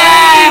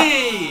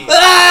 Hey!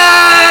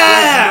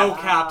 There's no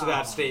cap to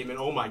that statement.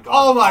 Oh my god.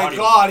 Oh my Audio.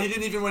 god, he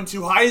didn't even win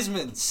 2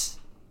 Heismans.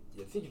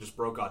 I think you just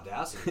broke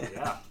audacity.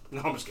 Yeah.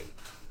 No, I'm just kidding.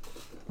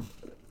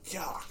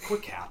 Yuck.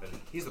 Quit capping.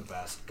 He's the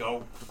best.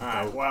 Go.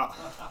 Alright, well,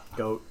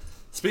 Goat.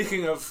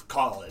 speaking of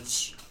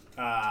college,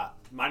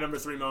 my number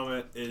 3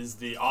 moment is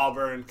the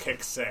Auburn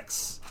kick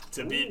 6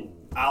 to beat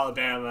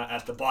Alabama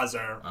at the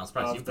buzzer I'm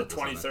surprised you of the put this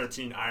on there.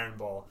 2013 Iron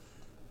Bowl.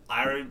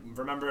 I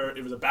remember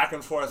it was a back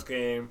and forth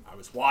game. I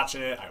was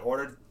watching it. I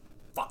ordered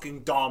fucking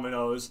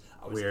Domino's.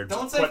 I was Weird.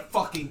 Don't say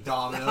fucking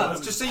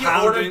Domino's. Just say you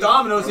pounding- ordered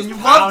Domino's I and you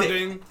was loved it.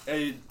 pounding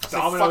a It's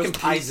like Domino's fucking pizza.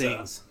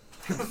 Pisings.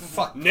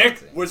 Fuck.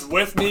 Nick was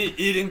with me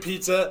eating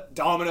pizza,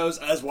 Domino's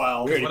as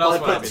well. Weird. What else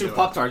Probably would I put be 2 doing?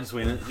 Pop-Tarts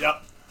between it.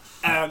 Yep.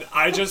 And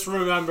I just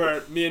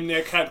remember me and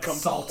Nick had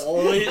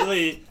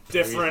completely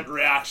different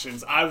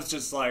reactions. I was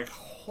just like,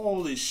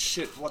 holy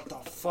shit, what the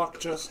fuck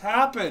just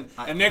happened?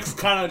 And Nick's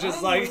kind of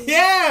just like,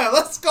 yeah,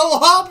 let's go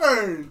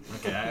Auburn!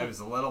 Okay, I was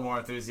a little more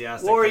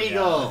enthusiastic. War but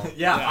Eagle.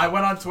 Yeah, I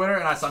went on Twitter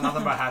and I saw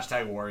nothing but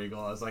hashtag War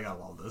Eagle. I was like, I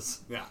love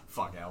this. Yeah.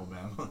 Fuck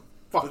Alabama.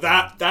 But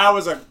that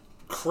was a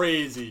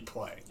crazy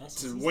play. That's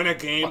To easy. win a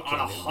game on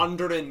a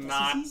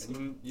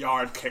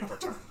 109-yard kick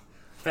return.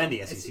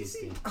 Fendi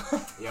SEC team.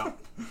 Yep.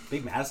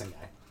 Big Madison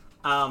guy.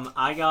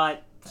 I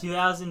got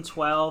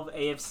 2012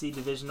 AFC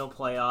Divisional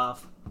Playoff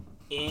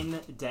in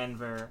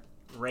Denver.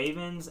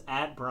 Ravens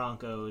at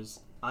Broncos.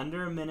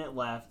 Under a minute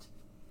left.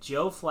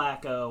 Joe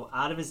Flacco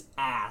out of his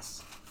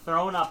ass,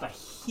 throwing up a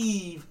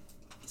heave.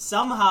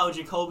 Somehow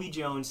Jacoby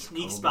Jones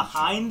sneaks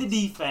behind the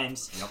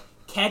defense,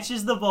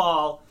 catches the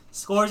ball,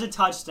 scores a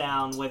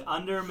touchdown with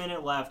under a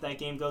minute left. That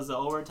game goes to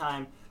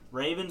overtime.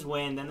 Ravens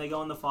win. Then they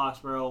go into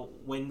Foxborough,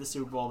 win the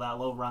Super Bowl, that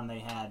little run they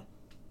had.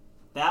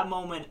 That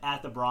moment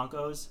at the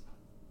Broncos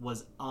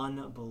was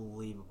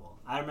unbelievable.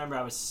 I remember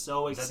I was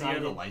so Is that the year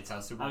excited. of the Lights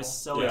Out Super Bowl? I was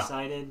so Yeah.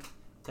 excited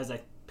because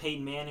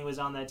Peyton Manning was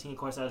on that team. Of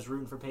course, I was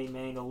rooting for Peyton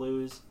Manning to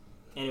lose.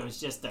 And it was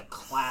just the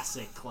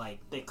classic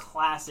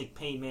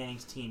Peyton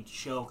Manning's team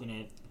choking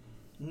it.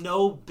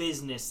 No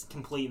business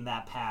completing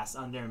that pass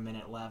under a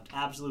minute left.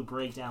 Absolute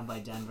breakdown by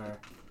Denver.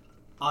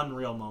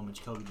 Unreal moment,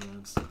 Jacoby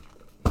Jones.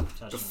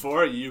 Touchdown.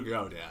 Before you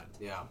go, Dad,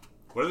 Yeah.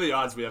 what are the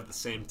odds we have the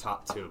same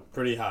top 2?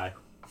 Pretty high.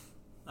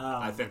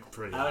 I think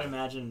pretty I would high.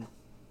 imagine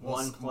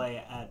one play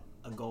at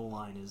a goal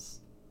line is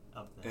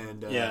up there.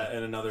 And,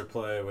 And another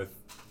play with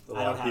a I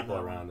lot don't of have people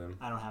that around one. him.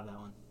 I don't have that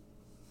one.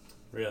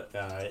 Real,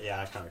 yeah,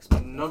 I kind of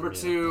expect that Number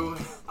from you.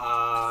 2,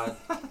 All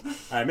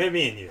right, maybe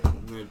me and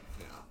you.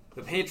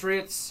 the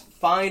Patriots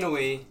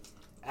finally,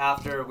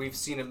 after we've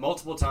seen it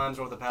multiple times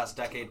over the past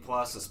decade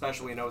plus,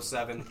 especially in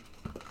 07,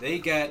 they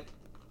get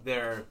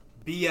their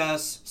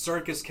BS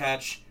circus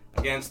catch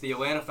against the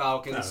Atlanta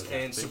Falcons That was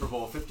in epic. Super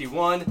Bowl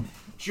 51.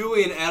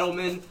 Julian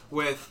Edelman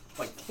with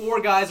like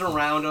 4 guys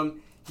around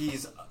him.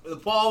 The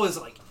ball is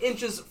like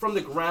inches from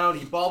the ground.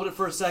 He bobbled it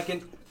for a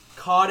second,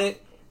 caught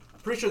it.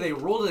 Pretty sure they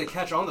ruled it a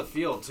catch on the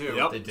field too.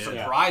 Yep, they did.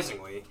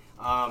 Surprisingly,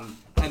 and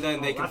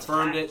then they that's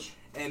confirmed it, catch.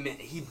 and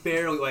he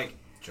barely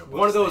Joe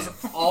one of those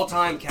Buck's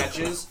all-time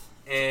catches.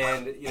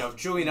 And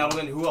Julian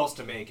Edelman, who else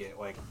to make it?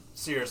 Like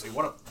seriously,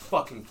 what a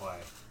fucking play!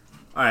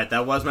 All right,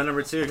 that was my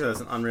number 2 because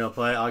it's an unreal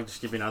play. I'll just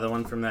give you another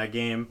one from that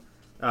game.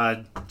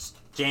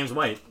 James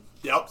White.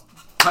 Yep.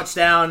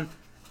 Touchdown,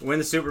 win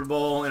the Super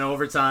Bowl in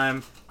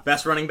overtime.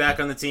 Best running back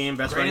on the team.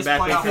 Best Greatest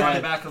running back playoff they've running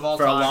had back of all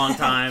for a time. long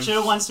time. Should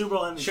have won Super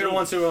Bowl MVP. Should have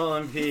won Super Bowl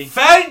MVP.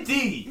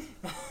 Fendi!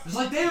 It's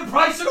like David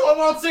Price should have won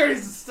World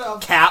Series and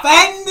stuff. Cap.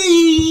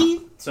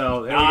 Fendi!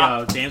 So there we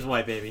go. James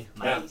White, baby.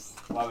 Nice.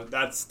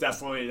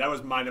 That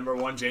was my number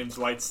 1, James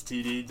White's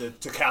TD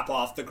to cap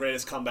off the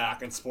greatest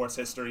comeback in sports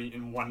history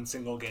in one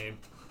single game.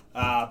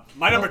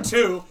 My number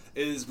 2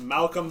 is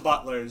Malcolm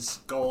Butler's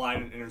goal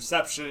line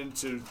interception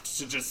to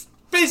just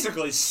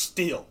basically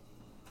steal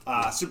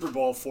Super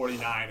Bowl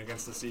 49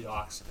 against the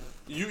Seahawks.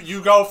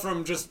 You go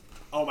from just,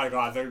 oh my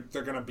god,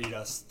 they're gonna beat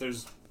us.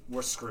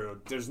 We're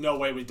screwed. There's no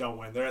way we don't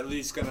win. They're at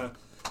least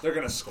they're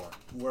gonna score.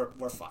 We're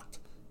fucked.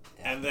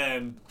 And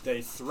then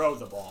they throw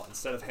the ball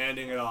instead of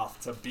handing it off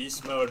to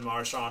beast mode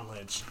Marshawn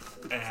Lynch,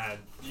 and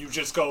you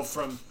just go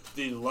from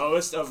the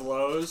lowest of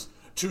lows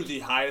to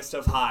the highest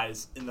of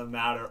highs in the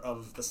matter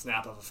of the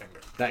snap of a finger.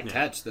 That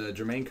catch, the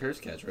Jermaine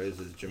Kearse catch, right? Is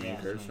it Jermaine Yeah,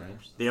 Kearse, Jermaine right?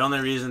 Kearse. The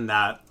only reason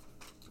that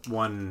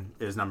one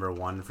is number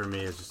 1 for me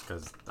is just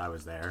because I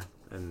was there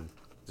and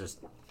just.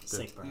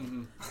 Sick, bro.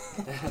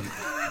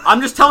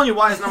 I'm just telling you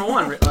why it's number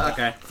 1.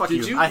 Okay, fuck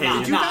Did you. you, I hate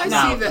did you. you guys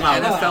No, see the no,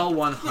 NFL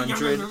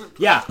 100?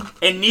 Yeah,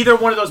 and neither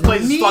one of those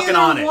plays is fucking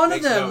on it. one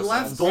of Makes them no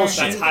left. sense. Bullshit.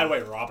 That's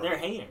highway robbery. They're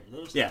haters.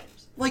 They're just Yeah.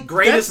 haters. Like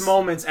Greatest that's-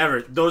 moments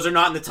ever. Those are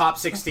not in the top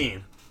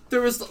 16.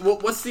 There was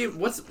what's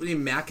the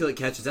immaculate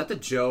catch? Is that the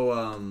Joe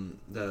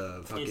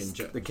the fucking It's-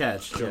 Joe,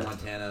 catch. Joe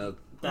Montana?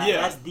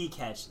 Yeah. That's the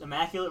catch.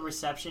 Immaculate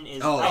reception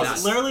is Oh, that's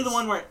that's- literally the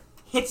one where it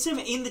hits him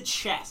in the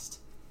chest.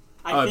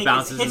 I Oh, it think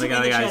bounces hits and the him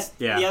in the other chest. guy's-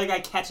 yeah. The other guy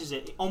catches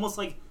it, almost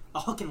like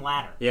a hook and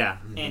ladder, Yeah.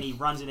 and he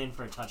runs it in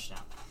for a touchdown.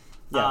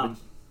 Yeah, but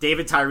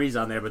David Tyree's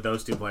on there, but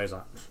those 2 players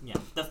aren't. Yeah,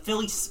 the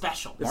Philly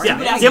special. Yeah,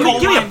 Stupid ass give me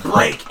goal a line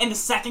break. in the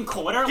second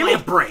quarter. Give me a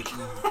like, break.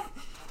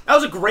 That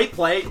was a great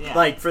play. Yeah.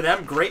 Like, for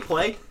them, great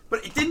play.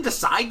 But it didn't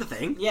decide the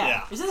thing. yeah,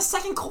 Yeah. it was in the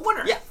second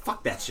quarter. Yeah,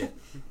 fuck that shit.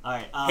 All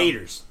right,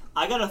 Haters.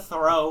 I got a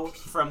throw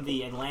from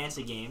the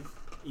Atlanta game.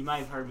 You might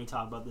have heard me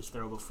talk about this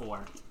throw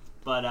before,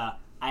 but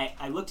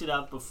I looked it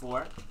up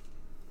before.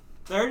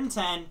 3rd and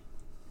 10.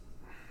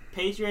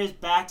 Patriots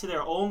back to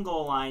their own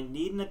goal line,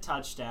 needing a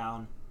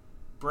touchdown.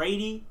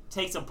 Brady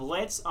takes a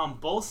blitz on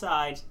both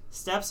sides,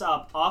 steps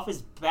up off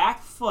his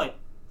back foot,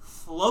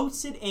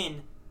 floats it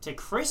in to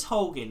Chris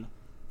Hogan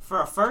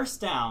for a first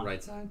down.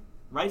 Right side.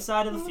 right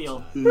side of the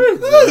field.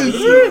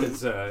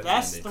 It's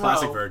Best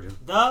classic throw. virgin.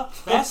 The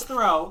best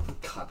throw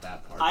Cut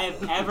that part. I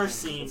have ever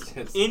seen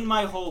in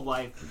my whole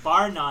life,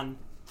 bar none.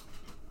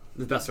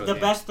 The best throw. The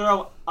best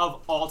throw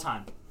of all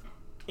time.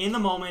 In the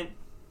moment,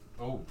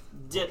 Oh.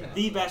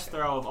 the best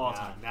throw of all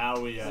time. Now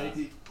we.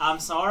 I'm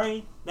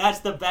sorry. That's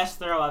the best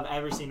throw I've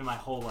ever seen in my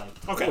whole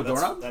life. Okay,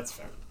 Dora? that's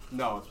fair.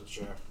 No, it's with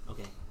Cher.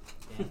 Okay.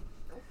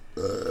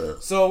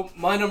 So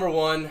my number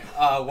one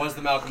was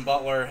the Malcolm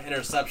Butler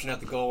interception at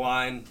the goal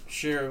line,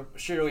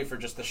 surely for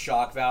just the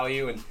shock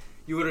value, and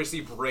you literally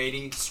see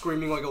Brady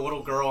screaming like a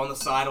little girl on the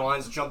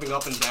sidelines, jumping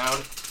up and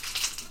down.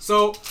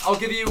 So I'll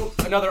give you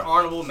another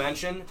honorable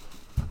mention.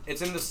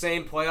 It's in the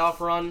same playoff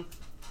run.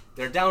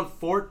 They're down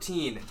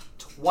 14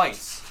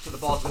 twice to the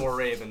Baltimore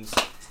Ravens,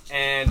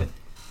 and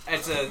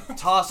it's a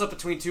toss-up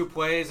between two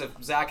plays. If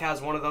Zach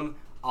has one of them,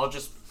 I'll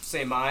just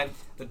say mine.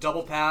 The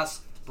double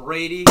pass.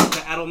 Brady to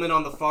Edelman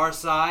on the far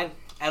side.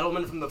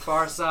 Edelman from the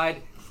far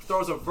side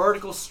throws a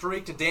vertical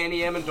streak to Danny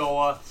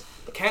Amendola.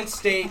 Kent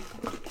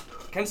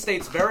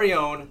State's very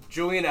own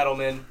Julian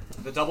Edelman.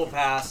 The double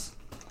pass,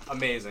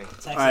 amazing.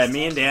 All right,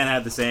 me and Dan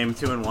had the same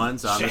 2-1,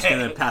 so I'm just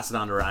gonna pass it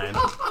on to Ryan.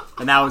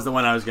 And that was the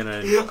one I was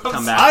gonna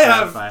come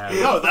back to if I had.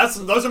 No,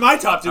 those are my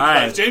top two All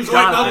players. right, James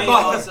Jonathan. White, I Malcolm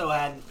Butler. also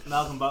had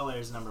Malcolm Butler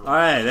as number one. All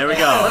right, there we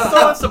Let's go. throw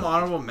out some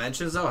honorable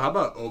mentions though. How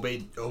about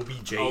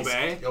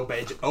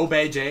OBJ's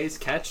OBJ's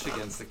catch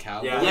against the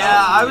Cowboys?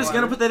 Yeah, I was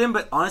gonna put that in,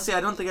 but honestly,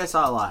 I don't think I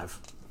saw it live.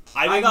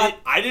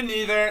 I didn't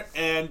either,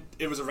 and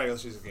it was a regular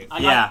season game. I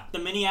Yeah. got the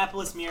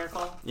Minneapolis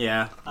Miracle.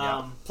 Yeah.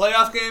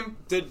 Playoff game.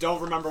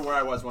 Don't remember where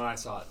I was when I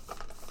saw it.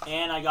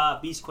 And I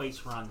got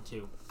Beastquakes run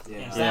too.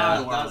 Yeah.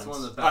 Yeah. That's one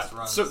of the best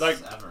runs So, like,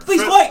 ever.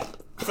 Beastquake!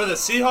 For the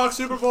Seahawks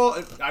Super Bowl,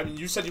 I mean,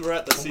 you said you were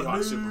at the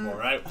Seahawks Super Bowl,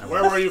 right?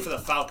 Where were you for the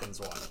Falcons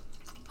one?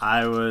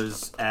 I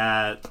was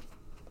at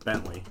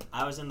Bentley.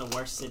 I was in the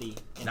worst city.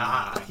 In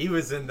Nah, he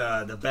was in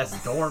the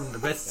best dorm, the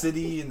best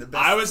city, and the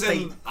best I was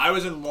state.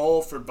 in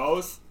Lowell for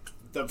both.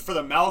 For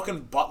the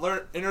Malcolm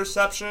Butler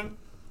interception,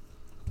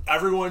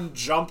 everyone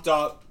jumped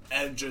up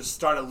and just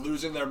started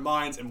losing their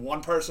minds, and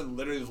one person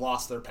literally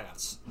lost their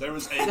pants. There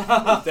was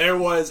a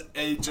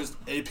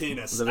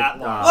penis at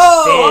large.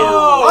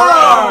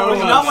 Oh!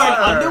 He's not wearing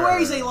underwear.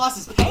 He said he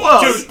lost his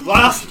pants. Dude,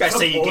 last I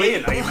say you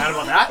did. Are you mad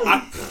about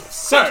that?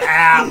 sir.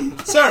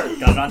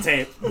 Got it on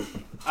tape.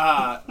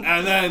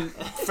 And then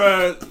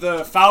for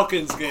the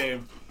Falcons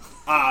game,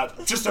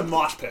 just a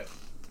mosh pit.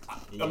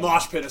 A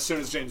mosh pit as soon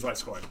as James White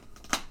scored.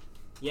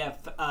 Yeah,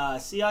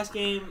 Seahawks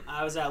game,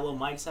 I was at Lil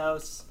Mike's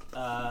house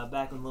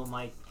back when Lil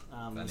Mike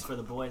was for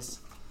the boys.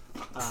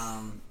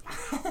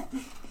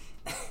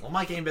 Well,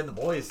 Mike ain't been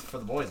for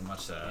the boys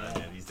much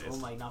these days. Lil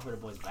Mike, not for the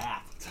boys,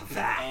 back.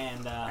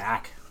 And,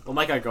 Back. Well,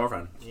 Mike got a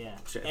girlfriend. yeah.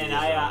 Shit, And he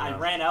is I right now.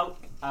 ran out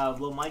of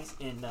Lil Mike's,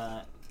 and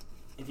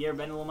if you ever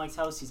been to Lil Mike's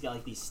house, he's got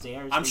like these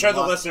stairs. I'm where sure you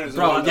the walk- listeners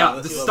Bro, will yeah,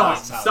 know this is stop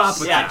Mike's house.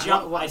 with Yeah, that.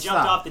 I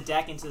jumped off the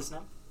deck into the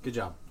snow. Good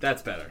job.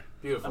 That's better.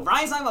 Beautiful.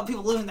 Brian's talking about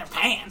people losing their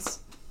pants.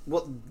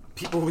 Well,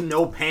 people with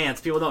no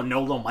pants, people don't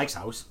know Lil Mike's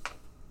house.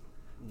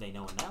 They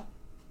know it now.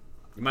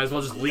 You might as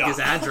well just leak his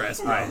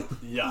address, bro.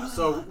 Yeah.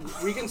 So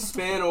we can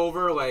span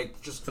over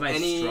like just It's a nice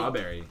any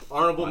strawberry.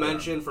 honorable Whatever.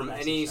 mention from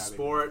Nice any strawberry.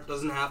 sport.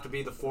 Doesn't have to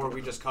be the four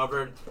we just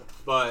covered,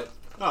 but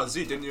Oh,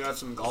 Z, didn't you have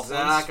some golf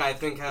Zach, ones? I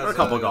think has Or a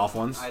couple golf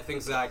ones. I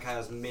think Zach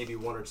has maybe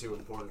one or two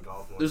important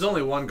golf ones. There's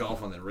only one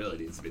golf one that really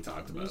needs to be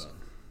talked about.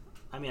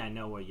 I mean, I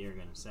know what you're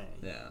going to say.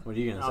 Yeah. What are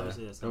you gonna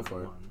Obviously, say? that's Go number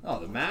for it. one. Oh,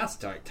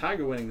 the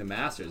Tiger winning the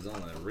Masters is the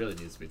only one that really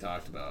needs to be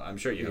talked about. I'm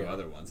sure you have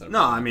other ones. That No,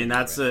 really I mean big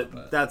that's right it.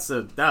 now,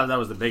 but That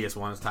was the biggest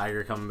one. Is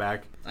Tiger coming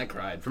back I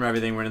cried. from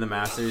everything winning the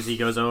Masters? He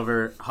goes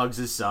over, hugs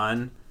his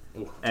son,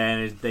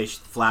 and they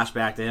flash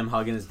back to him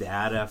hugging his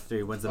dad after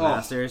he wins the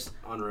Masters.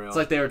 Unreal. It's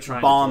like they were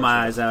trying. Ball to in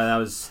my torture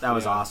eyes. That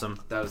was awesome.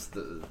 That was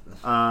the.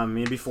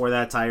 And before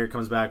that, Tiger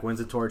comes back, wins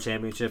the Tour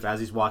Championship. As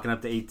he's walking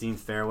up the 18th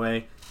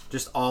fairway,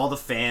 just all the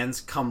fans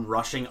come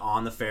rushing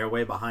on the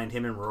fairway behind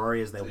him and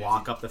Rory as they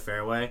walk up the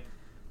fairway.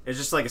 It's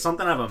just like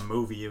something out of a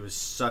movie. It was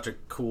such a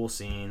cool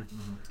scene.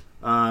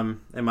 And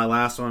my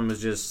last one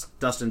was just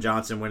Dustin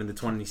Johnson winning the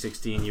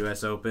 2016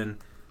 U.S. Open.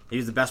 He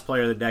was the best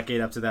player of the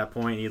decade up to that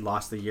point. He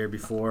lost the year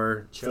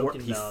before.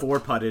 Choking He dog.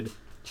 four-putted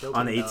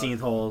on the Choking dog. 18th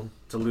hole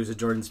to lose to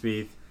Jordan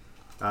Spieth.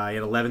 He had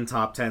 11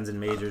 top 10s in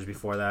majors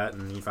before that,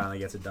 and he finally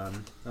gets it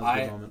done. That was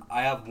a good moment.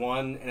 I have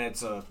one, and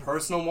it's a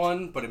personal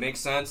one, but it makes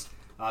sense.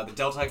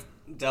 The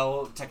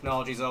Dell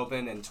Technologies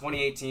Open in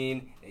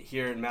 2018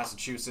 here in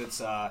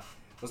Massachusetts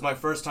was my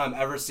first time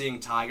ever seeing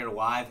Tiger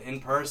live in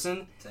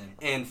person,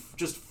 and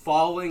just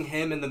following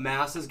him in the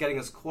masses, getting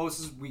as close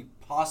as we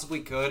possibly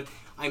could.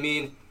 I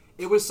mean,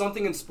 it was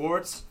something in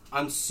sports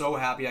I'm so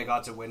happy I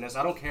got to witness.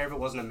 I don't care if it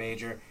wasn't a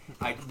major.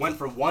 I went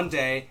for one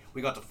day.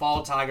 We got to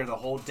follow Tiger the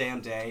whole damn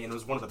day, and it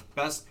was one of the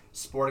best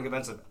sporting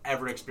events I've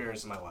ever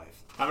experienced in my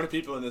life. How many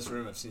people in this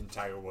room have seen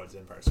Tiger Woods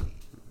in person?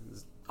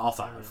 All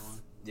five.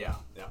 Yeah.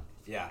 Yeah.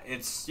 Yeah,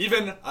 it's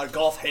Even a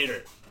golf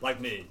hater like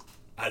me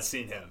has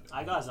seen him.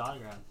 I got his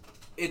autograph.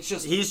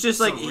 just He's just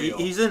like surreal.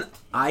 he's an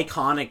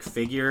iconic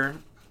figure,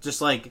 just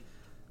like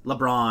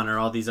LeBron or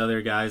all these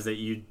other guys that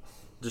you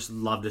just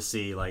love to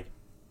see like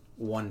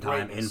one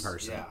time Greatness, in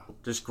person. yeah.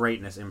 Just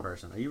greatness in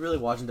person. Are you really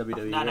watching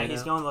WWE? No, right he's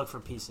now? going to look for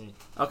PC.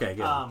 Okay,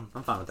 good. I'm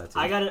fine with that too.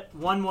 I got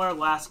one more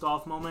last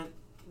golf moment.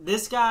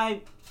 This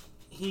guy,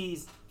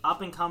 he's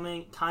up and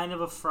coming, kind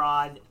of a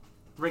fraud.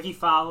 Ricky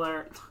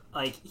Fowler,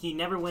 like, he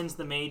never wins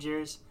the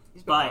majors.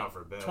 He's been But around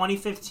for a bit.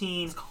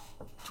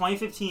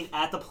 2015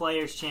 at the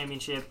Players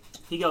Championship,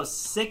 he goes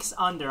 6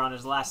 under on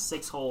his last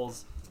 6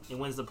 holes and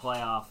wins the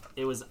playoff.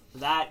 It was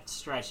that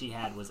stretch he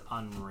had was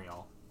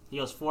unreal. He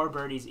goes 4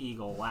 birdies,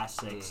 eagle,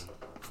 last 6,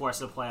 forces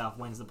the playoff,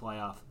 wins the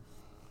playoff.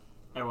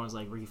 Everyone's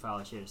like, Ricky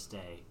Fowler should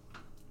stay.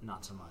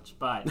 Not so much,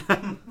 but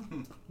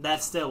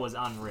that still was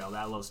unreal.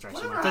 That low stretch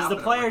because the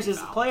Players is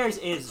the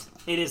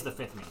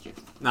 5th major.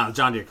 No,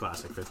 John Deere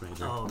Classic 5th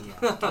major. Oh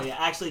yeah,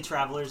 actually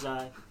Travelers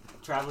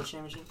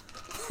Championship.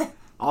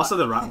 Also,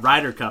 the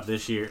Ryder Cup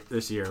this year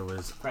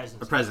was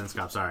President's President's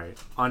Cup. Sorry,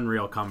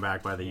 unreal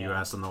comeback by the Yeah.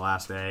 U.S. on the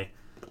last day,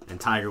 and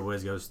Tiger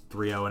Woods goes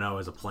 3-0-0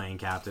 as a playing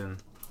captain.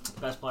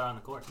 Best player on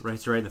the course. Right in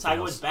the Tiger finals.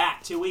 Woods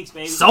back 2 weeks,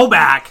 baby. So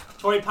back.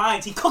 Torrey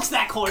Pines, he cooks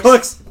that course.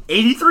 Cooks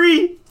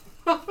 83.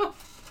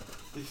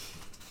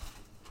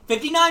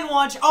 59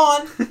 watch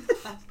on.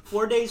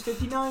 4 days,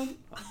 59.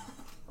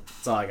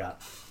 That's all I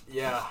got.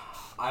 Yeah,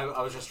 I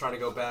was just trying to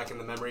go back in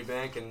the memory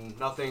bank and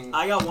nothing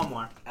I got one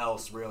more.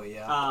 else really.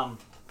 Yeah.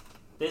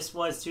 This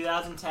was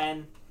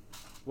 2010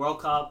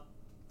 World Cup,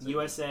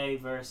 USA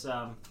versus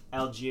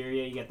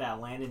Algeria. You get that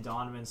Landon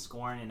Donovan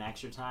scoring in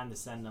extra time to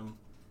send them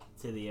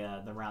to the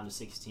round of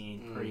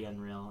 16. Pretty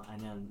unreal. I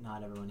know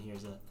not everyone here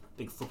is a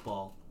big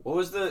football. What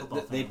was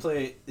Football they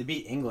fan. They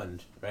beat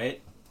England,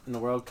 right? In the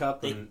World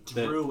Cup. They and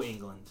drew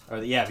England.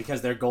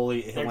 because their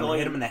goalie hit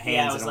him in the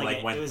hands and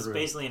it went was through.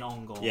 basically an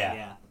own goal. Yeah.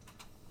 Yeah.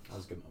 That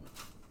was a good moment.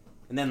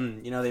 And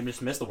then they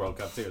just missed the World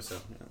Cup too. So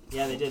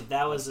Yeah, they did.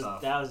 That was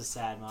tough. a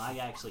sad moment. I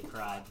actually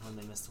cried when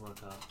they missed the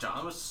World Cup.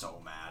 John was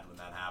so mad when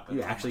that happened.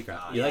 you Oh actually my cried.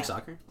 God. You Yeah. like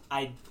soccer?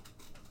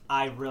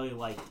 I really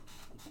like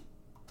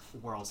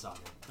world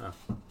soccer.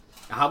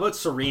 How about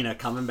Serena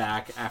coming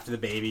back after the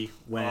baby,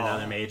 winning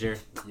another major?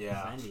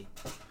 yeah. Fendi.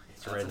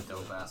 It's That's right. a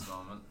dope ass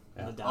moment.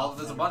 Yeah. The Oh,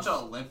 there's a documentary. bunch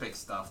of Olympic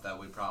stuff that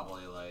we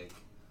probably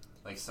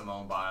like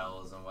Simone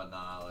Biles and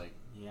whatnot. Like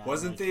Yeah,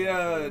 Wasn't I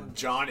like the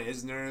John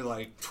Isner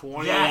like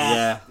 20?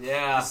 Yeah.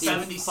 Yeah.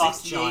 the Dude,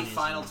 fuck John 70-68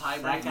 final Isner.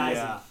 tiebreaker. That guy's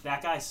Yeah.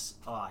 that guy's.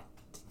 Oh, I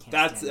can't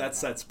That's stand that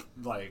guy. that's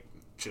like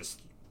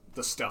just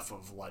the stuff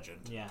of legend.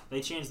 Yeah,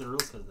 they changed the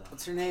rules because of that.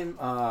 What's her name?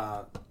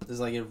 There's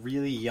like a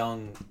really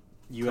young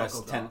U.S.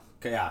 Coco 10.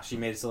 Yeah, she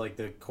made it to like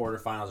the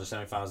quarterfinals or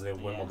semifinals of the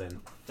Wimbledon.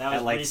 That was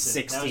At, like, recent.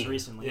 16. That was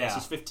recently. Yeah, Yeah.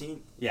 she's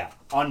 15. Yeah,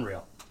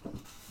 unreal.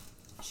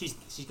 She's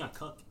gonna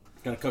cook.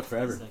 Gonna cook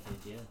forever. Second,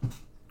 yeah.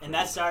 And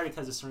that started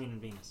because of Serena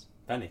and Venus.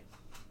 Penny.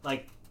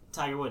 Like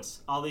Tiger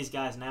Woods. All these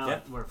guys now Yeah.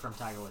 were from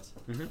Tiger Woods.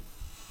 And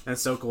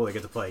it's so cool they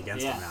get to play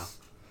against Yeah. them now.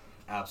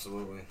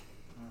 Absolutely.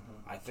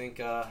 I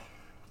think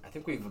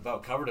we've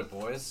about covered it,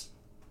 boys.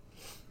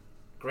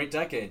 Great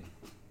decade.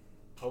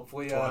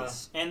 Hopefully,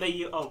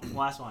 And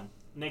last one.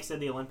 Nick said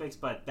the Olympics,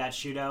 but that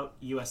shootout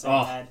USA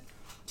Oh. had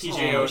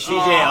TJ Oh. Oshie.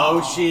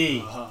 TJ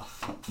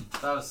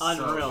Oshie. That was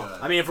Unreal. So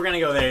good. I mean, if we're gonna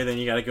go there, then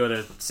you got to go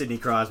to Sidney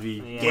Crosby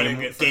Yeah. game.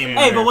 Winning it for game Canada.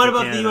 Hey, winner but what for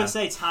about Canada. the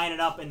USA tying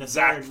it up in the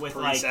Zach third with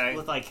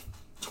Parise. like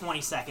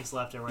 20 seconds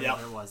left or whatever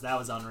Yep. it was? That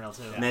was unreal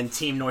too. And then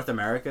Team North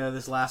America,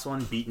 this last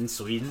one, beating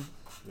Sweden.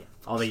 Yeah.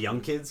 All the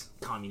young kids.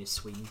 Communist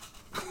Sweden.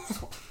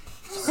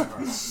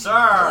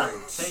 Sir,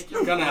 take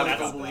your Gonna have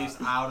political that. beliefs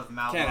out of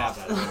mouth. Can't have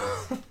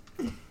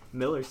that.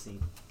 Miller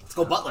scene. Let's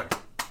go Butler.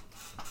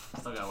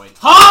 Still gotta wait.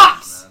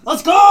 Hops! Man.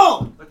 Let's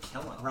go! They're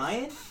killing them.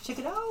 Ryan, check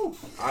it out. All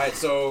right,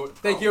 so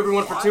thank you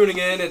everyone for tuning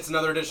in. It's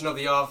another edition of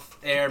the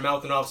Off-Air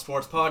Mouth and Off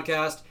Sports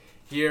Podcast.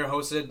 Here,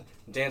 hosted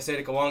Dan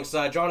Sadik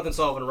alongside Jonathan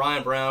Sullivan,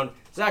 Ryan Brown,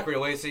 Zachary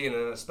Lacey, and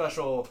a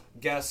special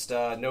guest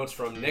notes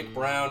from Nick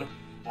Brown.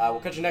 We'll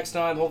catch you next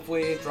time.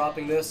 Hopefully,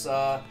 dropping this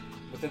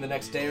within the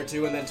next day or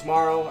two, and then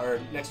tomorrow or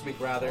next week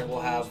rather,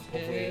 we'll have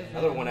hopefully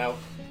another one out.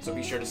 So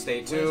be sure to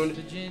stay tuned,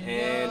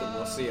 and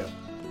we'll see you.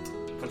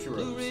 Country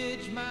Roads.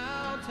 Ridge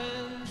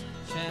Mountains,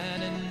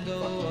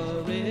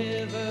 Shenandoah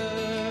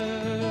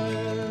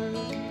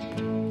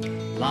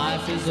River.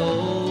 Life is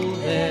old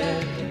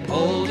there,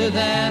 older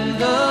than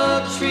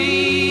the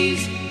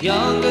trees,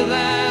 younger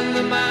than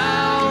the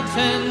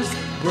mountains,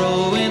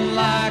 growing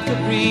like a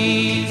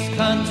breeze.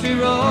 Country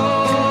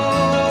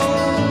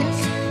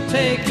roads,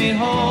 take me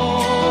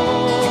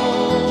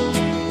home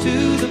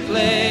to the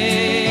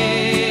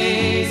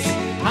place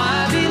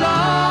I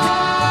belong.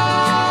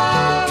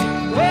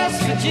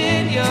 West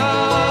Virginia,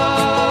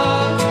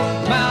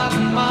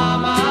 Mountain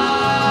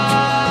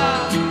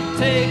Mama,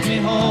 take me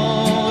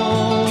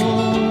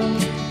home.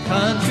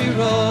 Country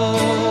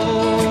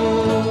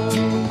roads,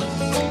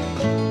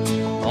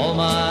 all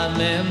my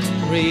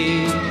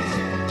memories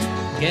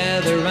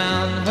gather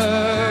round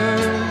her.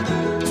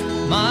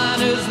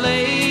 Miner's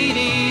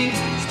lady,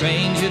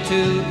 stranger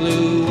to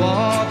blue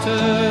water.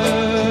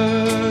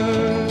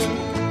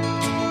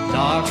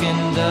 Dark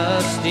and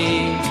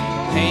dusty,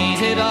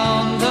 painted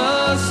on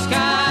the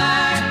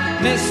sky,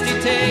 misty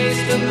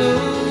taste of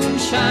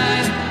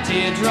moonshine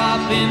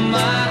Teardrop in my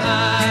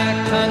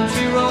eye,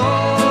 country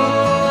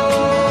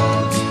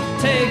roads,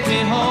 take me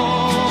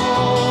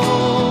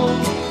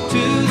home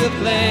to the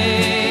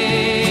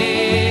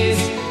place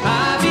I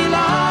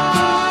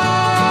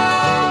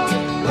belong,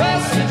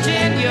 West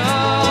Virginia,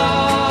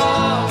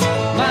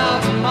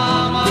 Mountain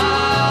Mama,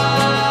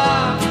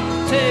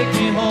 take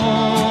me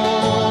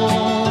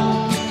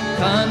home,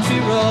 country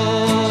roads.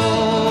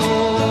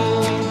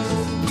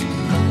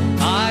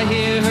 I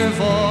hear her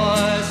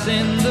voice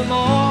in the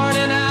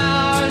morning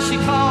hours, she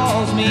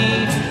calls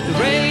me. The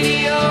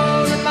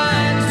radio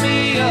reminds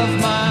me of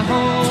my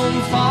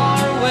home far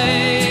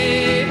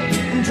away.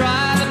 And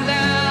driving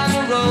down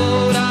the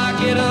road, I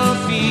get a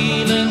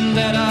feeling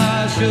that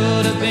I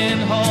should have been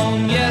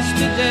home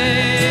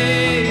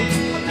yesterday.